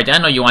running on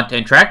Cardano you want to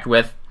interact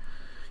with,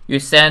 you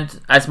send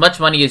as much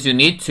money as you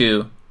need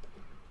to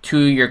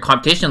your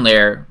computation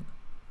layer,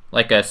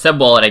 like a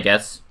sub-wallet, I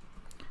guess,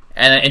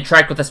 and then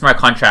interact with the smart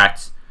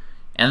contracts.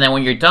 And then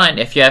when you're done,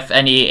 if you have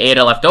any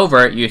ADA left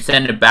over, you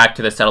send it back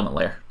to the settlement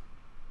layer.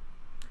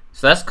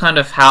 So that's kind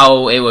of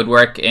how it would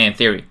work in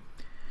theory.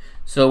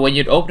 So when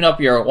you'd open up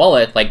your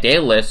wallet, like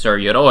Daedalus or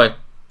Yoroi,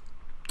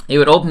 it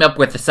would open up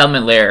with the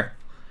settlement layer,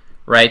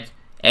 right?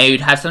 And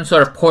you'd have some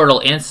sort of portal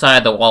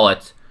inside the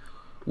wallet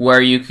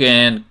where you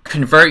can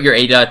convert your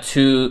ADA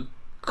to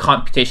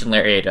computation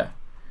layer ADA.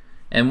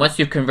 And once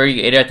you've converted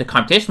your ADA to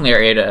computation layer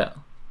ADA,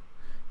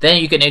 then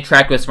you can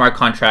interact with smart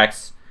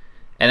contracts,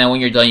 and then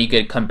when you're done, you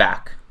could come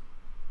back.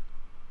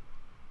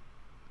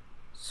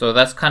 So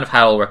that's kind of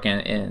how it'll work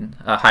in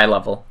a high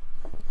level.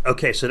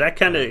 Okay, so that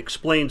kind of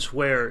explains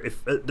where,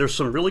 if there's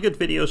some really good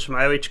videos from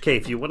IOHK,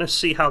 if you want to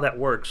see how that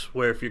works,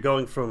 where if you're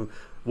going from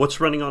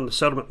what's running on the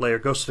settlement layer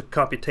goes to the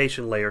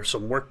computation layer,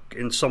 some work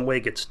in some way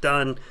gets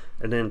done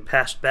and then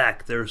passed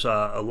back. There's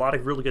a lot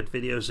of really good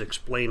videos that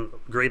explain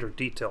greater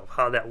detail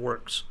how that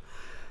works.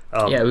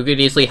 Yeah, we could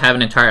easily have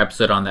an entire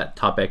episode on that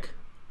topic.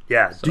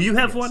 Yeah. So, do you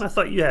have one? I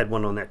thought you had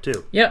one on that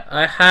too. Yeah,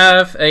 I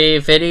have a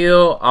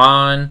video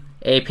on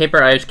a paper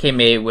IHK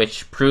made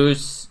which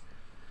proves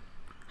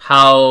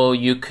how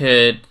you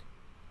could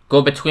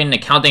go between an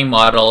accounting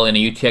model and a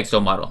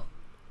UTXO model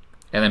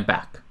and then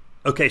back.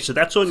 Okay, so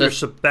that's on your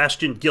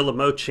Sebastian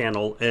Guillemot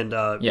channel, and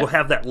we'll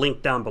have that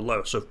link down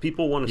below. So if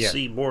people want to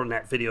see more on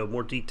that video,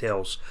 more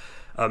details,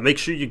 make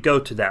sure you go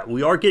to that.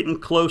 We are getting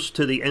close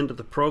to the end of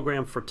the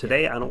program for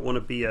today. I don't want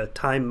to be a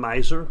time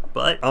miser,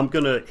 but I'm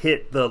going to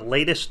hit the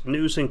latest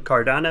news in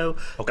Cardano.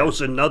 Okay. That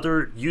was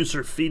another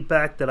user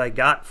feedback that I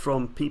got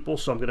from people,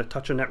 so I'm going to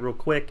touch on that real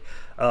quick.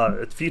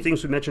 A few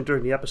things we mentioned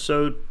during the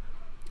episode.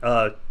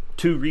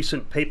 2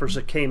 recent papers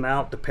that came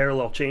out, the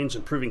parallel chains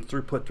improving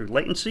throughput through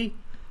latency.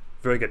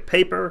 Very good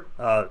paper.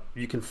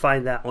 You can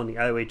find that on the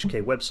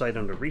IOHK website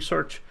under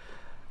research,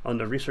 on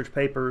the research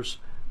papers.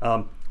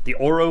 The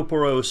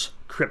Ouroboros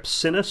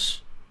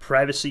Crypsinus,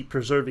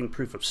 privacy-preserving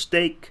proof of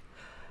stake,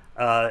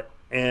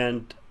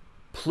 and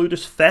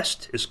Plutus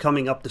Fest is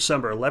coming up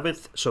December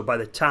 11th. So by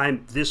the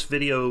time this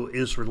video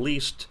is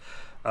released,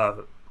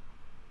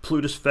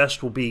 Plutus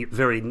Fest will be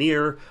very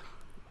near.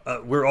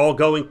 We're all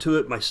going to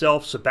it.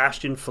 Myself,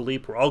 Sebastian,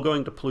 Philippe, we're all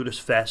going to Plutus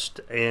Fest,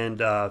 and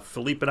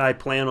Philippe and I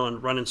plan on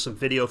running some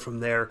video from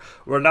there.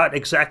 We're not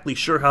exactly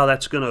sure how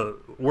that's going to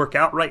work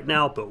out right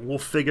now, but we'll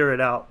figure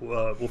it out.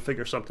 We'll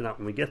figure something out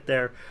when we get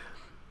there.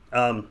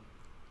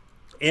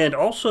 And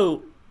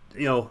also,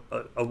 you know,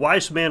 a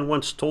wise man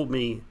once told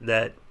me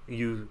that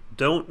you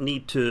don't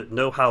need to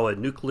know how a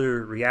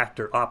nuclear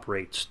reactor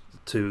operates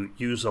to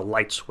use a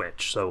light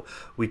switch. So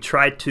we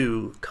tried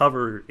to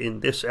cover in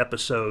this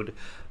episode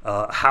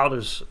how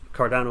does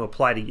Cardano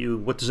apply to you?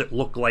 What does it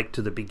look like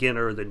to the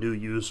beginner, the new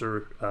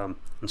user, and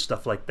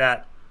stuff like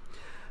that.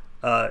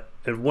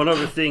 And one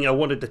other thing I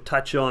wanted to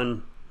touch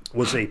on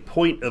was a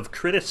point of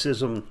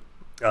criticism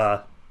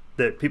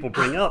that people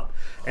bring up,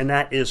 and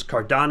that is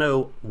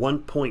Cardano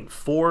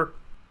 1.4.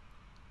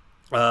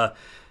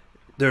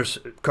 There's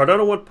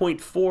Cardano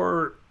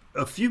 1.4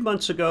 a few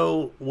months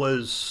ago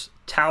was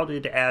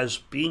touted as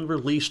being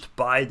released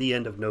by the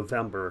end of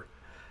November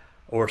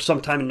or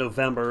sometime in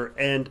November,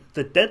 and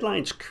the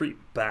deadlines creep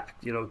back.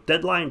 You know,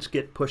 deadlines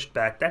get pushed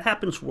back. That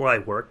happens where I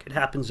work. It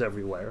happens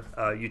everywhere.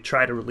 You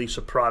try to release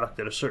a product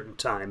at a certain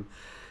time,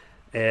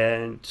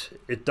 and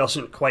it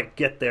doesn't quite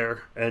get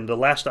there. And the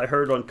last I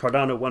heard on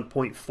Cardano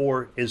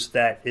 1.4 is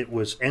that it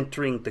was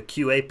entering the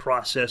QA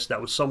process.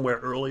 That was somewhere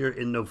earlier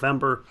in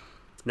November.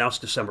 Now it's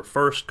December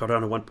 1st.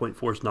 Cardano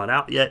 1.4 is not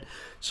out yet.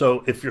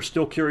 So if you're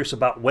still curious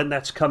about when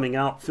that's coming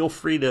out, feel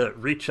free to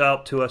reach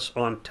out to us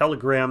on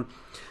Telegram,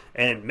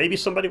 and maybe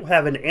somebody will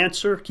have an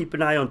answer. Keep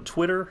an eye on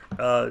Twitter,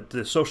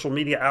 the social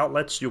media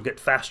outlets. You'll get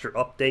faster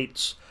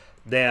updates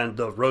than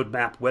the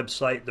Roadmap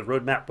website. The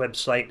Roadmap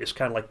website is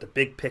kind of like the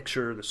big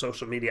picture. The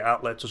social media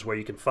outlets is where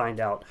you can find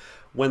out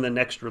when the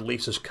next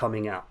release is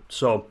coming out.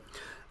 So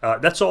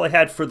that's all I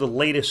had for the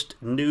latest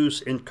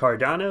news in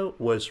Cardano.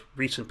 Was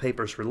recent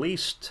papers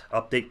released,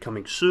 update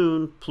coming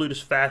soon.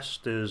 Plutus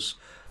Fest is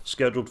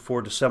scheduled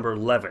for December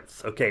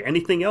 11th. Okay,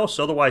 anything else?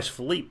 Otherwise,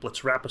 Philippe,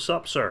 let's wrap us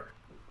up, sir.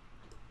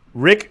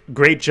 Rick,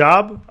 great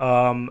job.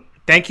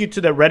 Thank you to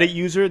the Reddit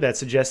user that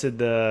suggested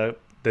the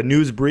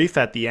news brief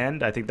at the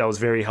end. I think that was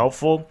very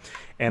helpful.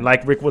 And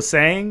like Rick was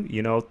saying,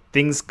 you know,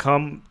 things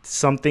come,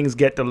 some things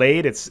get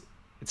delayed. It's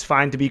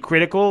fine to be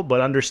critical,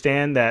 but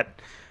understand that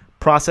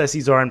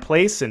processes are in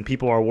place and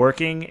people are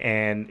working,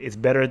 and it's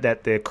better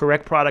that the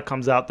correct product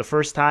comes out the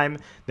first time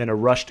than a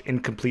rushed,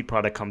 incomplete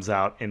product comes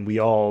out, and we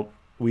all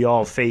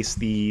face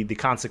the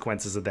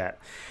consequences of that.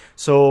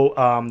 So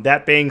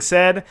that being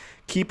said,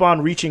 keep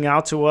on reaching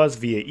out to us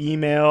via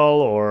email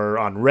or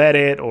on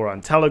Reddit or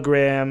on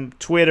Telegram,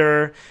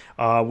 Twitter.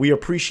 We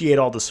appreciate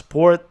all the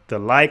support, the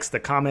likes, the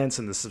comments,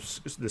 and the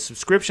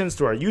subscriptions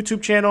to our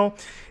YouTube channel.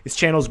 This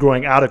channel is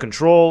growing out of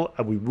control.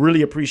 We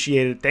really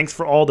appreciate it. Thanks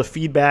for all the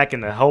feedback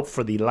and the help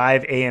for the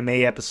live AMA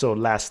episode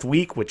last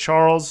week with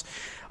Charles.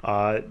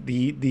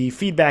 The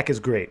feedback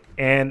is great.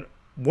 And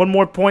one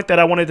more point that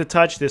I wanted to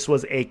touch. This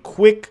was a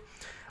quick,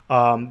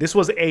 this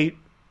was a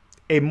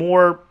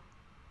more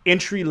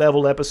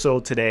entry-level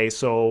episode today.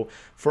 So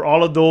for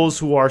all of those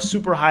who are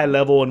super high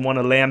level and want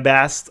to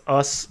lambast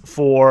us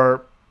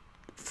for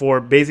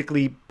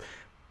basically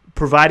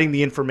providing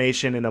the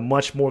information in a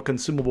much more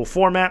consumable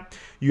format,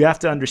 you have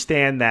to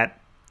understand that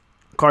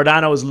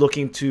Cardano is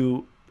looking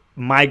to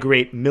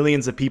migrate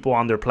millions of people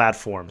on their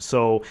platform.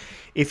 So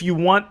if you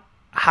want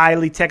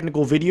highly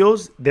technical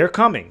videos, they're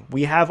coming.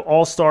 We have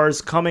all-stars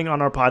coming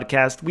on our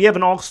podcast. We have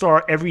an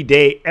all-star every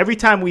day. Every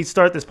time we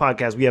start this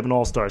podcast, we have an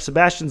all-star.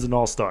 Sebastian's an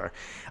all-star.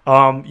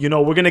 You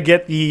know, we're going to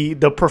get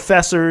the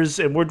professors,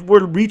 and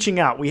we're reaching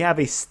out. We have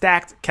a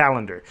stacked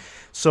calendar.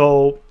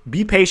 So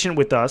be patient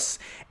with us,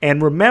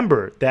 and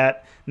remember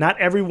that not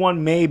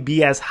everyone may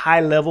be as high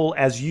level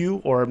as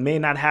you or may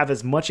not have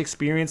as much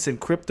experience in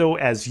crypto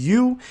as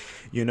you.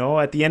 You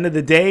know, at the end of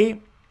the day,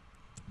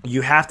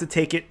 you have to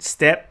take it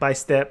step by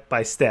step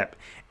by step.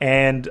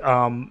 And,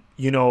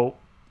 you know,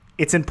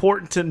 it's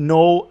important to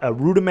know a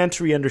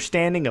rudimentary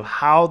understanding of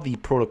how the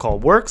protocol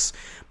works,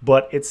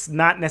 but it's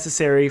not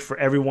necessary for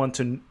everyone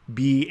to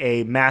be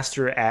a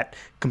master at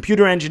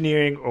computer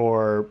engineering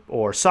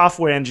or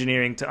software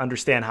engineering to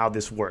understand how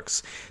this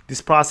works.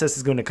 This process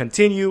is going to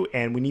continue,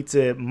 and we need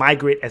to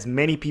migrate as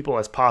many people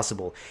as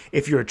possible.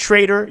 If you're a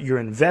trader, you're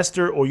an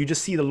investor, or you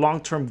just see the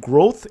long-term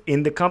growth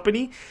in the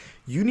company,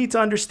 you need to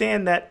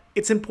understand that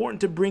it's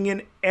important to bring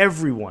in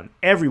everyone.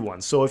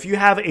 So if you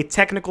have a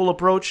technical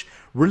approach,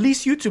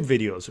 release YouTube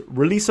videos,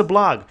 release a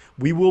blog.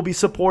 We will be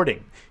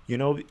supporting.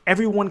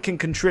 Everyone can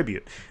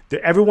contribute.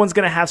 Everyone's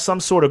going to have some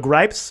sort of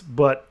gripes,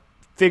 but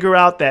figure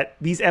out that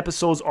these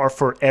episodes are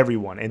for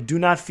everyone and do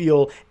not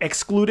feel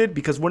excluded,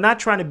 because we're not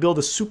trying to build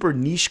a super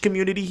niche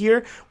community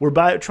here.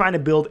 We're trying to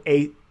build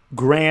a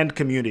grand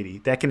community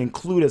that can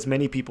include as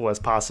many people as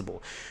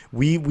possible.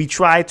 We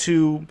try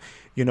to,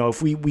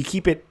 if we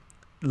keep it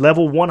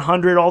level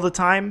 100 all the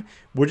time,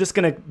 we're just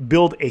going to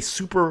build a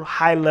super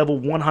high level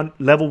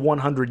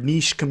 100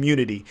 niche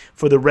community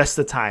for the rest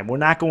of the time. We're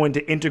not going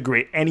to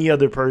integrate any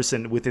other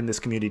person within this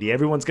community.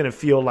 Everyone's going to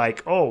feel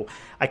like, oh,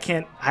 I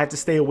have to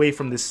stay away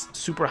from this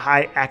super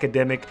high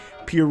academic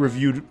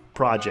peer-reviewed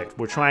project.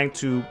 We're trying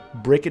to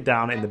break it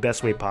down in the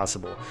best way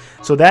possible.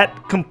 So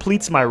that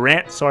completes my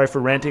rant. Sorry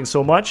for ranting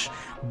so much,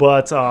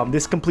 but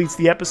this completes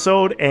the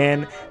episode.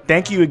 And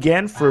thank you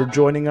again for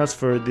joining us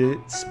for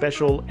the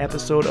special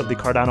episode of the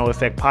Cardano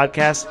Effect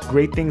podcast.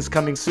 Great things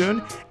coming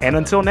soon. And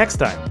until next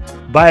time,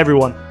 bye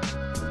everyone.